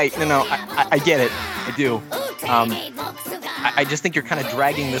 Right, no, I get it. I do. I just think you're kind of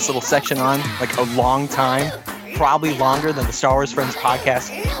dragging this little section on, like, a long time. Probably longer than the Star Wars Friends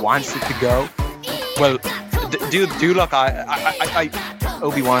podcast wants it to go. Well... Dude, look, I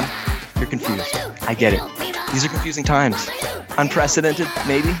Obi-Wan, you're confused. I get it. These are confusing times. Unprecedented,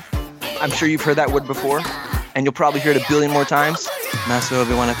 maybe. I'm sure you've heard that word before, and you'll probably hear it a billion more times. Master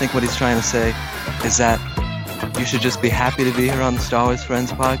Obi-Wan, I think what he's trying to say is that you should just be happy to be here on the Star Wars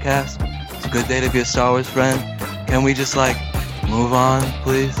Friends podcast. It's a good day to be a Star Wars friend. Can we just, move on,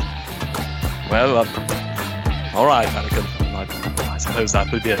 please? Well, all right, Anakin. I suppose that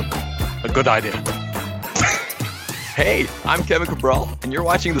would be it. good idea. Hey, I'm Kevin Cabral, and you're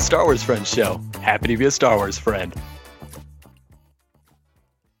watching the Star Wars Friends show. Happy to be a Star Wars friend.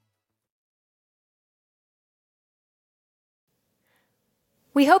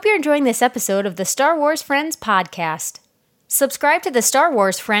 We hope you're enjoying this episode of the Star Wars Friends podcast. Subscribe to the Star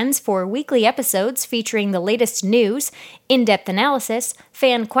Wars Friends for weekly episodes featuring the latest news, in-depth analysis,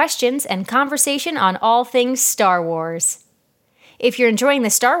 fan questions, and conversation on all things Star Wars. If you're enjoying the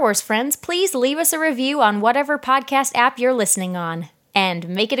Star Wars Friends, please leave us a review on whatever podcast app you're listening on. And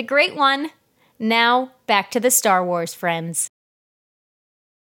make it a great one! Now, back to the Star Wars Friends.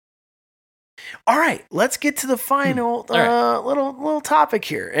 All right, let's get to the final little topic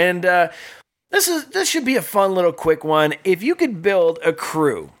here. And this should be a fun little quick one. If you could build a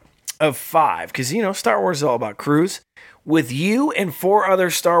crew of 5, because, Star Wars is all about crews, with you and 4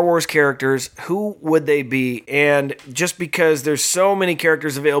 other Star Wars characters, who would they be? And just because there's so many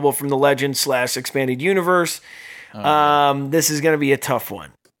characters available from the Legend/Expanded Universe, this is going to be a tough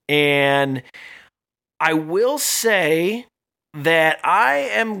one. And I will say that I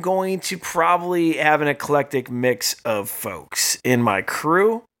am going to probably have an eclectic mix of folks in my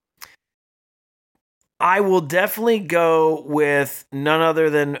crew. I will definitely go with none other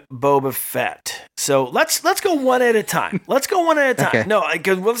than Boba Fett. So let's go one at a time. Let's go one at a time. Okay. No,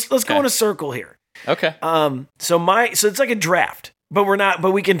 because let's go in a circle here. Okay. So it's like a draft, but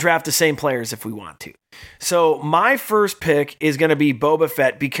we can draft the same players if we want to. So my first pick is going to be Boba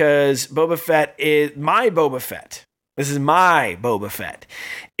Fett, because Boba Fett is my Boba Fett. This is my Boba Fett,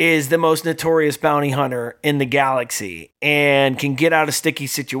 is the most notorious bounty hunter in the galaxy and can get out of sticky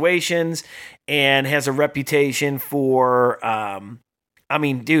situations and has a reputation for,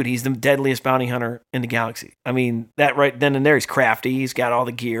 dude, he's the deadliest bounty hunter in the galaxy. I mean, that right then and there, he's crafty, he's got all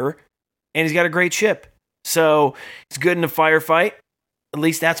the gear, and he's got a great ship. So he's good in a firefight. At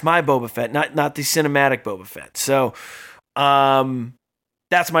least that's my Boba Fett, not the cinematic Boba Fett. So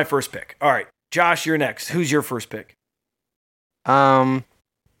that's my first pick. All right, Josh, you're next. Who's your first pick? Let's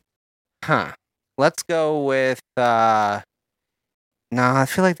go with no, I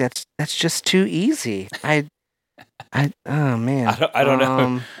feel like that's just too easy. Oh man. I don't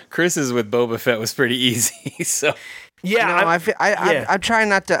know. Chris's with Boba Fett was pretty easy. So yeah, I'm trying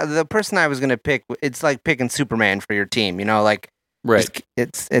not to. The person I was gonna pick, it's like picking Superman for your team. Right?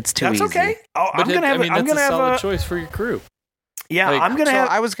 It's too easy. That's okay. I'm gonna have a solid choice for your crew. Yeah,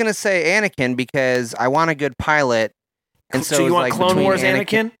 I was gonna say Anakin because I want a good pilot. And so you want Clone Wars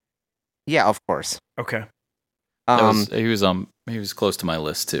Anakin? Yeah, of course. Okay. He was close to my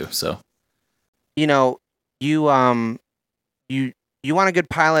list too. So, you want a good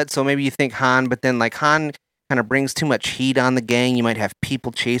pilot, so maybe you think Han, but then like Han kind of brings too much heat on the gang. You might have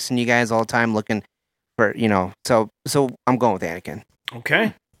people chasing you guys all the time, looking for So I'm going with Anakin.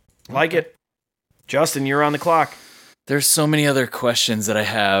 Okay, like it. Justin, you're on the clock. There's so many other questions that I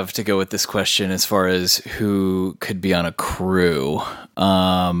have to go with this question as far as who could be on a crew.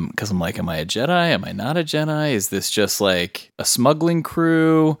 Because I'm like, am I a Jedi? Am I not a Jedi? Is this just like a smuggling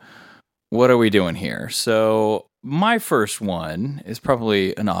crew? What are we doing here? So my first one is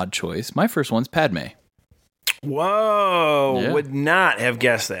probably an odd choice. My first one's Padme. Whoa, yeah. Would not have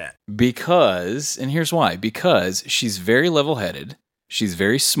guessed that. Because, and here's why, because she's very level-headed. She's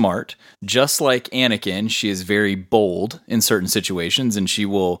very smart. Just like Anakin, she is very bold in certain situations, and she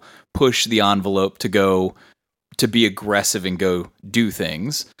will push the envelope to be aggressive and go do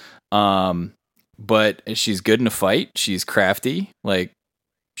things. But she's good in a fight. She's crafty. Like,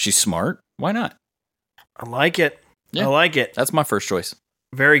 she's smart. Why not? I like it. Yeah. I like it. That's my first choice.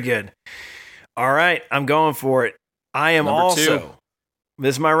 Very good. All right, I'm going for it. I am Number also. 2.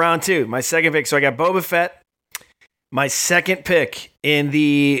 This is my round 2. My second pick. So I got Boba Fett. My second pick in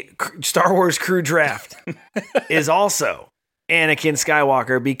the Star Wars crew draft is also Anakin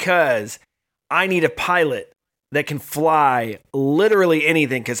Skywalker, because I need a pilot that can fly literally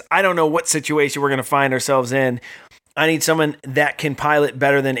anything, because I don't know what situation we're going to find ourselves in. I need someone that can pilot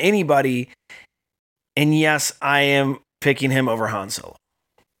better than anybody. And yes, I am picking him over Han Solo,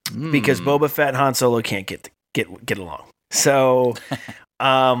 because Boba Fett and Han Solo can't get along. So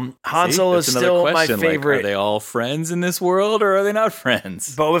Han Solo is still my favorite. Like, are they all friends in this world, or are they not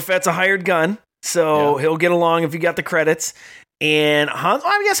friends? Boba Fett's a hired gun, so he'll get along if you got the credits. And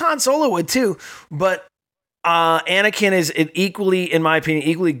I guess Han Solo would too. But Anakin is in my opinion,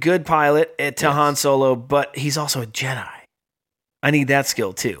 equally good pilot to Han Solo, but he's also a Jedi. I need that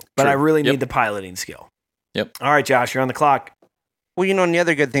skill too, but I really need the piloting skill. Yep. All right, Josh, you're on the clock. Well, and the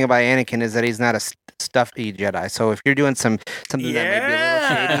other good thing about Anakin is that he's not a stuffy Jedi. So if you're doing something that may be a little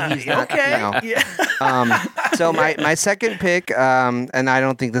shady, he's not. Okay. So my second pick, and I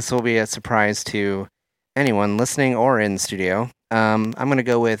don't think this will be a surprise to anyone listening or in the studio. I'm going to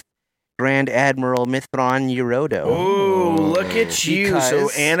go with Grand Admiral Mithron Eurodo. Oh, look at you! So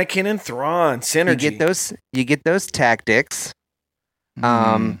Anakin and Thrawn synergy. You get those tactics,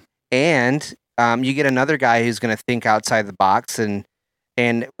 and you get another guy who's going to think outside the box, and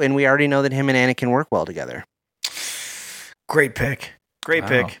we already know that him and Anakin work well together. Great pick. Great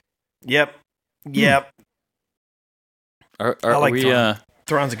pick. Yep. Are we? Thrawn.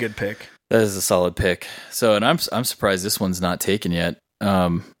 Thrawn's a good pick. That is a solid pick. So, and I'm surprised this one's not taken yet.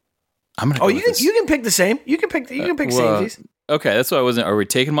 I'm gonna. You can pick the same. You can pick samesies. Okay, that's why I wasn't. Are we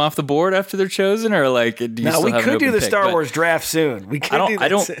taking them off the board after they're chosen, or like? Do you no, we could do the pick? Star Wars draft soon. We could do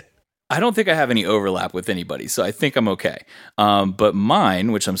that. I don't think I have any overlap with anybody, so I think I'm okay. But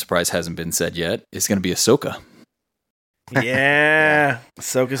mine, which I'm surprised hasn't been said yet, is going to be Ahsoka. Yeah,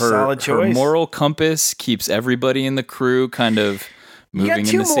 Ahsoka's solid choice. Her moral compass keeps everybody in the crew kind of moving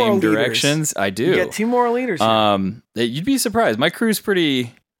in the same directions. I do. You got 2 moral leaders. You'd be surprised. My crew's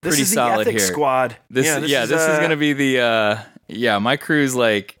pretty solid ethics here. Squad. This is going to be the my crew's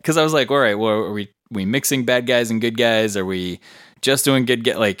like, because I was like, all right, well, are we mixing bad guys and good guys? Are we just doing good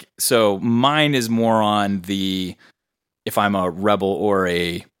guys? Like, so mine is more on the if I'm a rebel or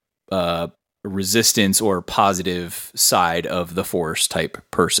a resistance or positive side of the Force type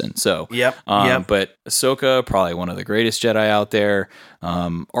person. So but Ahsoka, probably one of the greatest Jedi out there,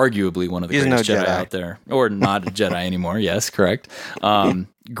 arguably one of the greatest Jedi out there, or not a Jedi anymore. Yes, correct.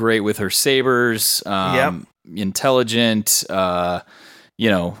 Great with her sabers, intelligent,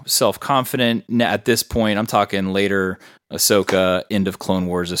 self-confident. At this point, I'm talking later Ahsoka, end of Clone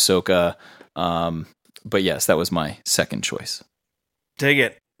Wars Ahsoka. But yes, that was my second choice. Take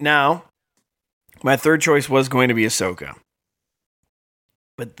it. Now, my third choice was going to be Ahsoka.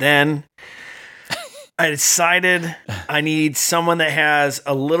 But then I decided I need someone that has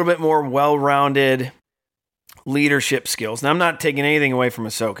a little bit more well-rounded leadership skills. Now, I'm not taking anything away from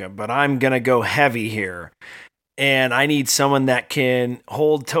Ahsoka, but I'm going to go heavy here. And I need someone that can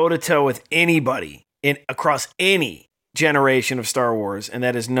hold toe-to-toe with anybody across any generation of Star Wars, and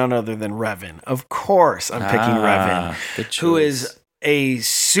that is none other than Revan. Of course, I'm picking Revan, who is a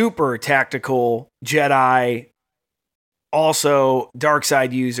super tactical Jedi, also dark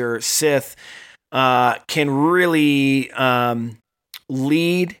side user, Sith, can really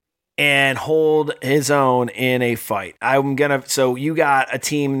lead and hold his own in a fight. So you got a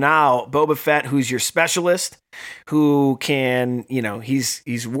team now, Boba Fett, who's your specialist, who can,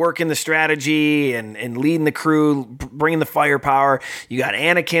 he's working the strategy and leading the crew, bringing the firepower. You got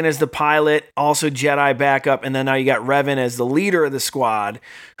Anakin as the pilot, also Jedi backup. And then now you got Revan as the leader of the squad,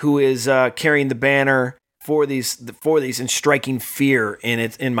 who is carrying the banner for these and striking fear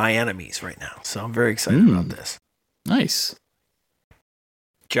in my enemies right now. So I'm very excited about this. Nice.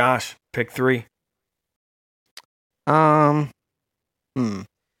 Josh, pick 3. Well,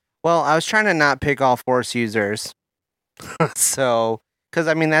 I was trying to not pick all Force users. So, because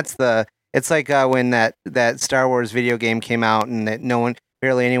it's like when that Star Wars video game came out and that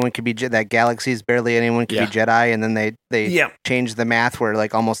barely anyone could be that Galaxies, barely anyone could be Jedi, and then they changed the math where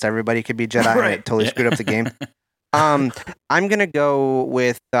like almost everybody could be Jedi, and it totally screwed up the game. I'm gonna go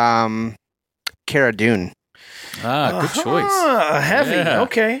with Cara Dune. Good choice. Heavy. Yeah.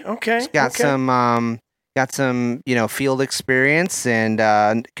 Okay. She's got some field experience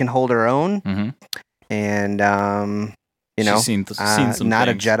and can hold her own. Mm-hmm. And she's seen some not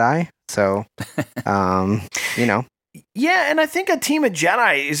things. A Jedi, so Yeah, and I think a team of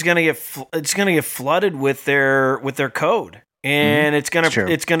Jedi is gonna get flooded with their code, and it's gonna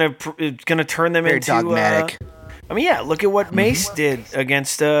turn them very into dogmatic. Look at what Mace did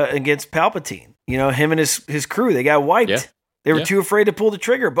against Palpatine. Him and his crew, they got wiped. Yeah. They were too afraid to pull the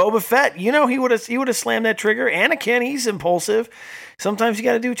trigger. Boba Fett, he would have slammed that trigger. Anakin, he's impulsive. Sometimes you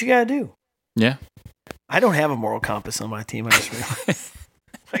got to do what you got to do. Yeah. I don't have a moral compass on my team. I just realized.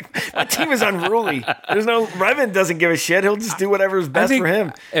 My team is unruly. Revan doesn't give a shit. He'll just do whatever is best for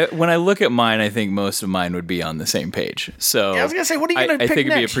him. When I look at mine, I think most of mine would be on the same page. So I was gonna say, what are you gonna pick I think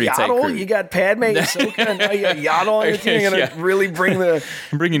next? It'd be a pretty tight crew. You got Padme, Ahsoka, and now you got Yaddle on your team. You're gonna really bring the.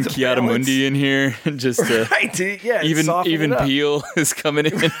 I'm bringing Kiara Mundi in here just to. Right, dude. Yeah. Even Peel is coming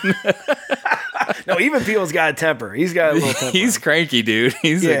in. No, even Peel's got a temper. He's got a little temper. He's cranky, dude.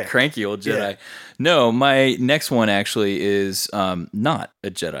 He's a cranky old Jedi. Yeah. No, my next one actually is not a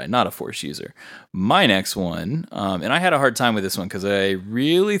Jedi, not a Force user. My next one, and I had a hard time with this one because I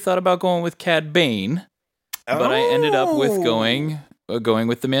really thought about going with Cad Bane. but I ended up with going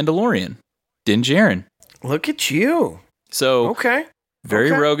with the Mandalorian, Din Djarin. Look at you. So okay.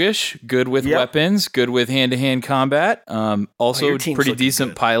 Very roguish, good with weapons, good with hand-to-hand combat. Also pretty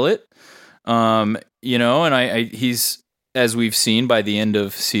decent pilot. And he's, as we've seen by the end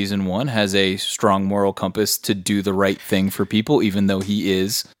of season 1, has a strong moral compass to do the right thing for people, even though he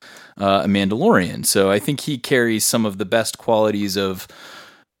is a Mandalorian. So I think he carries some of the best qualities of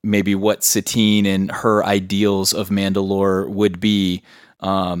maybe what Satine and her ideals of Mandalore would be.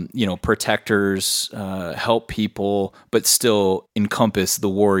 Protectors, help people, but still encompass the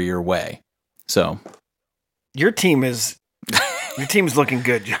warrior way. So your team's looking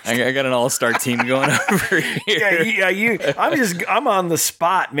good, Justin. I got an all-star team going over here. I'm on the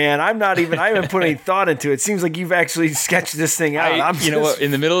spot, man. I haven't put any thought into it. Seems like you've actually sketched this thing out. You know what? In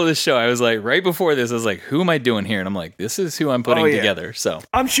the middle of the show, I was like, right before this, I was like, who am I doing here? And I'm like, this is who I'm putting together. So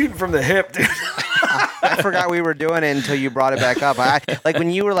I'm shooting from the hip, dude. I forgot we were doing it until you brought it back up. Like when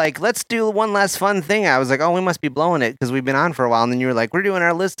you were like, let's do one last fun thing. I was like, oh, we must be blowing it because we've been on for a while. And then you were like, we're doing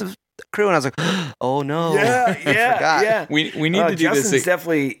our list of crew, and I was like, oh no. Yeah. We need to do Justin's this.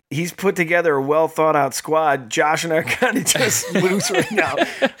 Definitely, he's put together a well thought out squad. Josh and I are kind of just loose right now.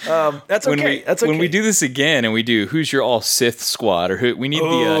 That's okay. When we do this again and we do who's your all Sith squad, or we need the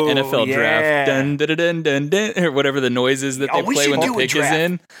NFL draft, dun, dun, dun, dun, dun, or whatever the noise is that they play when the pick is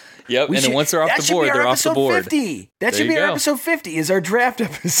in. Yep, then once they're off the board, they're off the board. 50. That should be our episode 50. Is our draft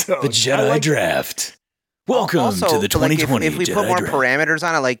episode? The Jedi draft. Welcome to the 2020 if we Jedi put more draft. parameters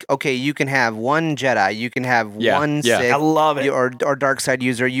on it, like, okay, you can have one Jedi, you can have one Sith, I love it, or dark side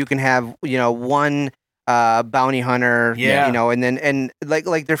user, you can have one bounty hunter, and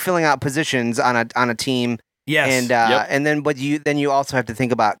like they're filling out positions on a team. Yes, and then you also have to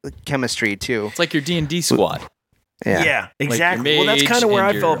think about chemistry too. It's like your D&D squad. Yeah, exactly. Well, that's kind of where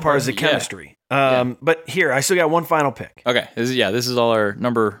I fell apart as the chemistry. But here, I still got one final pick. Okay, this is all our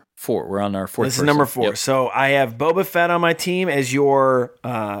number 4. We're on our 4th. This is number 4. Yep. So I have Boba Fett on my team as your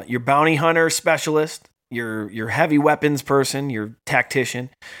bounty hunter specialist, your heavy weapons person, your tactician.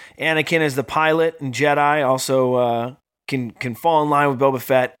 Anakin as the pilot and Jedi, also can fall in line with Boba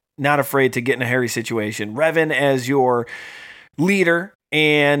Fett, not afraid to get in a hairy situation. Revan as your leader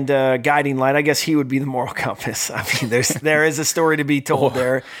and guiding light. I guess he would be the moral compass. I mean, there is a story to be told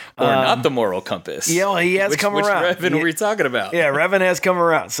there. Or not the moral compass. Yeah, well, he has come around. Which Revan were we talking about? Yeah, Revan has come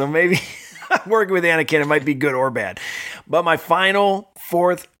around. So maybe working with Anakin, it might be good or bad. But my final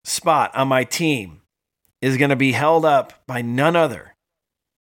 4th spot on my team is going to be held up by none other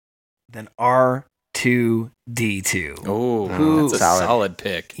than R2-D2. Oh, that's a solid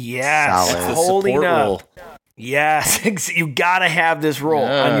pick. Yes, holding up. Role. Yes, you got to have this role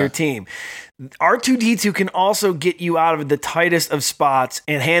on your team. R2-D2 can also get you out of the tightest of spots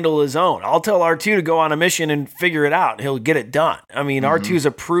and handle his own. I'll tell R2 to go on a mission and figure it out. He'll get it done. I mean, R2 is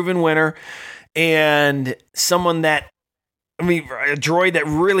a proven winner and someone that, a droid that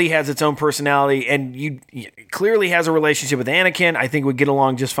really has its own personality, and you clearly has a relationship with Anakin. I think would get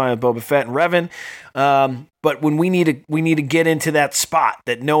along just fine with Boba Fett and Revan. But when we need to get into that spot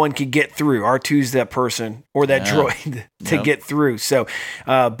that no one could get through, R2's that person or that droid to get through. So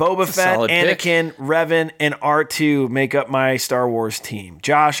Boba Fett, Anakin, Revan, and R2 make up my Star Wars team.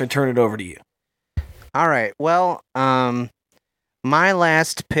 Josh, I turn it over to you. All right. Well, my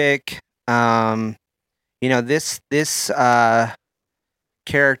last pick. This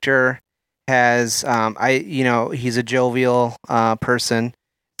character has, he's a jovial person,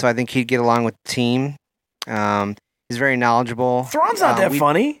 so I think he'd get along with the team. He's very knowledgeable. Thrawn's not that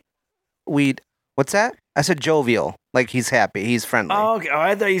funny. What's that? I said jovial, like he's happy, he's friendly. Oh, okay.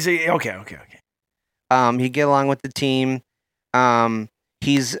 I thought you said okay. He'd get along with the team.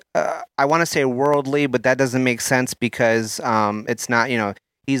 He's, I want to say worldly, but that doesn't make sense because it's not.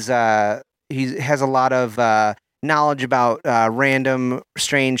 He has a lot of knowledge about random,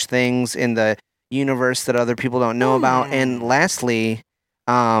 strange things in the universe that other people don't know about. And lastly,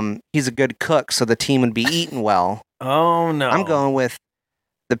 he's a good cook, so the team would be eaten well. Oh, no. I'm going with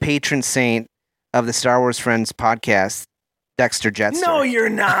the patron saint of the Star Wars Friends podcast, Dexter Jettster. No, you're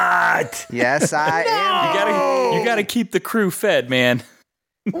not. Yes, I am. You gotta keep the crew fed, man.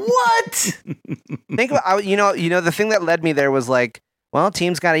 What? Think about the thing that led me there was like, well,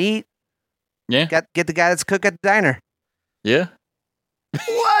 team's got to eat. Yeah. Get the guy that's cook at the diner. Yeah.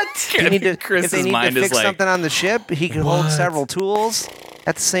 What? If they need to fix something on the ship, he can hold several tools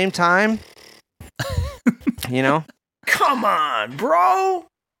at the same time. Come on, bro.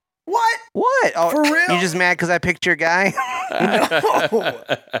 What? Oh, for real? You just mad because I picked your guy?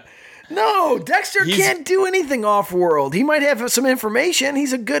 No, Dexter can't do anything off-world. He might have some information.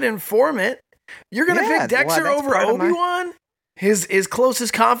 He's a good informant. You're gonna pick Dexter over Obi-Wan? His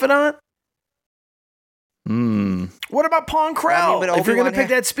closest confidant? What about Pong Krell? If you're gonna pick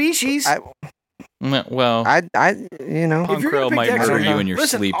that species, well, I you know, Pong Krell might murder you in your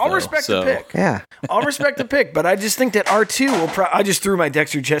sleep. I'll respect the pick. Yeah, I'll respect the pick, but I just think that R2 will. I just threw my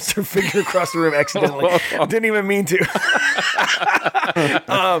Dexter Jettster figure across the room accidentally. Didn't even mean to.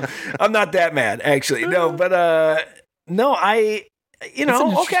 I'm not that mad, actually. No, but no, you know, it's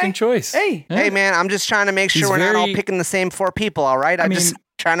an interesting choice. Hey, man, I'm just trying to make sure we're not all picking the same 4 people. All right, I'm just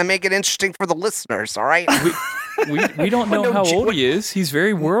trying to make it interesting for the listeners. All right. We don't know how old he is. He's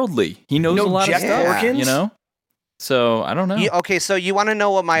very worldly. He knows a lot of stuff, you know? So, I don't know. Okay, so you want to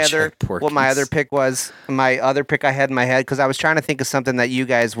know what my other pick was? My other pick I had in my head, because I was trying to think of something that you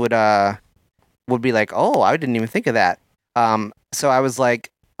guys would be like, oh, I didn't even think of that. So I was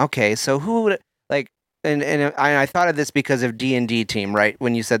like, okay, so who would, like, and I thought of this because of D&D team, right?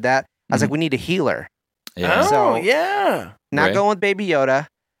 When you said that, I was like, we need a healer. Yeah. Oh, yeah. Not going with Baby Yoda.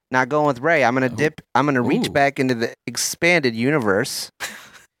 Not going with Rey. I'm gonna reach back into the expanded universe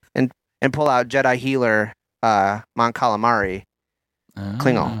and pull out Jedi healer Mon Calamari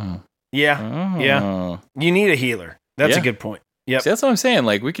Klingon. Yeah. You need a healer. That's a good point. Yep. See, that's what I'm saying.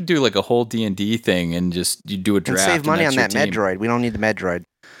 Like, we could do like a whole D&D thing and just you do a draft and save money on that team. Medroid. We don't need the Medroid.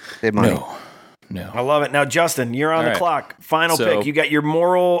 Save money. No. I love it. Now, Justin, you're on the clock. Final pick. You got your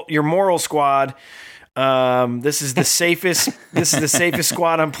moral squad. This is the safest. This is the safest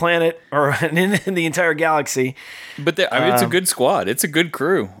squad on planet or in the entire galaxy. But it's a good squad. It's a good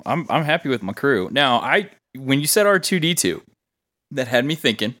crew. I'm happy with my crew. Now, when you said R2D2, that had me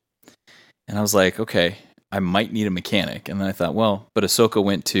thinking, and I was like, okay, I might need a mechanic. And then I thought, well, but Ahsoka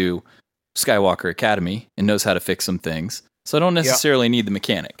went to Skywalker Academy and knows how to fix some things, so I don't necessarily need the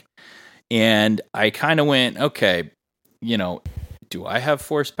mechanic. And I kind of went, okay, you know. Do I have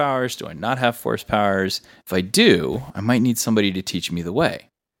force powers? Do I not have force powers? If I do, I might need somebody to teach me the way.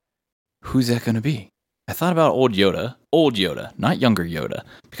 Who's that going to be? I thought about old Yoda, not younger Yoda,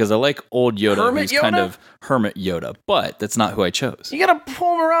 because I like old Yoda, who's kind of hermit Yoda, but that's not who I chose. You got to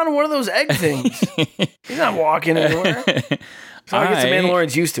pull him around in one of those egg things. He's not walking anywhere. So I guess the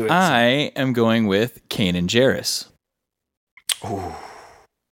Mandalorian's used to it. I am going with Kanan Jarrus. Ooh.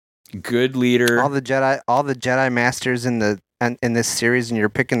 Good leader. All the Jedi masters in this series, and you're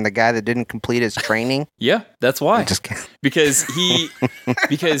picking the guy that didn't complete his training. Yeah, that's why. Because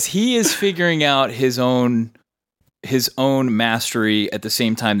he is figuring out his own mastery at the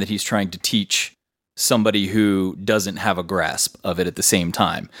same time that he's trying to teach somebody who doesn't have a grasp of it at the same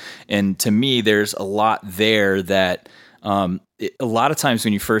time. And to me, there's a lot there that a lot of times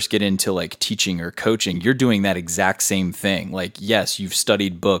when you first get into like teaching or coaching, you're doing that exact same thing. Like, yes, you've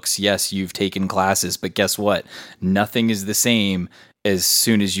studied books. Yes, you've taken classes, but guess what? Nothing is the same as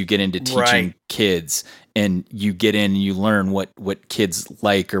soon as you get into teaching kids and you get in and you learn what kids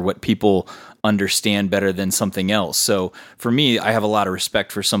like or what people understand better than something else. So for me, I have a lot of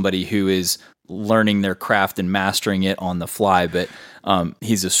respect for somebody who is learning their craft and mastering it on the fly, but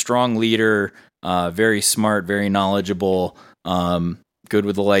he's a strong leader, very smart, very knowledgeable, good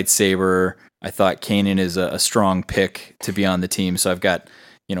with the lightsaber. I thought Kanan is a strong pick to be on the team. So I've got,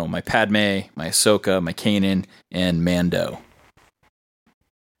 my Padme, my Ahsoka, my Kanan, and Mando.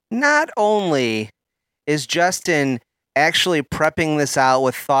 Not only is Justin actually prepping this out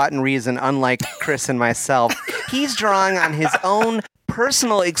with thought and reason, unlike Chris and myself, he's drawing on his own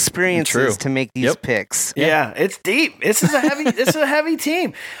personal experiences to make these picks. Yeah, it's deep. This is a heavy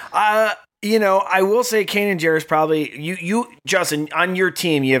team. I will say Kanan Jarrus probably you Justin, on your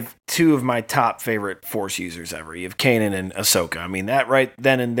team you have two of my top favorite Force users ever. You have Kanan and Ahsoka. I mean, that right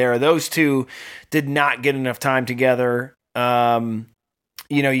then and there, those two did not get enough time together.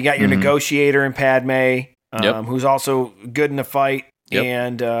 You got your negotiator in Padme, who's also good in the fight,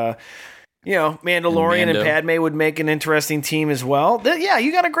 and Mandalorian and Padme would make an interesting team as well.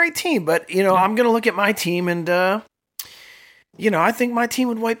 You got a great team, but I'm going to look at my team and I think my team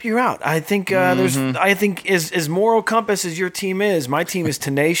would wipe you out. I think I think as moral compass as your team is, my team is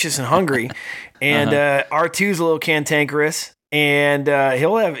tenacious and hungry, and R2's a little cantankerous, and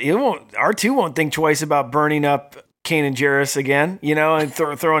R2 won't think twice about burning up Kanan Jarrus again, and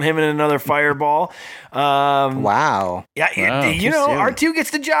throwing him in another fireball. Wow. Yeah, R2 gets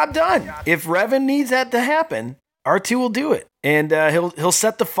the job done. If Revan needs that to happen, R2 will do it, and he'll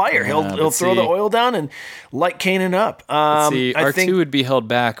set the fire. He'll throw the oil down and light Kanan up. I think R2 would be held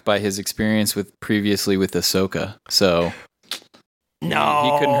back by his experience previously with Ahsoka. So No,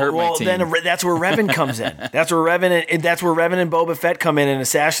 he couldn't hurt my well, team. then that's where Revan comes in. That's where Revan and Boba Fett come in and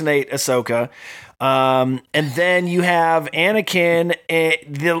assassinate Ahsoka. And then you have Anakin.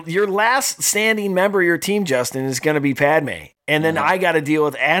 Your last standing member of your team, Justin, is going to be Padme. And then I got to deal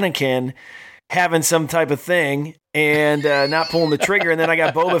with Anakin having some type of thing and not pulling the trigger. And then I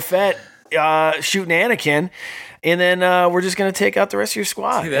got Boba Fett shooting Anakin. And then we're just going to take out the rest of your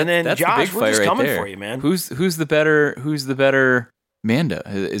squad. And then Josh, we're just coming for you, man. Who's the better Mando?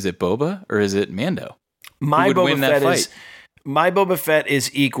 Is it Boba or is it Mando? My Boba Fett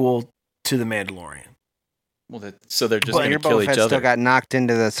is equal to the Mandalorian. Well, so they're just going to kill Boba each Fett other. still got knocked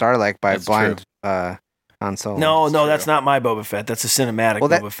into the Sarlacc by That's blind Han Solo. No, that's not my Boba Fett. That's a cinematic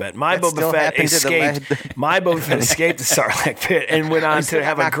Boba Fett. My Boba Fett escaped. My Boba Fett escaped the Sarlacc pit and went on to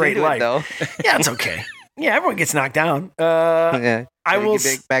have a great life. Yeah, it's okay. Yeah, everyone gets knocked down. Yeah, I will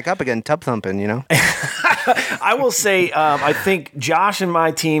get back up again, tub thumping. You know. I will say, I think Josh and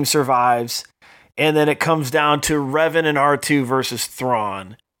my team survives, and then it comes down to Revan and R2 versus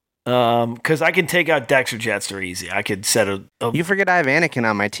Thrawn. Because I can take out Dexter Jetster easy. I could set a. You forget I have Anakin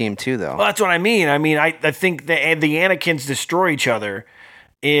on my team too, though. Well, that's what I mean. I think the Anakins destroy each other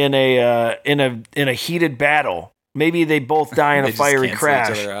in a heated battle. Maybe they both die in a fiery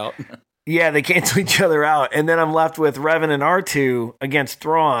crash. Each other out. Yeah, they cancel each other out, and then I'm left with Revan and R2 against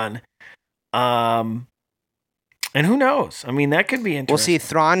Thrawn. And who knows? I mean, that could be interesting. Well, see,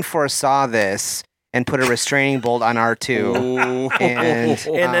 Thrawn foresaw this and put a restraining bolt on R2,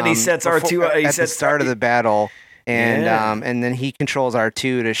 and then he sets R2 at the start of the battle, and then he controls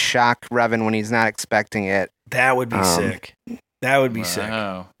R2 to shock Revan when he's not expecting it. That would be sick. That would be sick.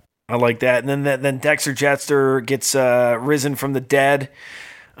 I like that. And then Dexter Jetster gets risen from the dead.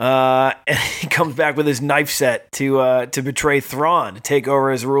 And he comes back with his knife set to betray Thrawn, to take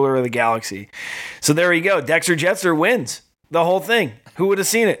over as ruler of the galaxy. So there you go. Dexter Jetster wins the whole thing. Who would have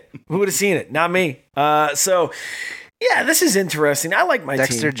seen it? Who would have seen it? Not me. So yeah, this is interesting. I like my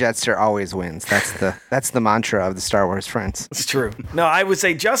Dexter team. Jetster always wins. That's the mantra of the Star Wars friends. It's true. No, I would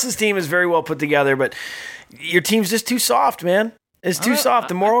say Justin's team is very well put together, but your team's just too soft, man. It's too soft.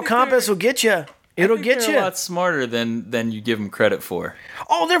 The moral compass will get you. It'll get you. A lot smarter than you give them credit for.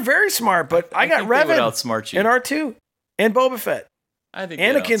 Oh, they're very smart, but I got Revan outsmart you. and R2 and Boba Fett. I think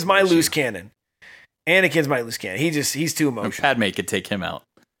Anakin's my loose cannon. He's too emotional. Padme could take him out.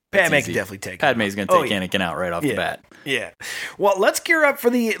 Padme can definitely take him out. Padme's going to take Anakin out right off the bat. Yeah. Well, let's gear up for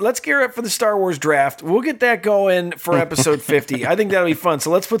the Star Wars draft. We'll get that going for episode 50. I think that'll be fun.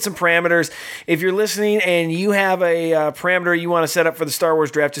 So let's put some parameters. If you're listening and you have a parameter you want to set up for the Star Wars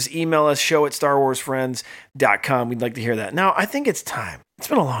draft, just email us, show@starwarsfriends.com. We'd like to hear that. Now, I think it's time. It's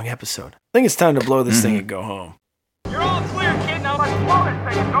been a long episode. I think it's time to blow this thing and go home. You're all clear, kid. Now let's blow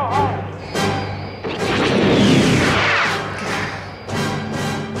this thing and go home.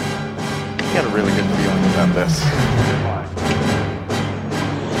 I got a really good feeling about this.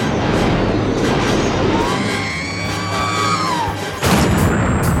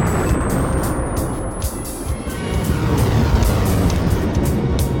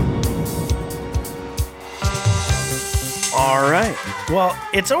 All right. Well,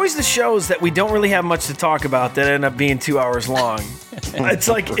 it's always the shows that we don't really have much to talk about that end up being 2 hours long. It's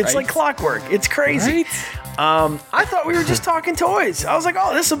like clockwork. It's crazy. Right? I thought we were just talking toys. I was like,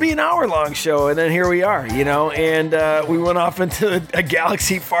 oh, this will be an hour-long show, and then here we are, and we went off into a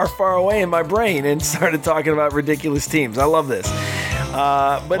galaxy far, far away in my brain and started talking about ridiculous teams. I love this. But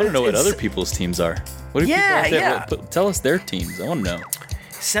I want to know what other people's teams are. What do people out there? Tell us their teams. I want to know.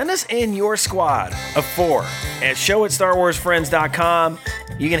 Send us in your squad of 4 at show@starwarsfriends.com.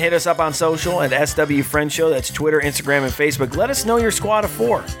 You can hit us up on social at SW Friends Show. That's Twitter, Instagram, and Facebook. Let us know your squad of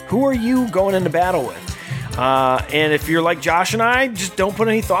 4. Who are you going into battle with? And if you're like Josh and I, just don't put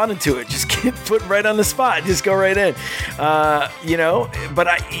any thought into it. Just get put right on the spot. Just go right in. But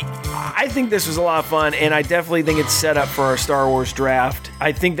I think this was a lot of fun, and I definitely think it's set up for our Star Wars draft.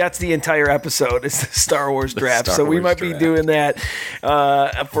 I think that's the entire episode. It's the Star Wars draft. So we might be doing that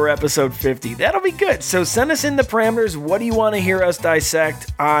for episode 50. That'll be good. So send us in the parameters. What do you want to hear us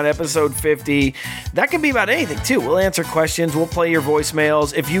dissect on episode 50? That can be about anything, too. We'll answer questions. We'll play your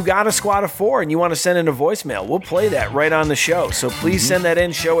voicemails. If you got a squad of 4 and you want to send in a voicemail, we'll play that right on the show. So please send that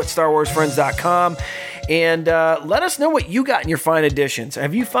in, show@starwarsfriends.com. And let us know what you got in your fine editions.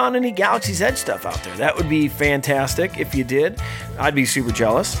 Have you found any Galaxy's Edge stuff out there? That would be fantastic if you did. I'd be super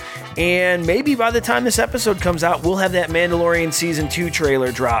jealous. And maybe by the time this episode comes out, we'll have that Mandalorian Season 2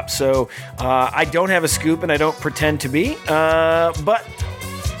 trailer drop. So I don't have a scoop and I don't pretend to be. But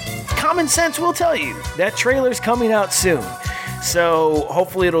common sense will tell you that trailer's coming out soon. So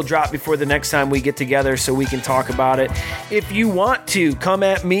hopefully it'll drop before the next time we get together so we can talk about it. If you want to come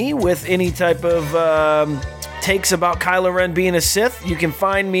at me with any type of takes about Kylo Ren being a Sith, you can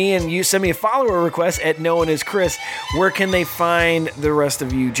find me and you send me a follower request at Known as Chris. Where can they find the rest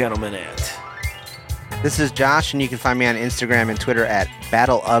of you gentlemen at? This is Josh, and you can find me on Instagram and Twitter at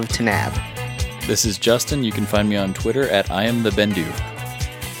Battle of Tanab. This is Justin. You can find me on Twitter at I am the Bendu.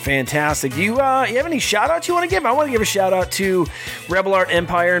 Fantastic. Do you have any shout-outs you want to give? I want to give a shout-out to Rebel Art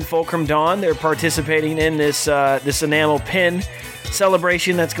Empire and Fulcrum Dawn. They're participating in this enamel pin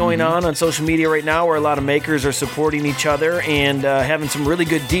celebration that's going on social media right now, where a lot of makers are supporting each other and having some really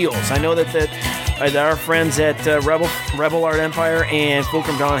good deals. I know that our friends at Rebel Art Empire and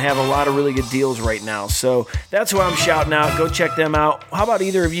Fulcrum Dawn have a lot of really good deals right now. So that's who I'm shouting out. Go check them out. How about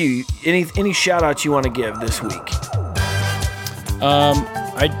either of you? Any shout-outs you want to give this week?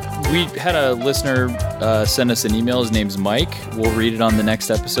 We had a listener send us an email. His name's Mike. We'll read it on the next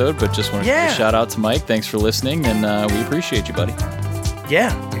episode, but just want to give a shout out to Mike. Thanks for listening, and we appreciate you, buddy.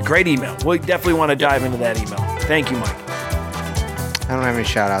 Yeah, great email. We definitely want to dive into that email. Thank you, Mike. I don't have any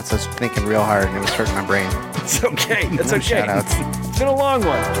shout outs. I was thinking real hard and it was hurting my brain. It's okay. That's No okay. shout-outs. It's been a long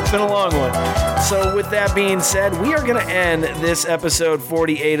one. So with that being said, we are going to end this episode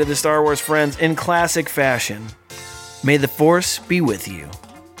 48 of the Star Wars Friends in classic fashion. May the Force be with you.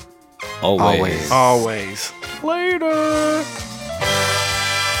 Always. Later.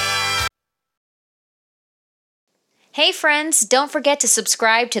 Hey friends, don't forget to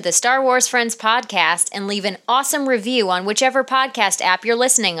subscribe to the Star Wars Friends podcast and leave an awesome review on whichever podcast app you're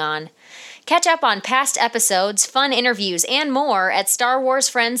listening on. Catch up on past episodes, fun interviews, and more at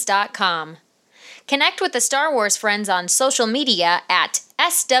StarWarsFriends.com. Connect with the Star Wars Friends on social media at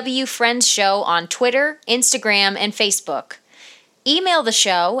SW Friends Show on Twitter, Instagram, and Facebook. Email the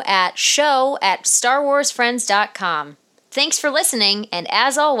show at show@StarWarsFriends.com. Thanks for listening, and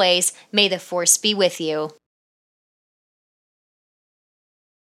as always, may the Force be with you.